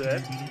little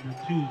bit.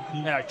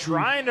 Yeah,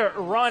 trying to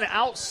run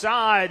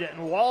outside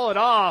and wall it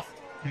off,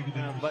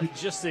 but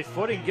just the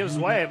footing gives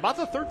way. About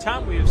the 3rd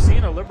time we have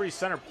seen a Liberty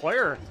Center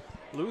player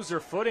lose their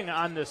footing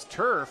on this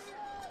turf.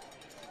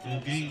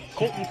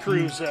 Colton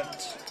Cruz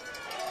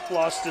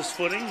lost his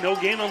footing. No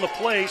gain on the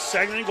play.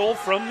 2nd and goal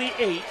from the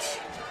 8.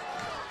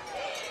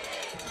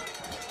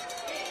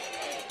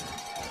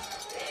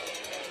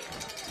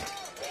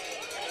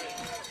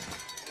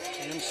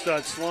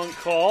 Amstutz long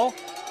call.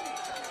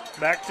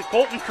 Back to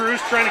Colton Cruz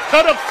trying to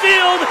cut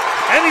upfield,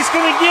 and he's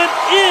going to get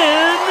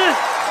in.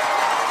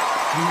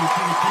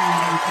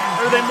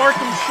 Or they marked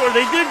him short.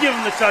 They did give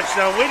him the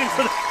touchdown. Waiting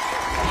for the.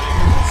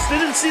 They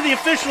didn't see the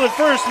official at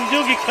first. We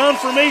do get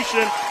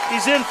confirmation.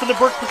 He's in for the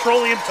Burke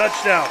Petroleum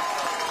touchdown.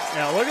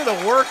 Now look at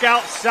the work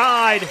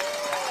outside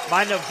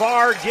by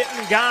Navarre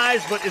getting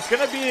guys, but it's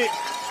going to be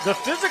the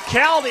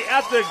physicality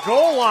at the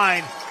goal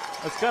line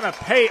that's going to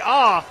pay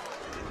off.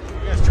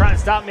 You guys try and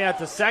stop me at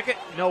the 2nd?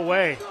 No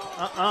way.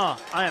 I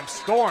am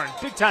scoring.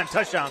 Big-time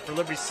touchdown for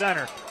Liberty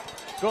Center.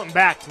 Going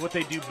back to what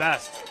they do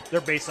best, their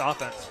base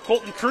offense.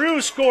 Colton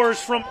Cruz scores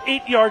from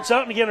 8 yards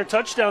out. And again, our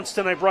touchdowns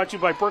tonight brought to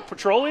you by Burke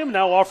Petroleum,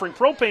 now offering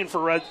propane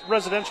for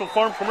residential,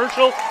 farm,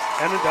 commercial,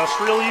 and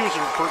industrial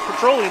users. Burke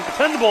Petroleum,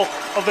 dependable,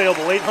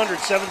 available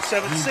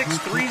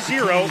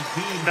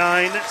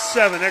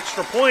 800-776-3097.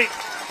 Extra point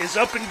is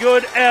up and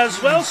good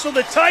as well. So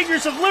the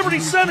Tigers of Liberty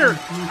Center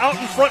out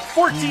in front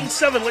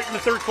 14-7 late in the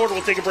 3rd quarter.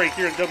 We'll take a break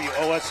here at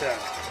WOSN.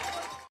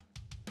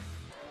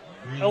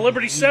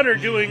 Liberty Center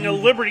doing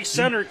Liberty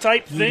Center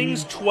type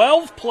things.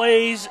 12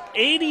 plays,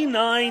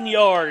 89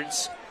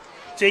 yards,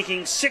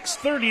 taking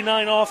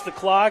 6:39 off the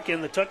clock,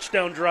 and the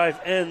touchdown drive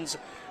ends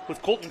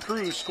with Colton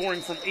Cruz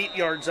scoring from 8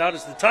 yards out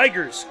as the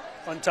Tigers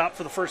on top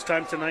for the first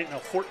time tonight, now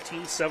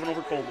 14-7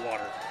 over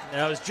Coldwater.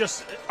 Now it's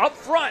just up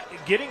front,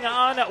 getting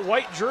on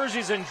white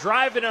jerseys and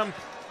driving them,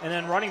 and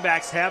then running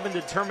backs having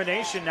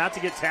determination not to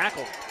get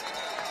tackled.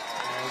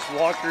 As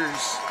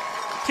Walker's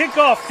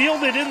kickoff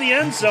fielded in the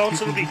end zone,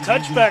 so it'll be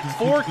touchback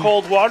for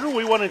Coldwater.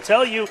 We want to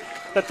tell you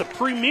that the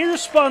premier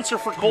sponsor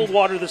for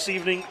Coldwater this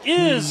evening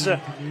is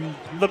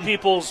the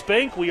People's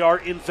Bank. We are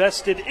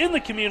invested in the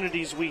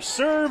communities we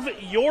serve.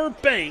 Your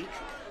bank,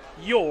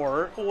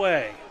 your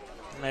way.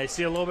 And I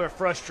see a little bit of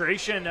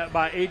frustration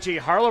by A.J.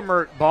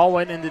 Harlemert. Ball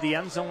went into the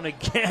end zone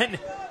again,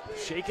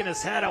 shaking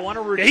his head. I want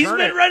to return He's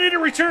been ready to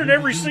return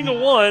every single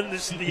one.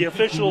 The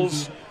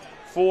officials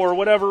for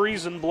whatever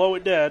reason, blow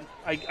it dead.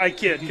 I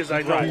kid because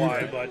I know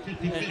why, but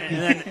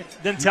and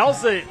then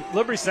tells the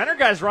Liberty Center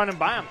guys running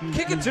by him,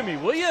 kick it to me,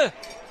 will you?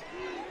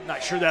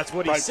 Not sure that's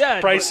what he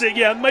said. Pricing,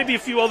 yeah, maybe a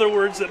few other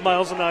words that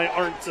Miles and I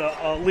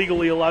aren't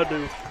legally allowed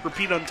to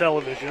repeat on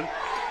television.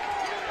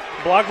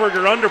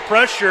 Blockberger under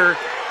pressure.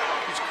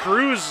 It's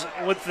Cruz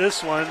with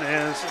this one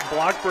as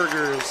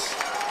Blockberger has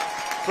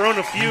thrown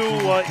a few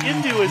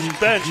into his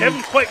bench.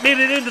 Haven't quite made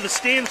it into the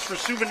stands for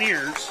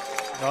souvenirs.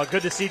 Well,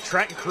 good to see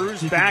Trenton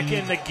Cruz back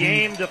in the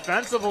game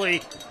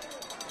defensively,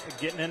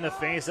 getting in the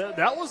face.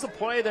 That was the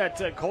play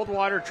that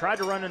Coldwater tried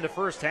to run in the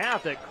first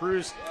half that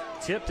Cruz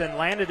tipped and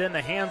landed in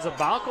the hands of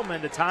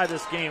Baukelman to tie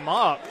this game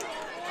up.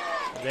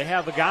 They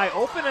have a guy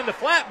open in the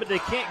flat, but they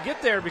can't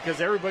get there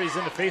because everybody's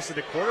in the face of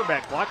the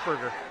quarterback,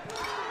 Blockberger.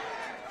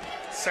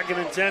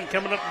 2nd and 10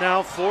 coming up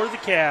now for the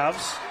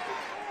Cavs.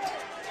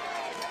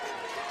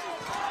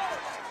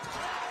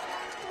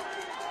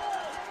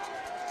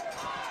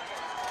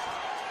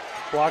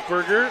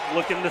 Blockberger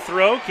looking to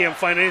throw, can't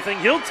find anything.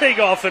 He'll take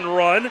off and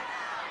run.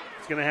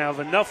 He's going to have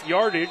enough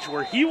yardage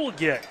where he will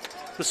get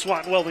the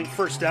Swat Welding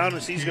first down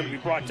as he's going to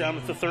be brought down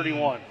at the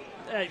 31.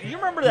 You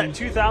remember that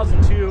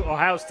 2002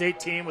 Ohio State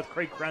team with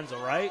Craig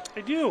Krenzel, right?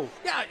 I do.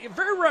 Yeah,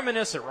 very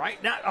reminiscent,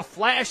 right? Not a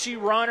flashy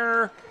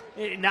runner,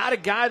 not a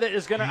guy that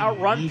is going to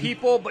outrun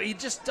people, but he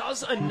just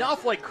does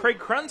enough like Craig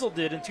Krenzel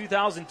did in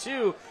 2002.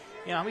 You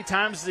know, how many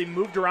times he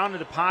moved around in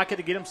the pocket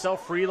to get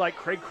himself free like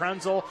Craig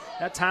Krenzel.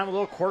 That time a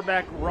little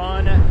quarterback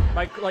run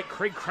like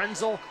Craig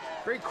Krenzel.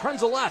 Very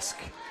Krenzel-esque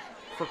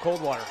for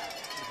Coldwater.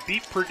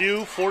 Beat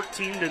Purdue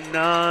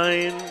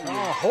 14-9.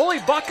 Oh, holy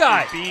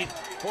Buckeye. Beat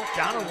 4th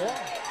down and 1.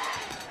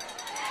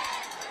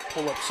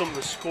 Pull up some of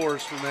the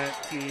scores from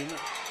that team.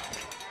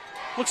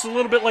 Looks a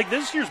little bit like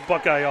this year's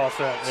Buckeye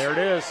offense. There it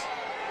is.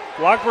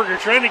 Blockberger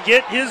trying to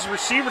get his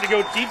receiver to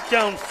go deep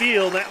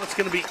downfield. That one's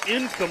going to be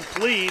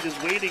incomplete. Is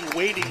waiting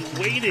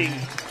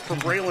for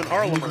Braylon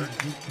Harlemer.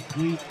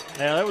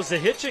 Now, that was the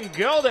hitch and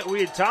go that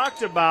we had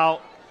talked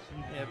about.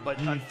 Yeah, but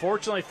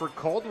unfortunately for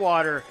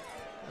Coldwater,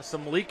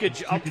 some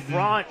leakage up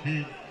front.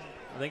 I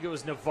think it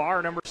was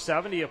Navarre, number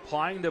 70,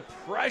 applying the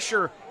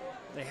pressure.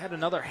 They had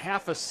another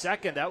half a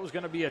second. That was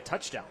going to be a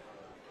touchdown.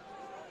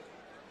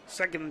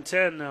 2nd and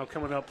 10 now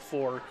coming up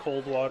for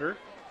Coldwater.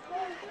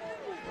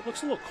 It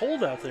looks a little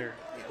cold out there.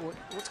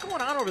 What's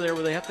going on over there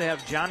where they have to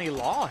have Johnny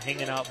Law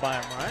hanging out by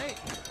him, right?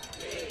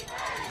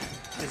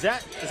 Is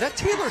that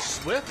Taylor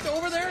Swift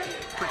over there?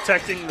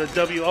 Protecting the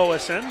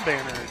WOSN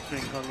banner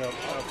being hung up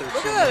out there.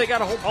 Look at that, they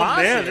got a whole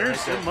posse. Oh, man,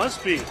 there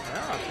must be.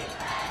 Yeah.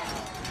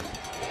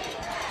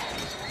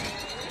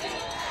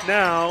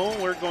 Now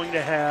we're going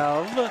to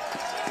have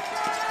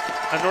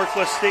a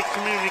Northwest State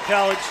Community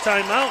College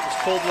timeout as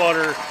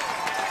Coldwater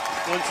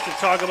wants to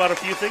talk about a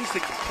few things. The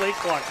play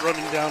clock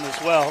running down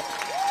as well.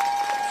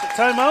 So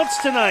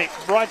timeouts tonight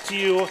brought to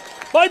you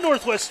by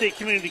Northwest State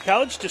Community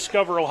College.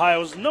 Discover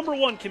Ohio's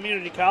 #1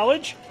 community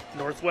college,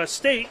 Northwest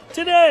State,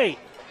 today.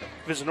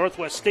 Visit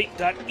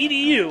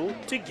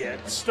northweststate.edu to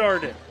get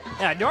started.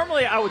 Yeah,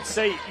 normally I would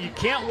say you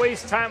can't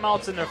waste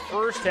timeouts in the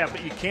first half,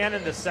 but you can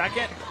in the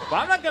second. But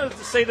I'm not going to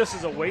say this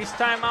is a waste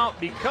timeout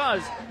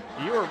because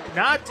you're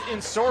not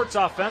in sorts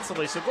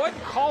offensively. So go ahead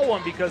and call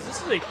one because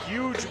this is a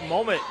huge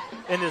moment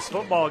in this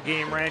football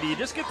game, Randy. You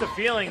just get the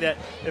feeling that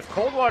if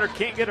Coldwater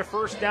can't get a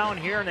first down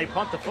here and they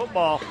punt the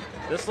football,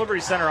 this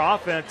Liberty Center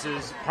offense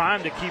is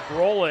primed to keep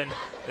rolling.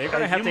 They're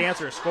going to have to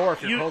answer a score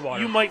if you're Coldwater.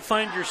 You might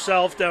find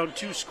yourself down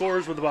 2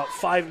 scores with about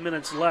 5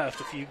 minutes left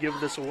if you give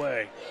this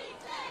away.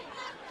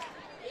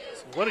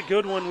 So what a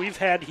good one we've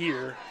had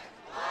here.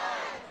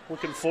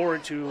 Looking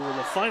forward to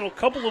the final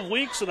couple of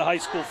weeks of the high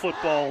school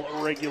football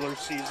regular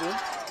season.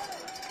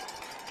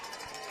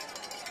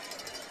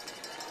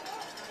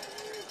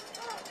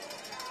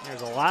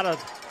 There's a lot of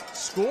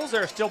schools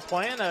that are still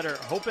playing that are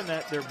hoping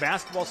that their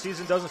basketball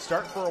season doesn't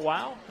start for a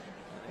while.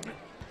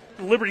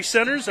 Liberty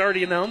Center's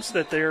already announced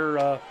that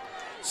their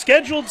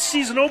scheduled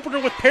season opener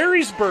with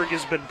Perrysburg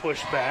has been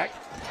pushed back.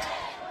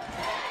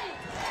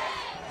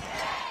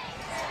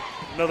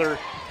 Another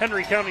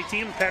Henry County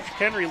team, Patrick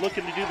Henry,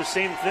 looking to do the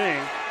same thing.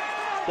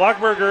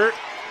 Blockberger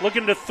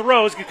looking to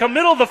throw. He's going to come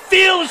middle of the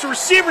field. His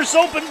receiver's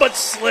open, but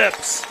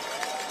slips.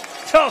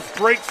 Tough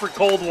break for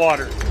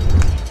Coldwater.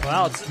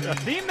 Well, it's a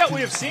theme that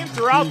we have seen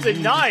throughout the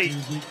night.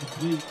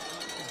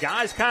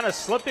 Guys kind of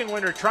slipping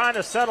when they're trying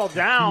to settle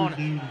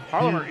down.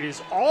 Harlemer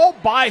is all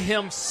by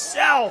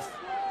himself.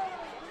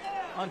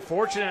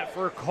 Unfortunate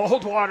for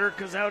Coldwater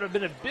because that would have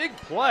been a big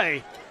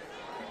play.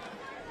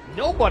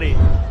 Nobody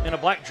in a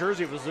black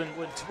jersey was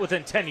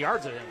within 10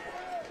 yards of him.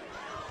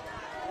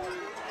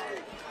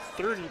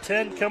 3rd and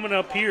 10 coming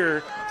up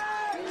here.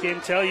 Can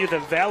tell you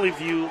that Valley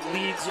View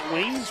leads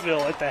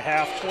Waynesville at the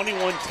half,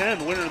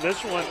 21-10. Winner of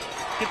this one.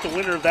 Get the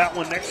winner of that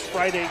one next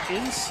Friday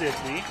in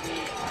Sydney.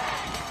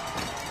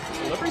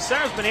 Liberty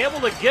Center's been able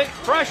to get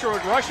pressure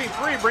with rushing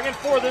 3, bringing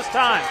 4 this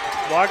time.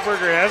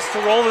 Blockberger has to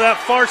roll to that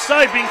far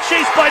side, being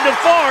chased by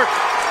Navarre.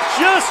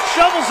 Just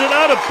shovels it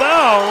out of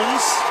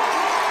bounds.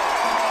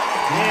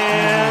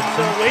 And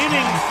they're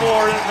waiting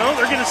for, no,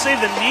 they're going to say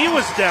the knee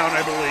was down,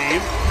 I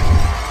believe.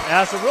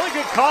 That's a really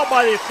good call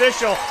by the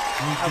official.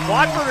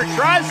 Blackburger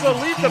tries to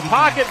leave the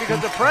pocket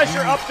because of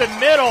pressure up the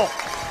middle.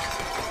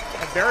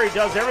 And Barry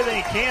does everything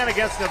he can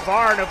against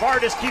Navarre. Navarre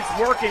just keeps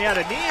working. Yeah,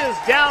 the knee is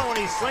down when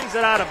he slings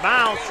it out of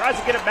bounds. Tries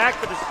to get it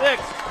back to the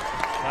sticks.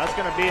 That's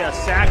going to be a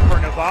sack for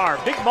Navarre.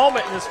 Big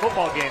moment in this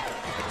football game.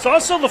 It's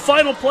also the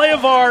final play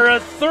of our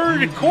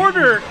third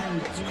quarter.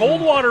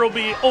 Coldwater will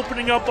be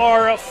opening up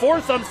our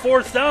fourth on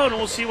fourth down, and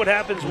we'll see what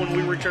happens when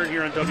we return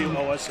here on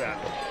WOSN.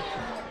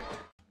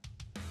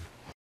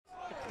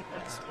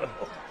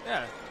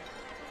 Yeah.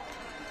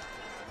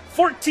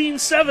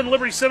 14-7,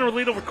 Liberty Center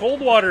lead over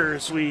Coldwater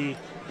as we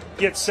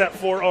get set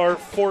for our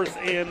fourth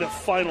and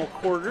final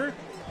quarter.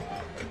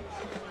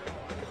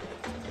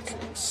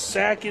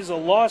 Sack is a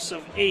loss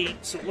of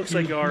 8, so it looks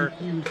like our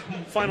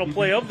final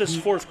play of this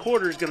fourth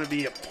quarter is going to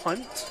be a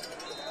punt.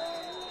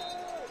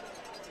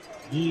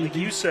 Like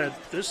you said,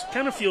 this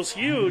kind of feels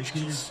huge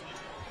because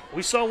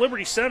we saw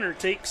Liberty Center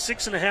take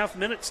 6.5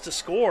 minutes to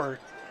score.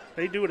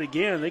 They do it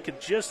again, they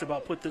could just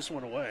about put this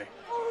one away.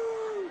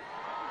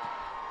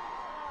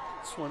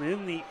 This one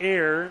in the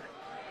air.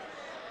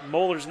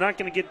 Moeller's not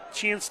going to get a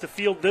chance to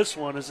field this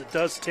one as it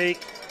does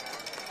take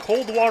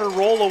Coldwater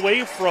roll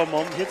away from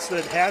him, hits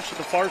the hash to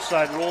the far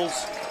side,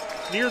 rolls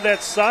near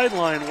that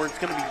sideline where it's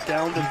going to be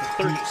down to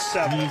the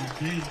 37.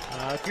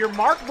 If you're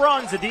Mark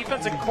Bruns, the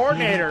defensive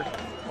coordinator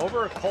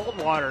over at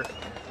Coldwater,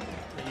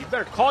 you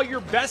better call your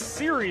best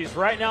series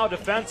right now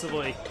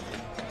defensively.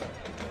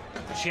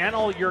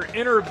 Channel your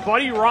inner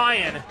Buddy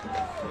Ryan.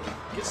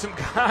 Get some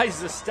guys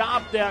to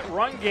stop that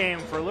run game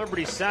for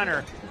Liberty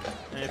Center.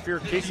 And if you're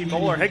Casey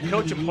Moeller, head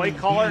coach and play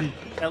caller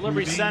at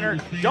Liberty Center,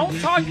 don't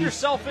talk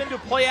yourself into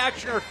play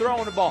action or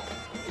throwing the ball.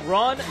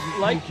 Run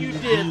like you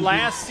did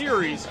last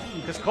series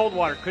because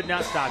Coldwater could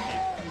not stop you.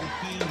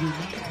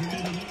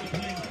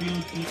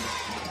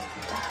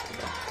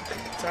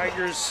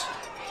 Tigers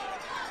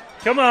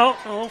come out,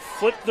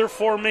 flip their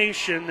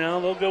formation now.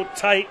 They'll go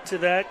tight to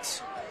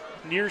that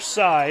near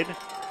side.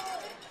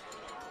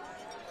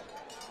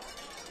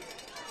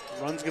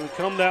 Run's going to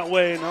come that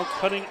way. Now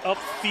cutting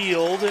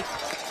upfield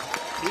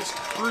is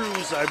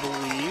Cruz, I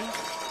believe.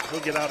 He'll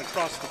get out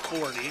across the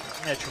 40.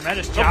 Yeah,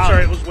 tremendous Oh, job.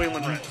 sorry, it was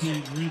Waylon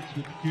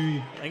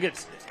Rentz. I think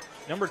it's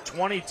number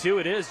 22.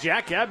 It is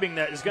Jack Ebbing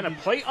that is going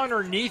to play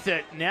underneath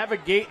it,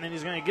 navigate, and then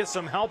he's going to get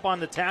some help on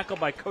the tackle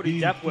by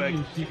Cody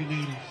Depwig.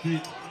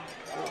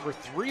 Over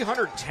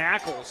 300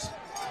 tackles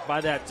by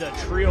that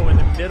trio in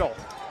the middle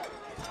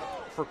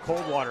for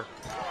Coldwater.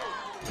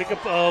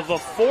 Pickup of a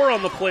 4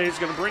 on the play is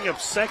going to bring up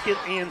 2nd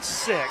and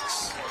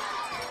 6.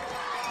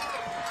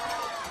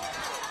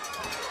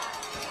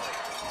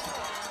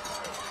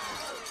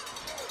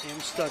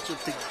 Stutz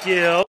with the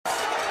give.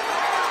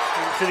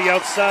 To the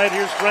outside,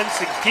 here's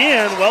Rentz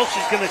again. Well,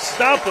 she's going to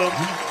stop him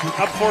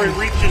up before he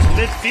reaches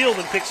midfield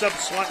and picks up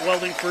Swant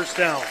Welding first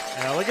down.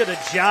 Now look at the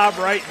job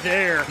right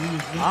there.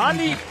 On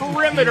the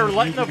perimeter,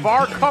 letting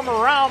Navarre come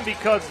around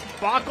because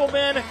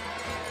Bockelman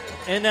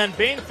and then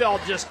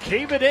Bainfeld just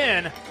cave it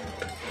in.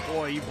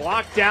 Boy, you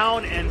block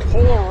down and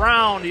pull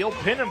around. He'll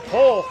pin and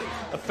pull.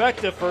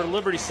 Effective for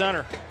Liberty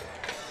Center.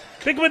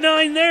 Pick up a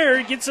 9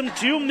 there. Gets him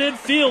to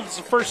midfield. It's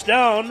the first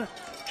down.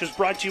 Just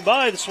brought to you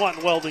by the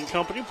Swanton Welding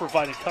Company,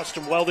 providing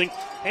custom welding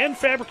and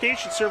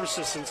fabrication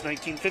services since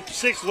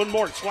 1956. Learn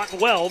more at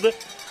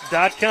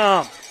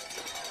SwantonWeld.com.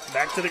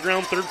 Back to the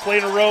ground, third play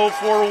in a row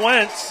for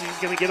Wentz. He's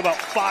going to get about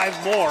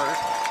 5 more.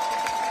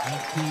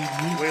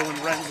 Waylon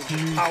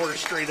Rentz power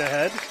straight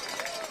ahead.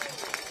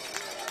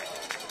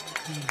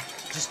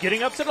 Just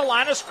getting up to the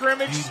line of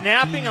scrimmage,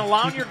 snapping,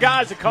 allowing your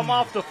guys to come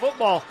off the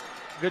football.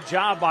 Good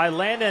job by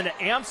Landon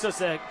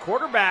Amsas, a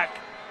quarterback.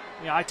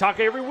 You know, I talk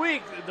every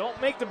week,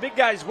 don't make the big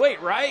guys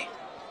wait, right?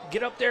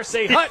 Get up there,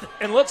 say hut,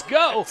 and let's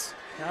go.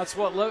 That's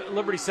what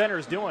Liberty Center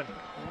is doing.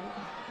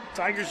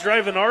 Tigers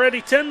driving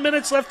already 10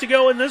 minutes left to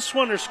go in this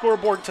one. Their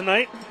scoreboard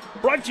tonight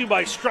brought to you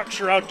by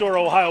Structure Outdoor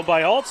Ohio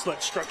by Alts.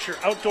 Let Structure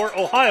Outdoor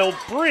Ohio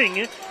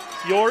bring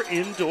your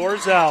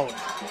indoors out.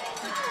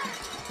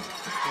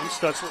 And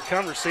Stutz with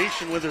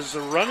conversation with his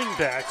running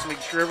backs,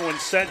 making sure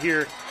everyone's set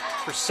here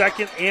for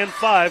 2nd and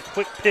 5.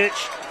 Quick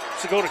pitch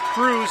to go to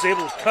Cruz,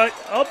 able to cut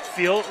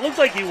upfield. It looked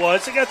like he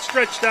was. It got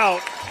stretched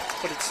out,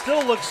 but it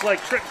still looks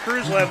like Trent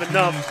Cruz will have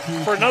enough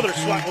for another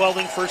Swat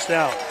Welding first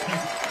down.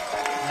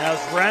 As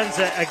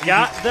Renza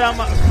got them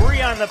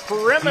free on the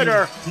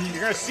perimeter,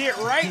 you're going to see it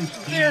right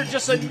there,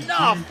 just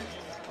enough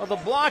of the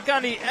block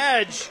on the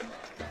edge.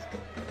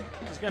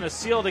 He's going to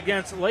seal it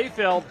against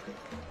Layfield.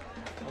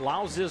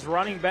 Allows his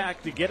running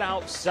back to get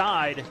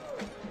outside.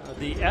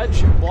 The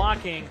edge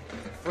blocking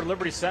for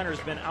Liberty Center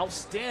has been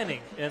outstanding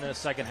in the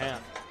second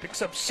half.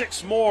 Picks up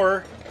 6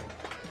 more,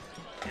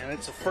 and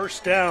it's a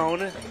first down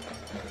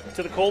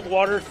to the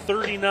Coldwater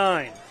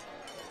 39.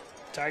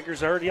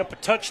 Tigers already up a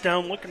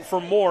touchdown, looking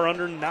for more,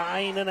 under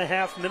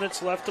 9.5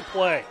 minutes left to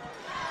play.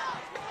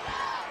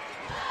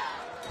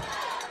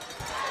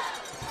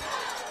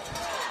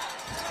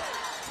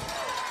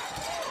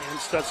 And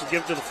Stutz will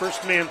give to the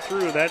first man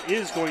through. That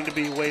is going to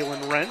be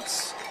Waylon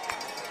Rentz.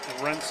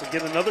 Rents will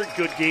get another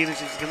good gain as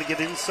he's going to get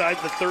inside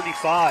the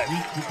 35.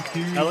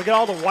 Now look at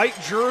all the white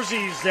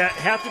jerseys that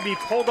have to be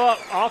pulled up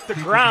off the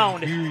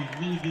ground.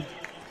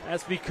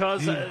 That's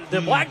because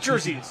the black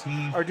jerseys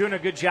are doing a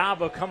good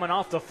job of coming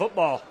off the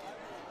football.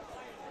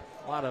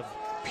 A lot of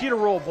Peter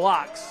roll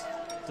blocks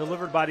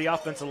delivered by the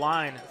offensive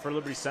line for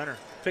Liberty Center.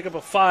 Pick up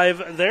a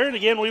 5 there. And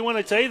again, we want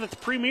to tell you that the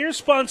premier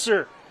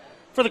sponsor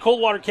for the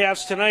Coldwater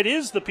Cavs tonight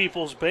is the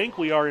People's Bank.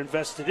 We are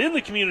invested in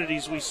the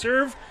communities we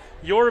serve.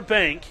 Your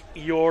bank,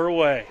 your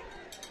way.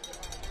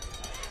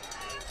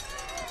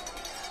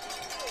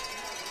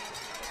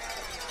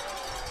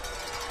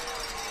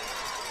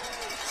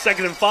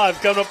 Second and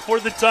 5 coming up for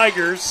the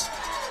Tigers.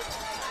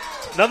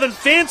 Nothing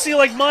fancy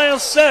like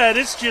Miles said.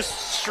 It's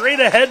just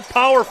straight ahead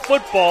power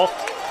football.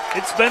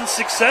 It's been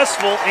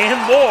successful and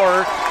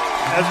more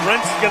as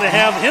Rent's going to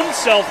have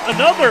himself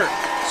another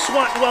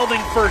Swat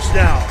Welding first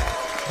down.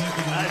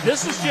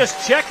 This is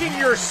just checking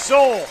your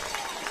soul.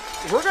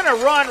 We're going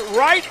to run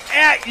right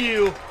at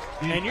you,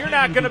 and you're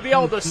not going to be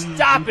able to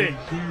stop it.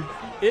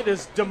 It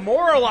is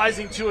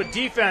demoralizing to a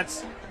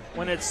defense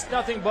when it's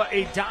nothing but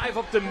a dive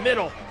up the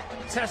middle,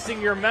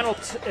 testing your mental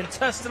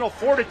intestinal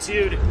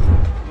fortitude,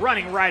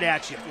 running right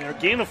at you.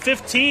 Gain of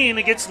 15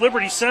 against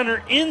Liberty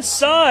Center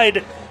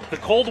inside the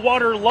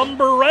Coldwater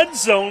Lumber red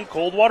zone.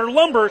 Coldwater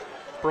Lumber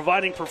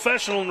providing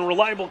professional and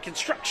reliable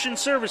construction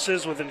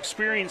services with an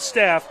experienced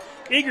staff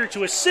eager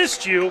to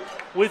assist you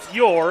with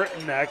your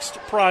next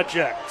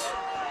project.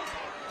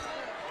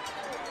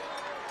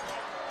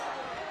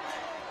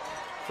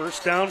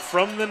 First down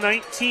from the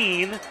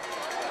 19.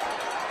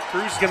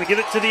 Cruz going to get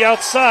it to the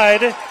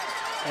outside,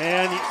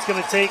 and it's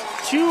going to take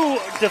 2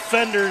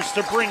 defenders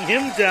to bring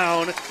him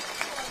down.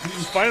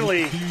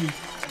 Finally,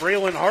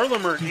 Braylon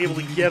Harlemer able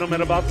to get him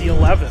at about the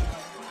 11.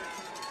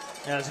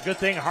 Yeah, it's a good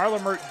thing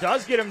Harlemer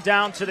does get him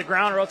down to the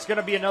ground, or else it's going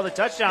to be another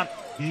touchdown.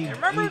 And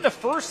remember in the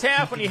first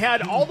half when you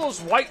had all those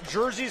white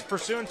jerseys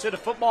pursuant to the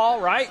football,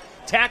 right?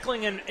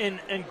 Tackling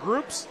in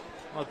groups?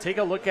 Well, take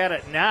a look at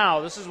it now.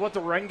 This is what the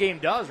run game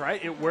does,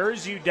 right? It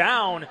wears you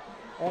down.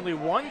 Only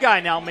one guy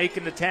now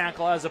making the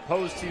tackle as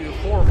opposed to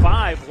 4 or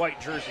 5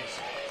 white jerseys.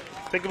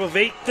 Pick up of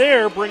 8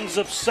 there, brings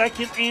up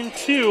 2nd and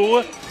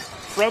 2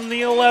 from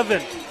the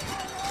 11.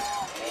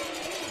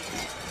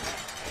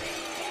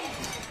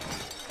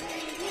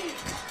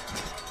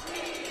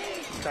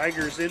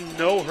 Tigers in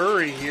no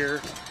hurry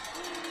here.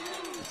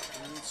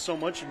 So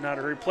much in not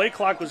a hurry. Play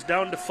clock was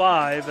down to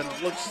 5, and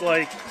it looks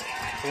like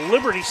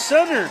Liberty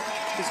Center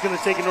is going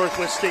to take a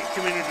Northwest State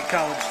Community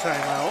College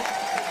timeout.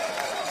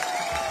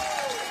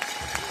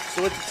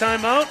 So with the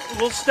timeout,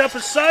 we'll step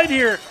aside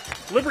here.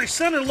 Liberty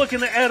Center looking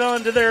to add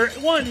on to their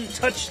 1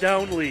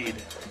 touchdown lead.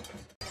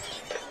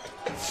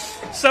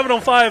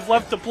 7:05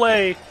 left to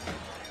play.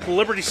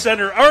 Liberty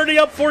Center already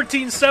up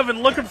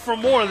 14-7, looking for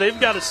more. They've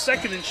got a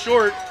 2nd and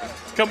short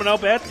coming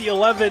up at the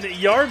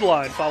 11-yard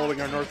line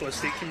following our Northwest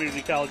State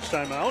Community College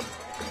timeout.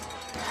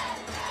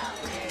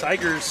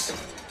 Tigers,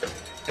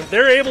 if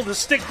they're able to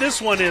stick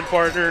this one in,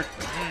 partner,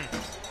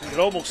 it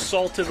almost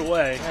salted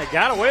away. Yeah,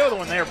 got away with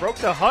one there. Broke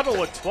the huddle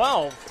with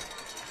 12.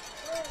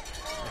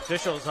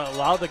 Officials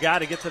allowed the guy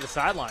to get to the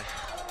sideline.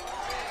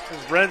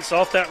 Rents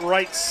off that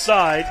right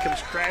side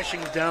comes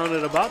crashing down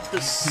at about the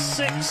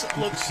 6, it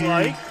looks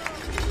like.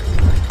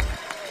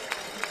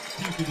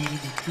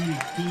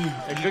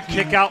 A good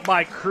kick out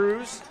by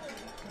Cruz.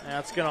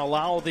 That's going to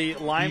allow the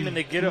lineman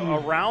to get it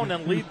around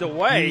and lead the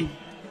way.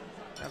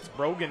 That's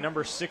Brogan,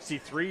 number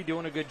 63,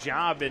 doing a good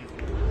job. And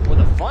with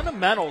the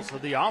fundamentals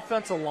of the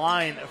offensive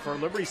line for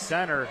Liberty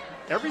Center,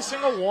 every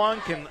single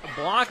one can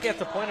block at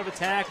the point of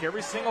attack.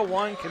 Every single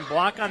one can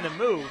block on the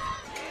move.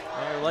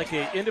 They're like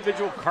an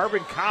individual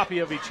carbon copy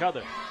of each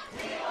other.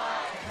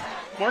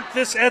 Mark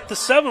this at the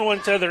 7.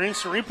 One to their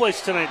instant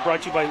replays tonight,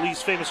 brought to you by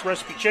Lee's Famous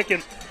Recipe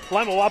Chicken.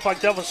 Lima, Wapak,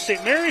 Delphos,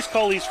 St. Mary's.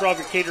 Call Lee's for all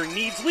your catering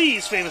needs.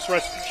 Lee's Famous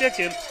Recipe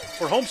Chicken,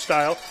 where home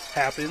style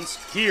happens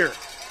here.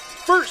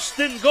 First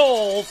and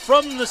goal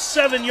from the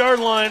 7-yard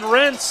line.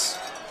 Rents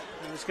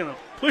is going to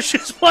push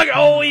his block.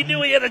 Oh, he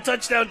knew he had a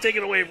touchdown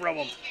taken away from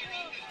him.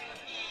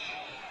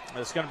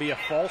 It's going to be a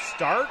false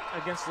start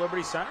against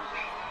Liberty Center.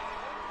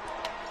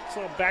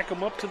 So I'll back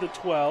him up to the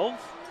 12.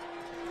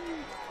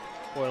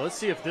 Boy, let's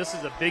see if this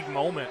is a big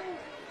moment.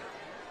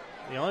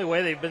 The only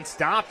way they've been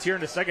stopped here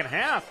in the second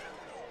half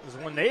is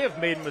when they have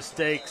made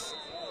mistakes.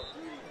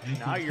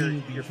 Now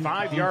you're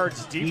 5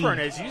 yards deeper,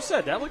 and as you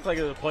said, that looked like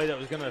it was a play that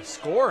was going to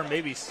score and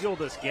maybe seal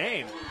this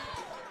game.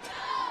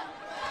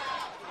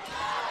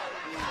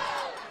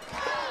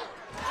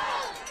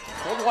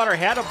 Coldwater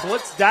had a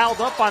blitz dialed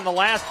up on the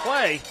last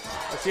play.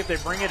 Let's see if they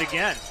bring it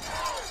again.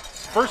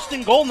 First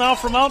and goal now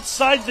from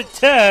outside the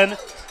 10.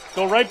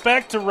 Go right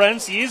back to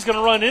Rents. He's going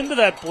to run into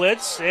that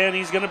blitz, and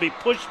he's going to be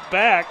pushed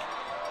back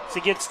as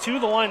he gets to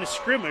the line of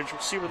scrimmage. We'll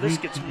see where this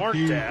gets marked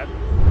at.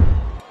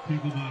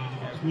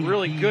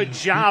 Really good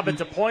job at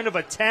the point of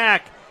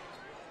attack.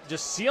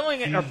 Just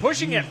sealing it or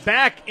pushing it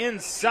back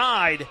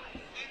inside.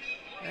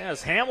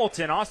 As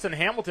Austin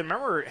Hamilton,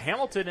 remember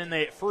Hamilton in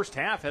the first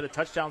half had a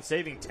touchdown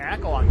saving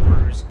tackle on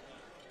Cruz.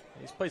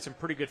 He's played some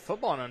pretty good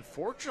football, and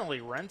unfortunately,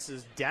 Rentz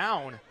is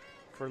down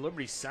for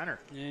Liberty Center.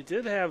 Yeah, he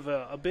did have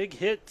a big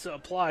hit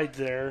applied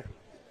there,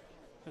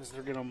 as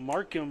they're going to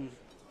mark him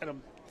at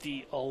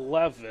the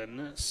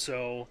 11.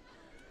 So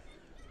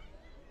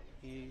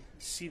you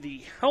see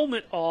the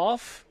helmet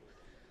off.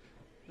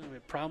 A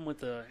problem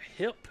with the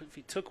hip if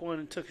he took one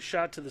and took a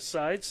shot to the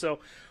side. So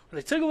when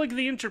they take a look at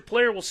the injured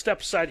player, we'll step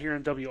aside here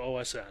in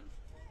WOSN.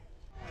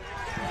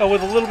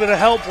 With a little bit of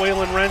help,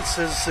 Waylon Rentz,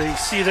 as you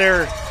see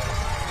there,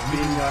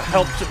 being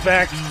helped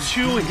back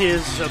to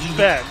his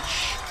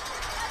bench.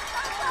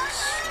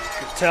 As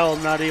you can tell,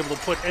 not able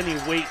to put any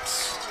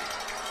weights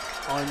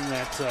on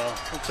that,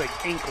 looks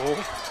like ankle.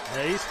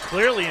 Yeah, he's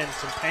clearly in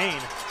some pain.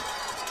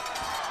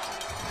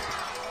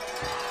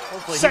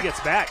 Hopefully he gets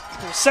back.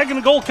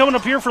 Second goal coming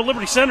up here for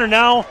Liberty Center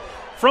now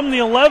from the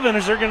 11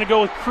 as they're going to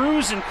go with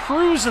Cruz and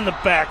Cruz in the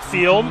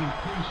backfield.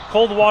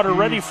 Coldwater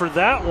ready for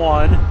that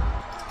one.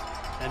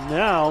 And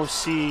now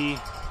see a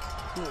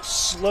little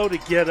slow to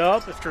get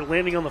up after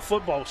landing on the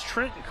football was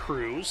Trenton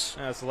Cruz.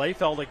 That's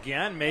Layfeld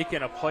again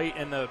making a play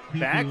in the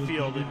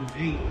backfield.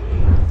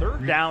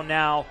 Third down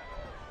now.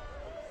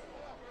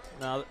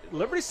 Now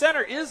Liberty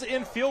Center is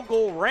in field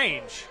goal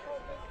range.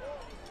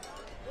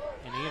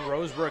 And Ian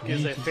Rosebrook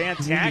is a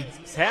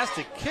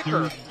fantastic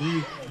kicker.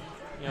 You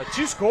know,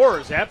 2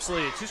 scores,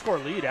 absolutely, a 2-score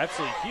lead,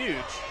 absolutely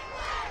huge.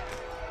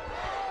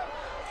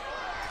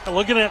 And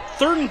looking at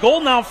 3rd and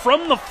goal now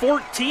from the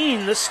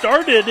 14. This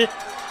started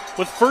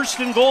with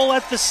 1st and goal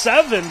at the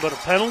 7, but a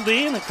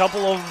penalty and a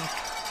couple of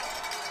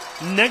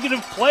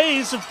negative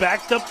plays have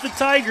backed up the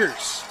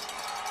Tigers.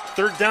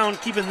 3rd down,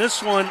 keeping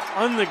this one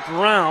on the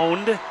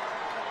ground,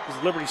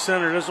 because Liberty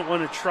Center doesn't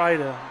want to try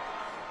to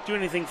do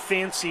anything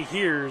fancy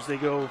here as they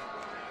go.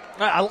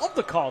 I love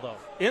the call, though.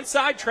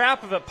 Inside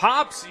trap, if it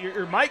pops,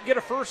 you might get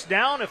a 1st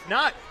down. If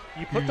not,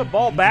 you put the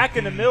ball back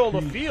in the middle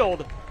of the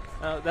field.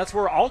 That's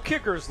where all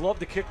kickers love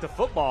to kick the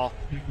football.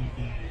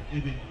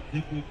 A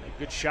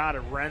good shot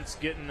of Rentz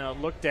getting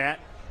looked at.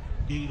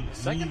 The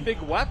second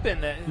big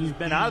weapon that has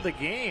been out of the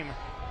game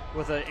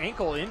with an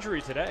ankle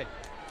injury today.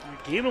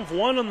 A gain of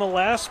 1 on the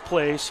last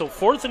play, so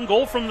 4th and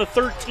goal from the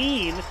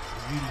 13.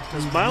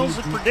 As Miles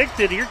had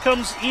predicted, here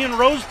comes Ian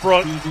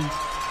Rosebrook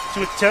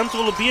to attempt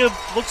what will be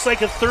looks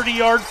like a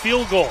 30-yard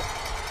field goal.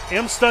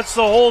 Amstutz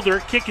the holder.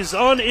 Kick is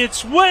on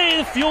its way.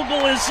 The field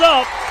goal is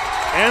up,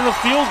 and the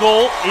field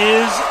goal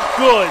is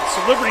good.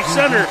 So Liberty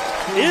Center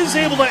is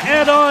able to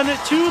add on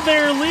to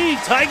their lead.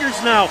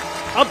 Tigers now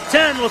up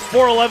 10 with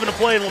 4:11 to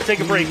play, and we'll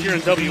take a break here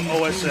in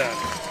WOSN.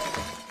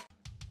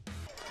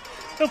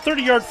 The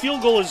 30-yard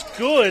field goal is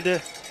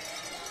good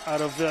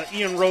out of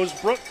Ian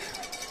Rosebrook.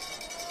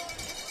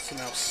 So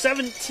now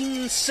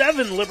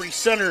 17-7 Liberty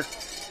Center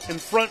in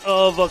front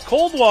of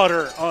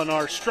Coldwater on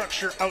our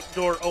Structure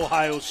Outdoor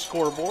Ohio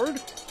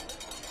scoreboard.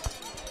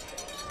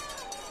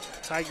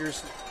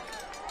 Tigers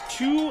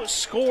 2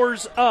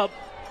 scores up,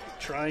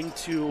 trying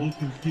to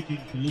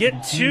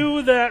get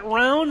to that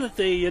round that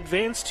they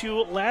advanced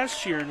to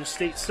last year in the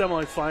state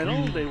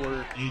semifinal. They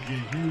were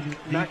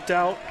knocked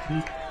out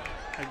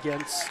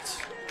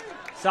against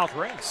South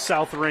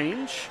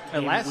Range.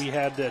 And last we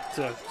had at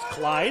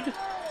Clyde.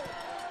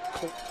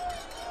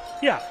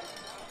 Yeah.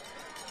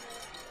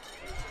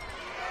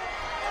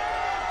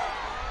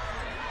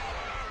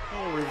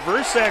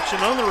 Reverse action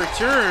on the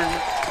return.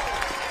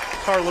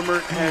 Carla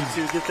Mert had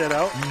to get that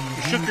out.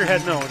 You shook your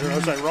head no.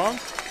 Was I wrong?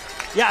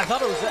 Yeah, I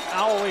thought it was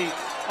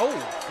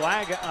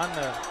flag on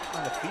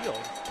the field.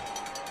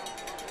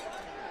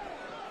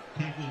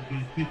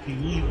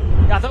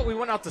 Yeah, I thought we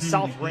went out to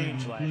South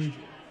Range last year.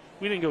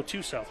 We didn't go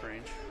to South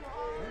Range.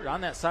 We were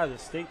on that side of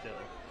the state,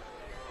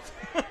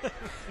 though.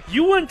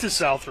 You went to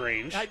South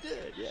Range. I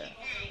did, yeah.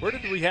 Where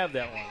did we have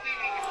that one?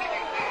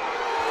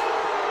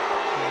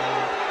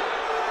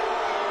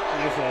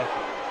 With a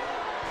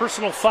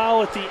personal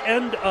foul at the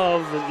end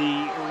of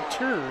the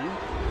return.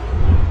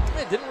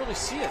 I didn't really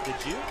see it,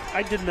 did you?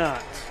 I did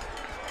not.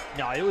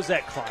 No, it was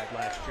at Clyde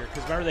last year,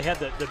 because remember they had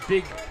the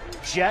big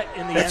jet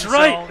in the That's end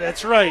right, zone?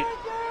 that's right.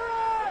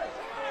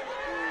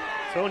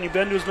 So when you've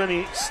been to as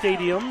many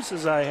stadiums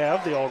as I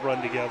have, they all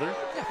run together.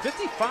 Yeah,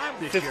 55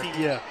 this 50,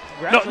 year.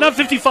 yeah. No, not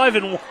 55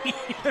 in 1 year.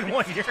 In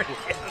 1 year.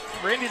 Yeah.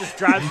 Randy just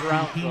drives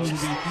around,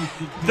 folks.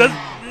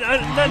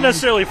 Not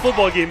necessarily a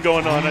football game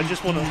going on. I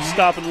just want to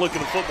stop and look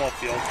at a football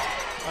field.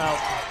 Well,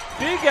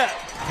 big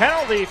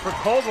penalty for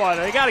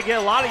Coldwater. They got to get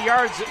a lot of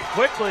yards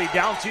quickly,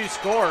 down 2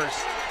 scores.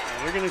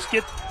 And they're going to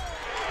get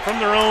from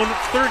their own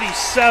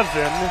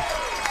 37.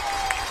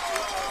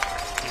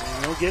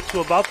 And they'll get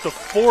to about the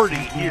 40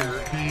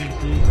 here.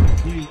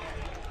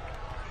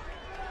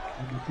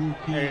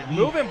 And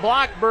moving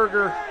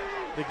Blockberger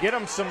to get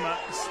him some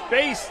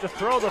space to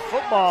throw the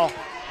football.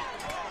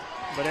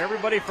 But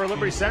everybody for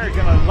Liberty Center is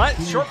going to let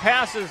short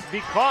passes be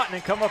caught and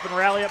then come up and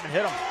rally up and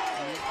hit them.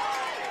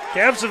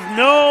 Cavs have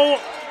no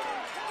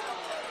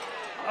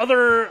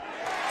other,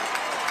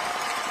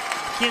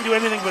 can't do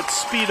anything but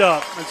speed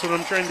up. That's what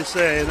I'm trying to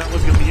say, and that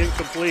was going to be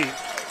incomplete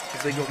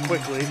as they go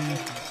quickly.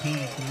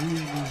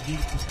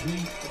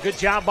 Good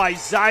job by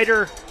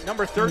Zeider,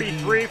 number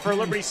 33 for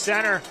Liberty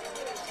Center.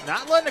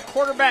 Not letting the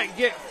quarterback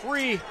get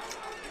free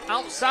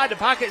outside the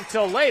pocket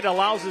until late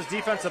allows his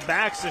defensive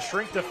backs to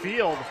shrink the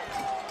field.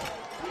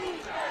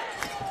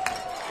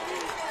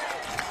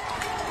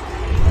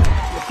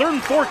 Third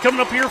and 4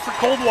 coming up here for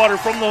Coldwater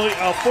from the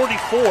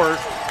 44.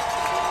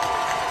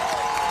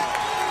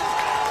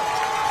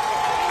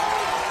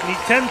 Need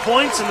 10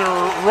 points, and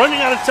they're running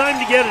out of time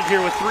to get it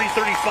here with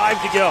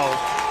 3:35 to go.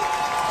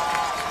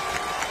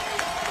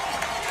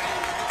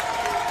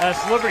 This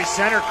Liberty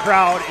Center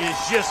crowd is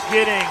just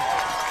getting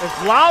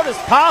as loud as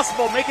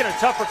possible, making it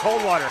tough for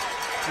Coldwater.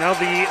 Now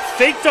the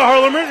fake to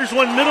Harlemer. There's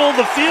one middle of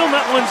the field.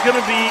 That one's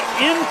going to be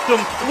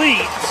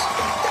incomplete.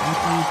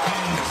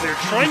 They're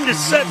trying to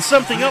set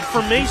something up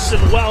for Mason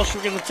Welsh.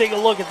 We're going to take a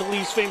look at the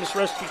Lee's Famous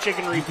Recipe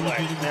Chicken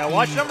replay. Now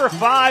watch number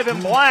 5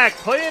 in black.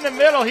 Play in the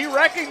middle. He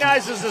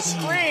recognizes the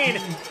screen.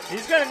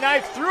 He's going to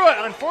knife through it.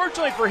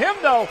 Unfortunately for him,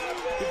 though,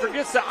 he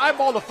forgets to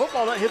eyeball the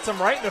football. That hits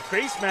him right in the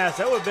face mask.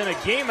 That would have been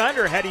a game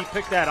ender had he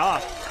picked that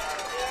off.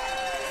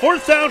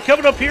 4th down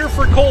coming up here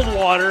for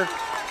Coldwater.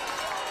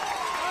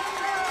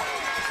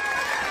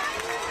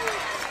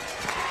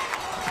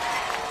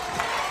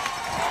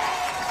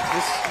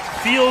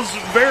 Feels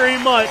very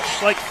much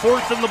like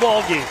 4th in the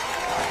ball game.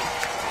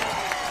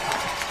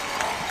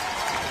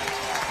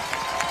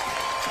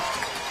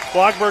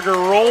 Blockberger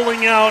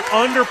rolling out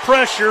under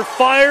pressure,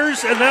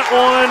 fires, and that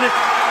one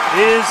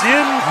is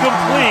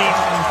incomplete.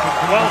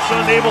 Welsh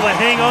unable to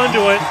hang on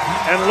to it,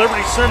 and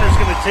Liberty Center is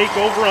going to take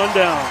over on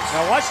downs.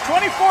 Now watch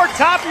 24,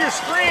 top of your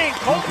screen.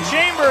 Colton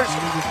Chambers,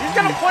 he's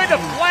going to play the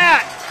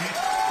flat.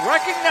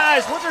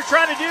 Recognize what they're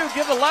trying to do,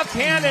 give the left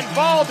hand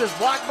involved as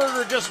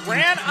Blockberger just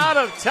ran out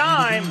of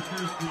time.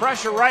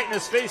 Pressure right in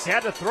his face, he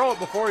had to throw it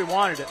before he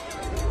wanted it.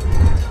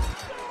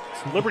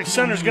 Liberty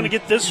Center is going to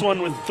get this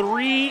one with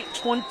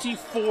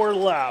 3:24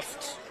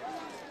 left.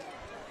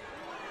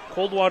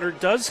 Coldwater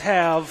does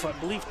have, I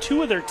believe,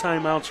 2 of their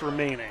timeouts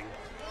remaining.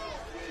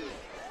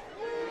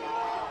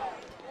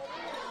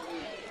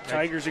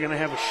 Tigers are going to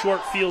have a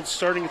short field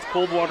starting at the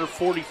Coldwater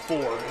 44.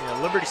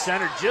 Yeah, Liberty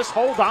Center, just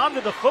hold on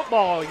to the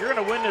football. You're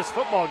going to win this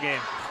football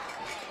game.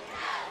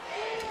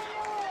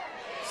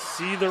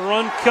 See the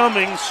run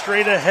coming.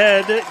 Straight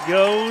ahead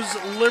goes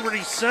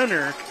Liberty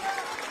Center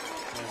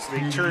as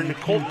they turn to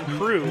Colton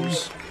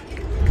Cruz.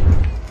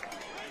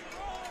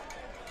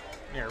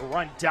 Yeah,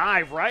 run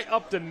dive right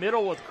up the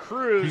middle with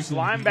Cruz.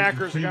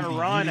 Linebackers are going to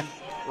run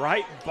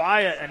right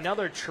by it.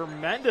 Another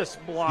tremendous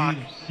block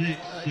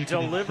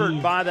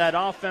delivered by that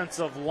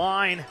offensive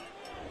line.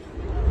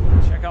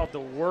 Check out the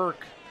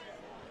work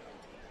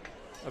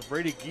of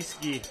Brady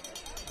Gieske.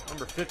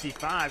 Number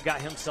 55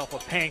 got himself a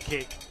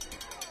pancake.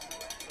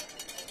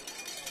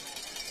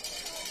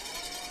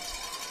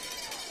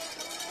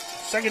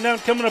 Second down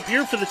coming up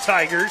here for the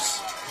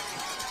Tigers.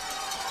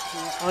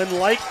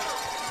 Unlike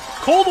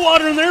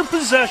Coldwater in their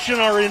possession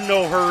are in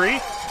no hurry.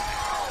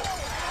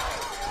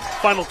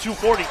 Final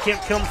 2:40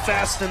 can't come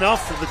fast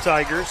enough for the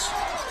Tigers.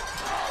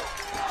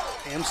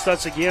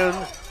 Amstutz again,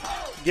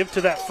 give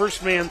to that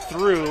first man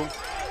through.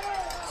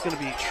 It's going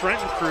to be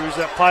Trenton Cruz.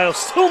 That pile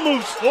still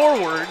moves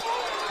forward.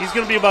 He's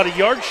going to be about a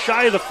yard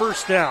shy of the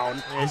first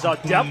down. It's a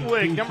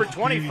Depwig, number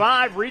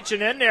 25,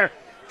 reaching in there,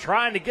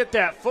 trying to get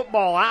that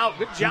football out.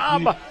 Good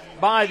job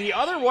by the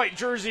other white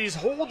jerseys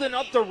holding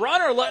up the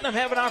runner, letting him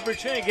have an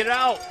opportunity to get it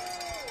out.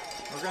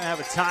 We're going to have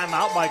a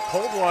timeout by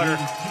Coldwater.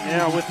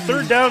 Yeah, with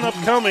third down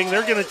upcoming,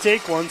 they're going to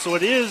take one. So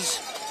it is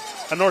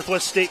a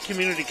Northwest State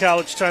Community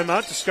College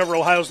timeout. Discover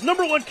Ohio's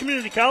 #1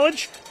 community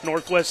college,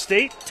 Northwest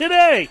State,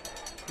 today.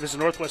 Visit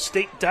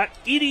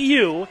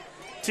northweststate.edu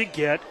to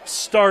get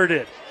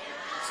started.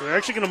 So they're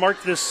actually going to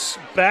mark this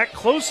back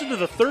closer to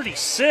the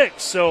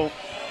 36. So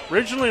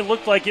originally it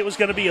looked like it was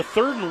going to be a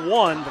 3rd and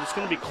 1, but it's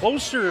going to be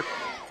closer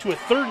to a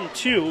 3rd and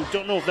 2.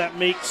 Don't know if that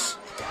makes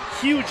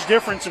huge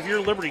difference if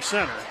you're Liberty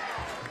Center.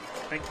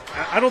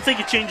 I don't think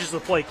it changes the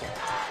play call.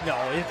 No,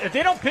 if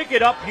they don't pick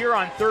it up here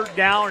on 3rd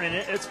down and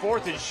it's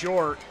 4th and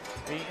short,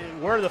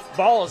 where the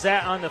ball is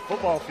at on the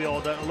football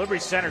field, Liberty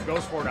Center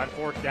goes for it on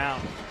 4th down.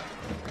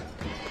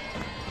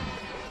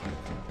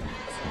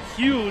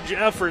 Huge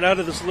effort out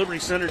of this Liberty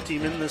Center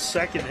team in this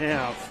second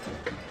half.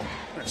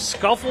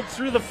 Scuffled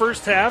through the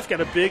first half,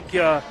 got a big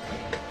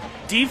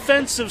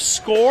defensive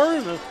score,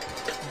 and a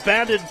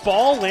batted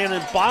ball.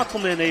 Landon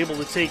Bockelman able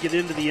to take it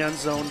into the end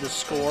zone to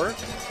score.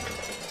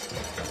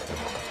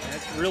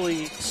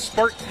 Really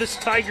sparked this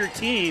Tiger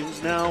team.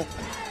 Now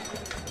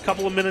a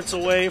couple of minutes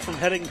away from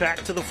heading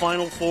back to the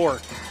Final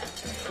Four.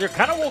 You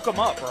kind of woke them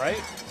up,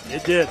 right?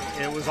 It did.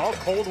 It was all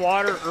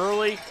Coldwater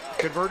early,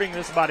 converting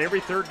this about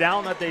every 3rd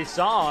down that they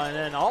saw, and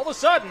then all of a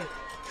sudden,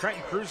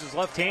 Trenton Cruz's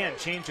left hand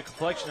changed the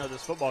complexion of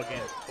this football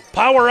game.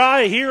 Power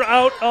eye here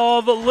out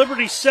of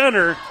Liberty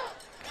Center.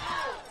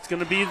 It's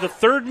going to be the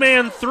 3rd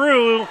man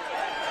through.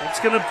 It's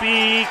going to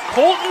be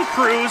Colton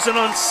Cruz, and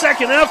on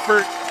second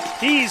effort,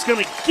 he's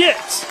going to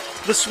get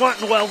the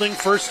Swanton Welding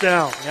first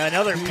down. Yeah,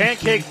 another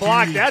pancake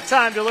block, that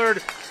time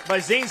delivered by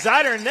Zane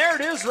Zider, and there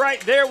it is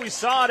right there. We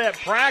saw it at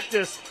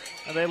practice.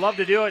 And they love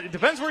to do it. It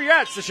depends where you're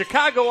at. It's the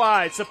Chicago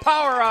eye. It's the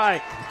power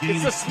eye.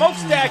 It's the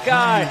smokestack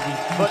eye.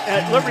 But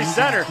at Liberty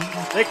Center,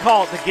 they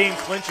call it the game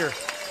clincher.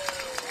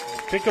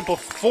 Pick up a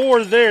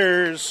 4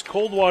 there.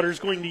 Coldwater's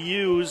going to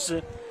use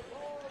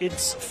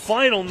its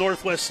final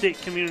Northwest State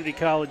Community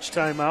College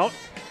timeout.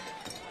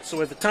 So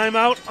with the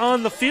timeout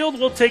on the field,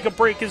 we'll take a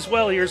break as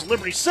well. Here's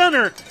Liberty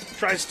Center.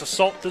 Tries to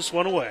salt this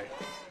one away.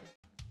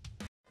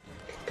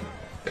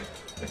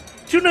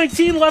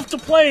 2:19 left to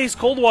play.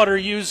 Coldwater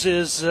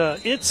uses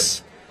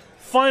its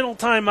final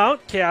timeout.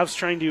 Cavs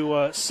trying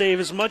to save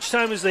as much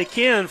time as they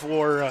can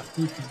for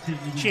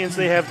chance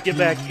they have to get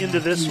back into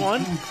this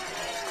one.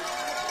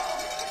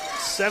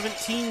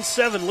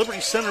 17-7,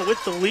 Liberty Center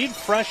with the lead.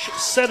 Fresh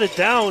set of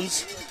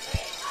downs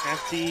at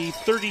the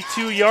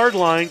 32-yard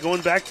line.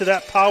 Going back to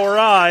that power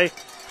eye.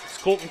 It's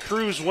Colton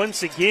Cruz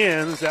once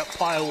again as that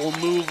pile will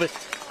move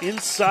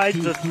inside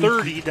the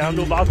 30 down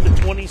to about the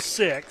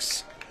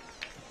 26.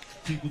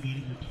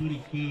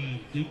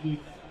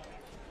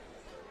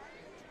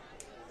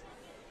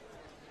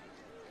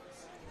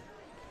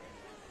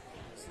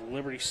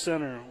 Liberty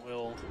Center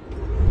will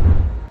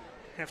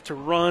have to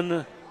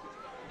run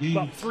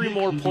about 3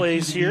 more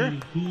plays here.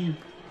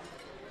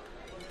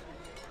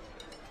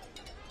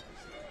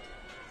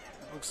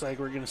 Looks like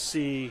we're going to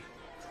see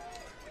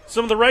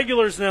some of the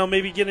regulars now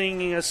maybe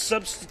getting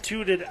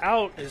substituted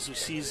out as we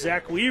see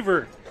Zach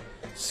Weaver,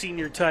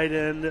 senior tight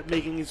end,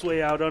 making his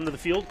way out onto the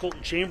field.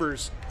 Colton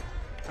Chambers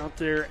out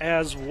there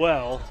as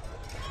well.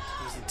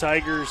 As the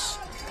Tigers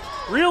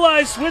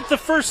realized with the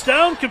first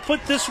down could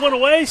put this one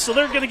away, so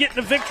they're going to get in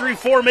a victory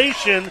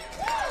formation.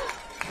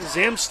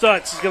 Zam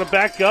Stutz is going to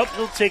back up.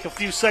 He'll take a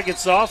few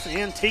seconds off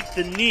and take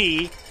the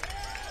knee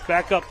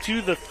back up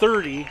to the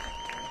 30.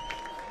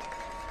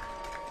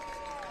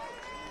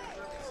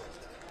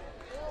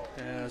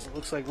 As it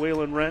looks like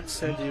Waylon Rentz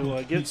had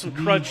to get some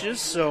crutches,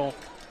 so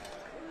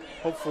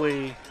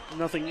hopefully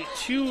nothing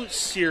too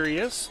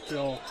serious.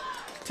 They'll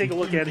take a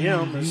look at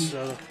him as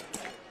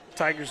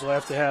Tigers will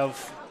have to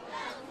have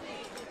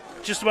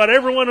just about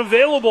everyone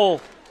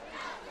available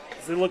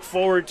as they look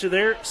forward to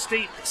their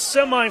state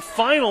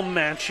semifinal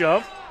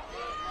matchup.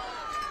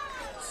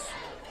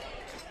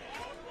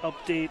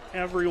 Update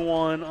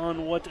everyone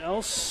on what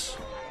else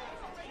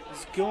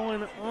is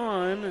going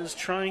on is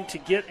trying to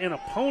get an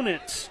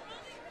opponent.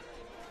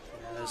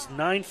 There's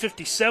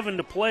 9:57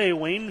 to play.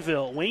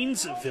 Waynesville,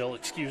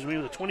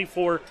 with a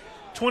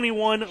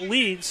 24-21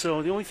 lead.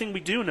 So the only thing we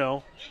do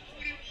know.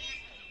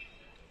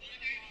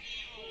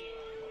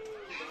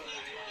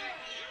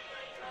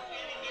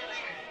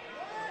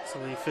 So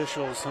the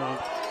officials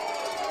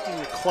in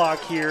the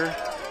clock here.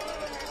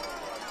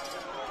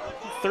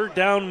 3rd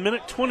down,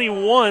 minute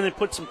 21. They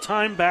put some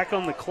time back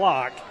on the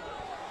clock.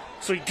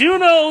 So we do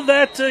know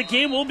that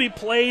game will be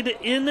played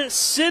in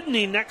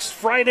Sydney next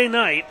Friday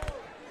night.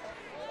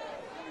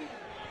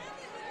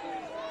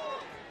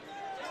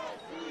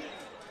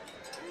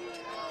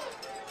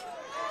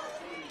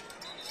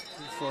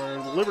 For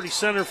the Liberty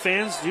Center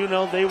fans, do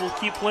know they will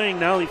keep playing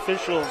now. The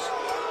officials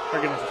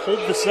are going to hold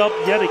this up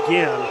yet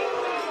again.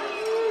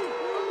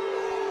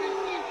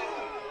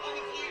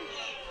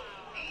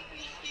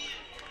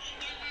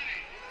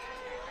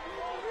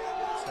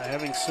 So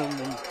having some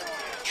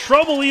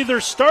trouble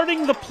either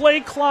starting the play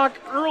clock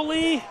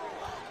early,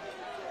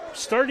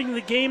 starting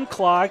the game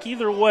clock.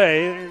 Either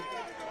way,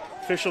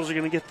 officials are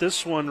going to get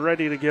this one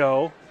ready to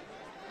go.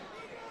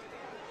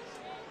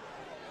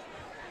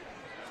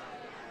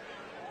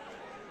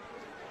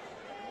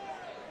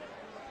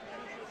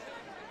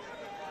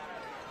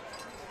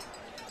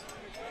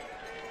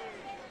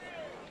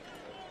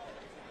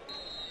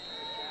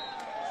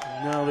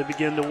 Now they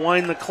begin to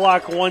wind the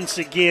clock once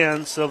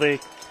again, so they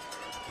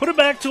put it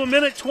back to a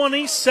minute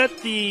 20, set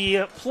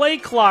the play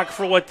clock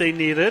for what they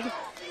needed.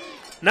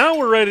 Now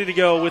we're ready to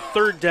go with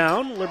 3rd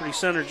down. Liberty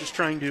Center just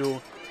trying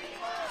to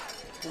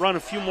run a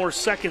few more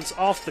seconds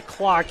off the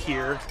clock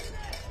here.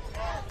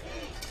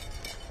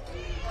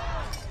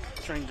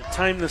 Trying to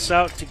time this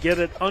out to get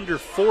it under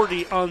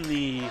 40 on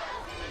the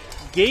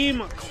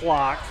game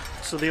clock,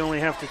 so they only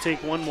have to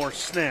take one more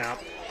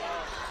snap.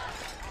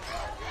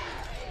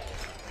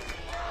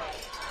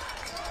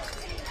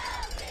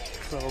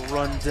 So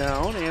run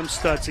down.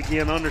 Amstutz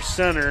again under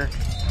center.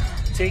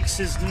 Takes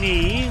his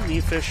knee. The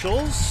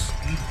officials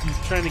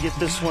trying to get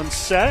this one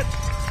set.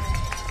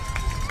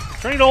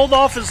 Trying to hold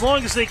off as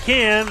long as they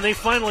can. They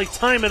finally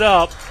time it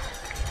up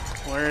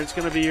where it's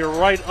going to be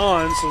right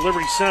on, so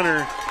Liberty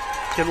Center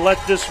can let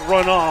this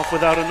run off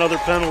without another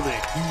penalty.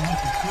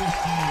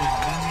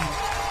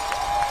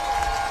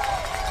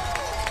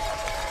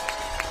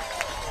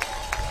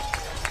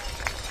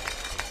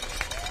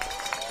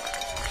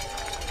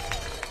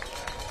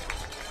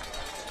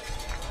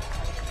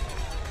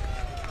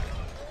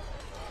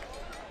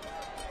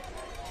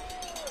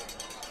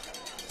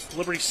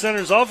 Liberty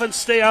Center's offense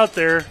stay out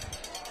there.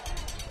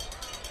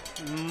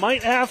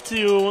 Might have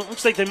to,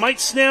 looks like they might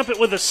snap it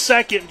with a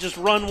second and just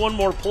run one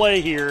more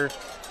play here.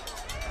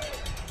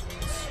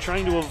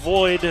 Trying to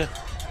avoid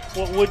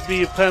what would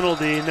be a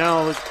penalty.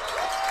 Now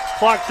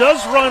Clock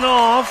does run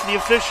off. The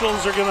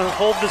officials are going to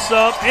hold this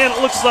up, and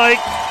it looks like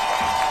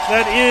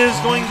that is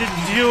going to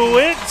do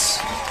it.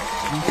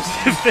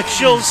 The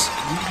officials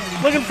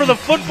looking for the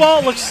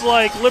football. Looks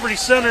like Liberty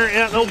Center,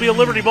 and there'll be a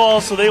Liberty ball,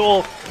 so they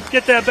will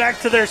get that back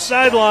to their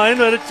sideline.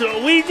 But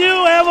we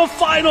do have a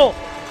final,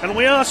 and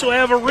we also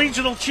have a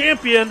regional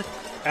champion,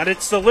 and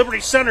it's the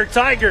Liberty Center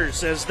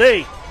Tigers as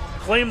they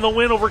claim the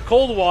win over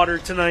Coldwater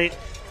tonight,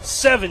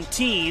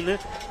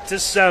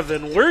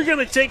 17-7. We're going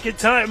to take a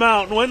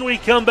timeout, and when we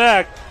come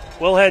back,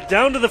 we'll head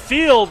down to the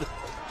field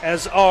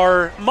as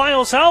our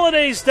Miles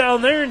Holliday's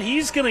down there, and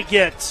he's going to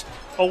get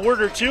a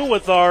word or two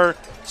with our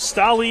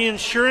Stolly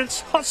Insurance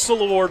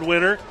Hustle Award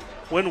winner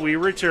when we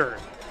return.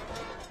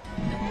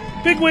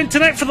 Big win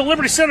tonight for the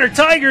Liberty Center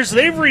Tigers.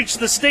 They've reached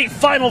the state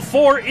Final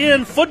Four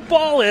in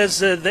football as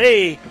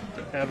they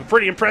have a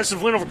pretty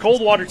impressive win over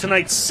Coldwater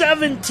tonight,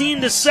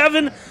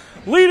 17-7.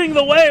 Leading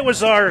the way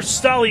was our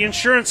Stolly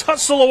Insurance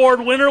Hustle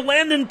Award winner,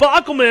 Landon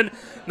Bockelman.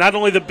 Not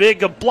only the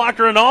big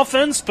blocker on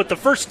offense, but the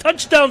first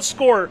touchdown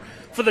scorer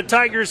for the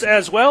Tigers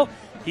as well.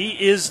 He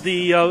is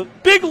the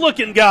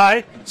big-looking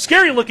guy,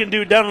 scary-looking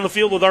dude down on the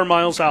field with our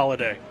Miles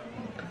Holliday.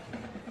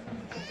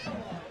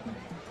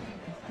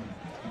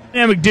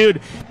 Dynamic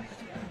dude.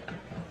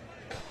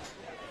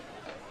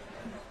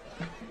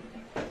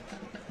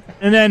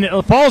 And then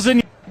it falls in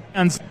your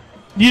hands.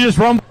 You just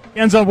run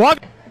ends on walk.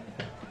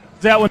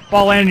 That when the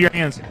ball landed in your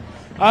hands. It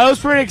was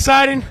pretty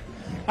exciting.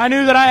 I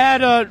knew that I had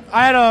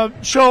to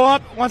show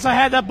up once I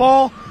had that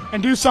ball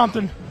and do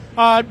something.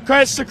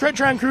 Credits to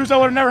Trent Cruz. That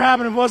would have never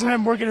happened if it wasn't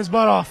him working his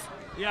butt off.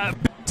 Yeah,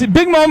 it's a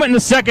big moment in the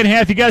second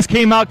half. You guys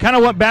came out, kind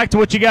of went back to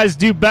what you guys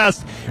do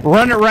best,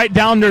 run it right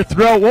down their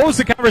throat. What was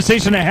the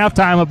conversation at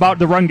halftime about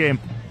the run game?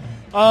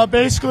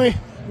 Basically,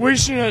 we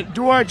just need to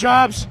do our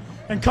jobs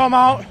and come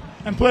out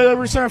and play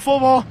Liberty Center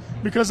football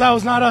because that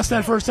was not us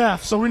that first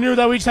half. So we knew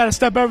that we just had to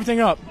step everything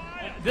up.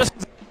 This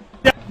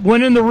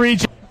win in the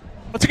region.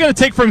 What's it going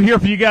to take from here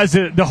for you guys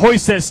to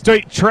hoist that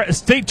state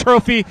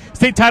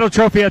title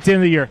trophy at the end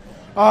of the year?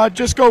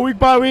 Just go week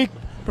by week,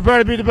 prepare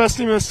to be the best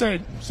team in the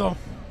state. So,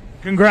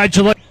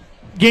 congratulations.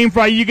 Game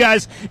Friday, you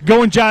guys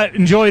go and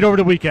enjoy it over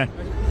the weekend.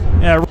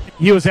 Yeah,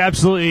 he was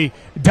absolutely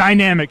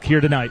dynamic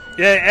here tonight.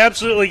 Yeah,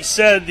 absolutely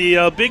said.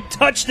 The big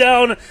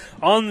touchdown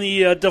on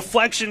the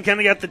deflection kind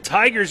of got the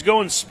Tigers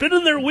going,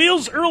 spinning their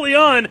wheels early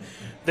on.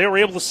 They were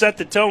able to set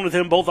the tone with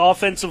him both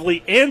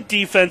offensively and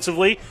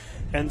defensively.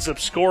 Ends up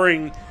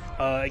scoring,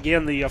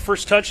 again, the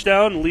first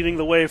touchdown, leading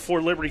the way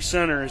for Liberty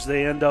Center as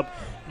they end up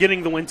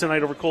getting the win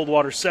tonight over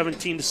Coldwater,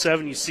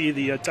 17-7. You see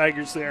the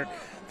Tigers there.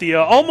 The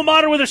alma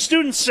mater with their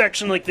students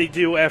section like they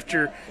do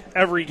after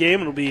every game.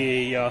 It'll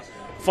be a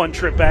fun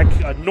trip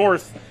back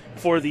north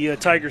for the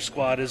Tiger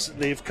squad as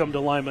they've come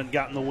to Lima and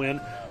gotten the win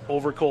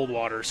over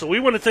Coldwater. So we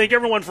want to thank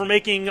everyone for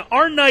making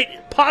our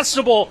night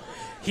possible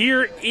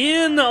here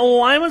in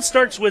Lima.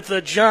 Starts with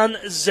John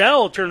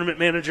Zell, tournament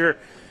manager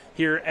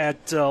here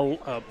at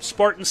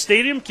Spartan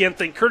Stadium. Can't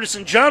thank Curtis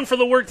and John for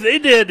the work they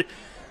did.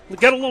 We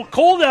got a little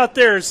cold out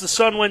there as the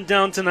sun went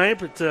down tonight,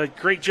 but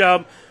great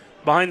job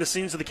behind the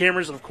scenes of the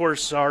cameras. And, of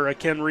course, our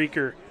Ken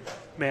Reeker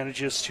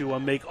manages to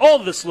make all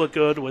of this look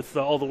good with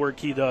all the work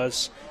he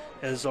does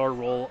as our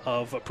role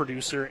of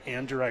producer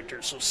and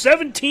director. So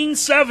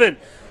 17-7,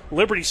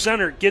 Liberty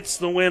Center gets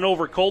the win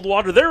over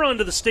Coldwater. They're on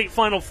to the state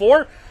Final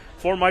Four.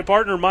 For my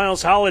partner,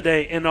 Miles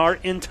Holliday, and our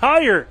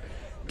entire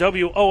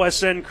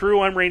WOSN crew,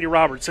 I'm Randy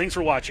Roberts. Thanks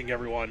for watching,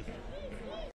 everyone.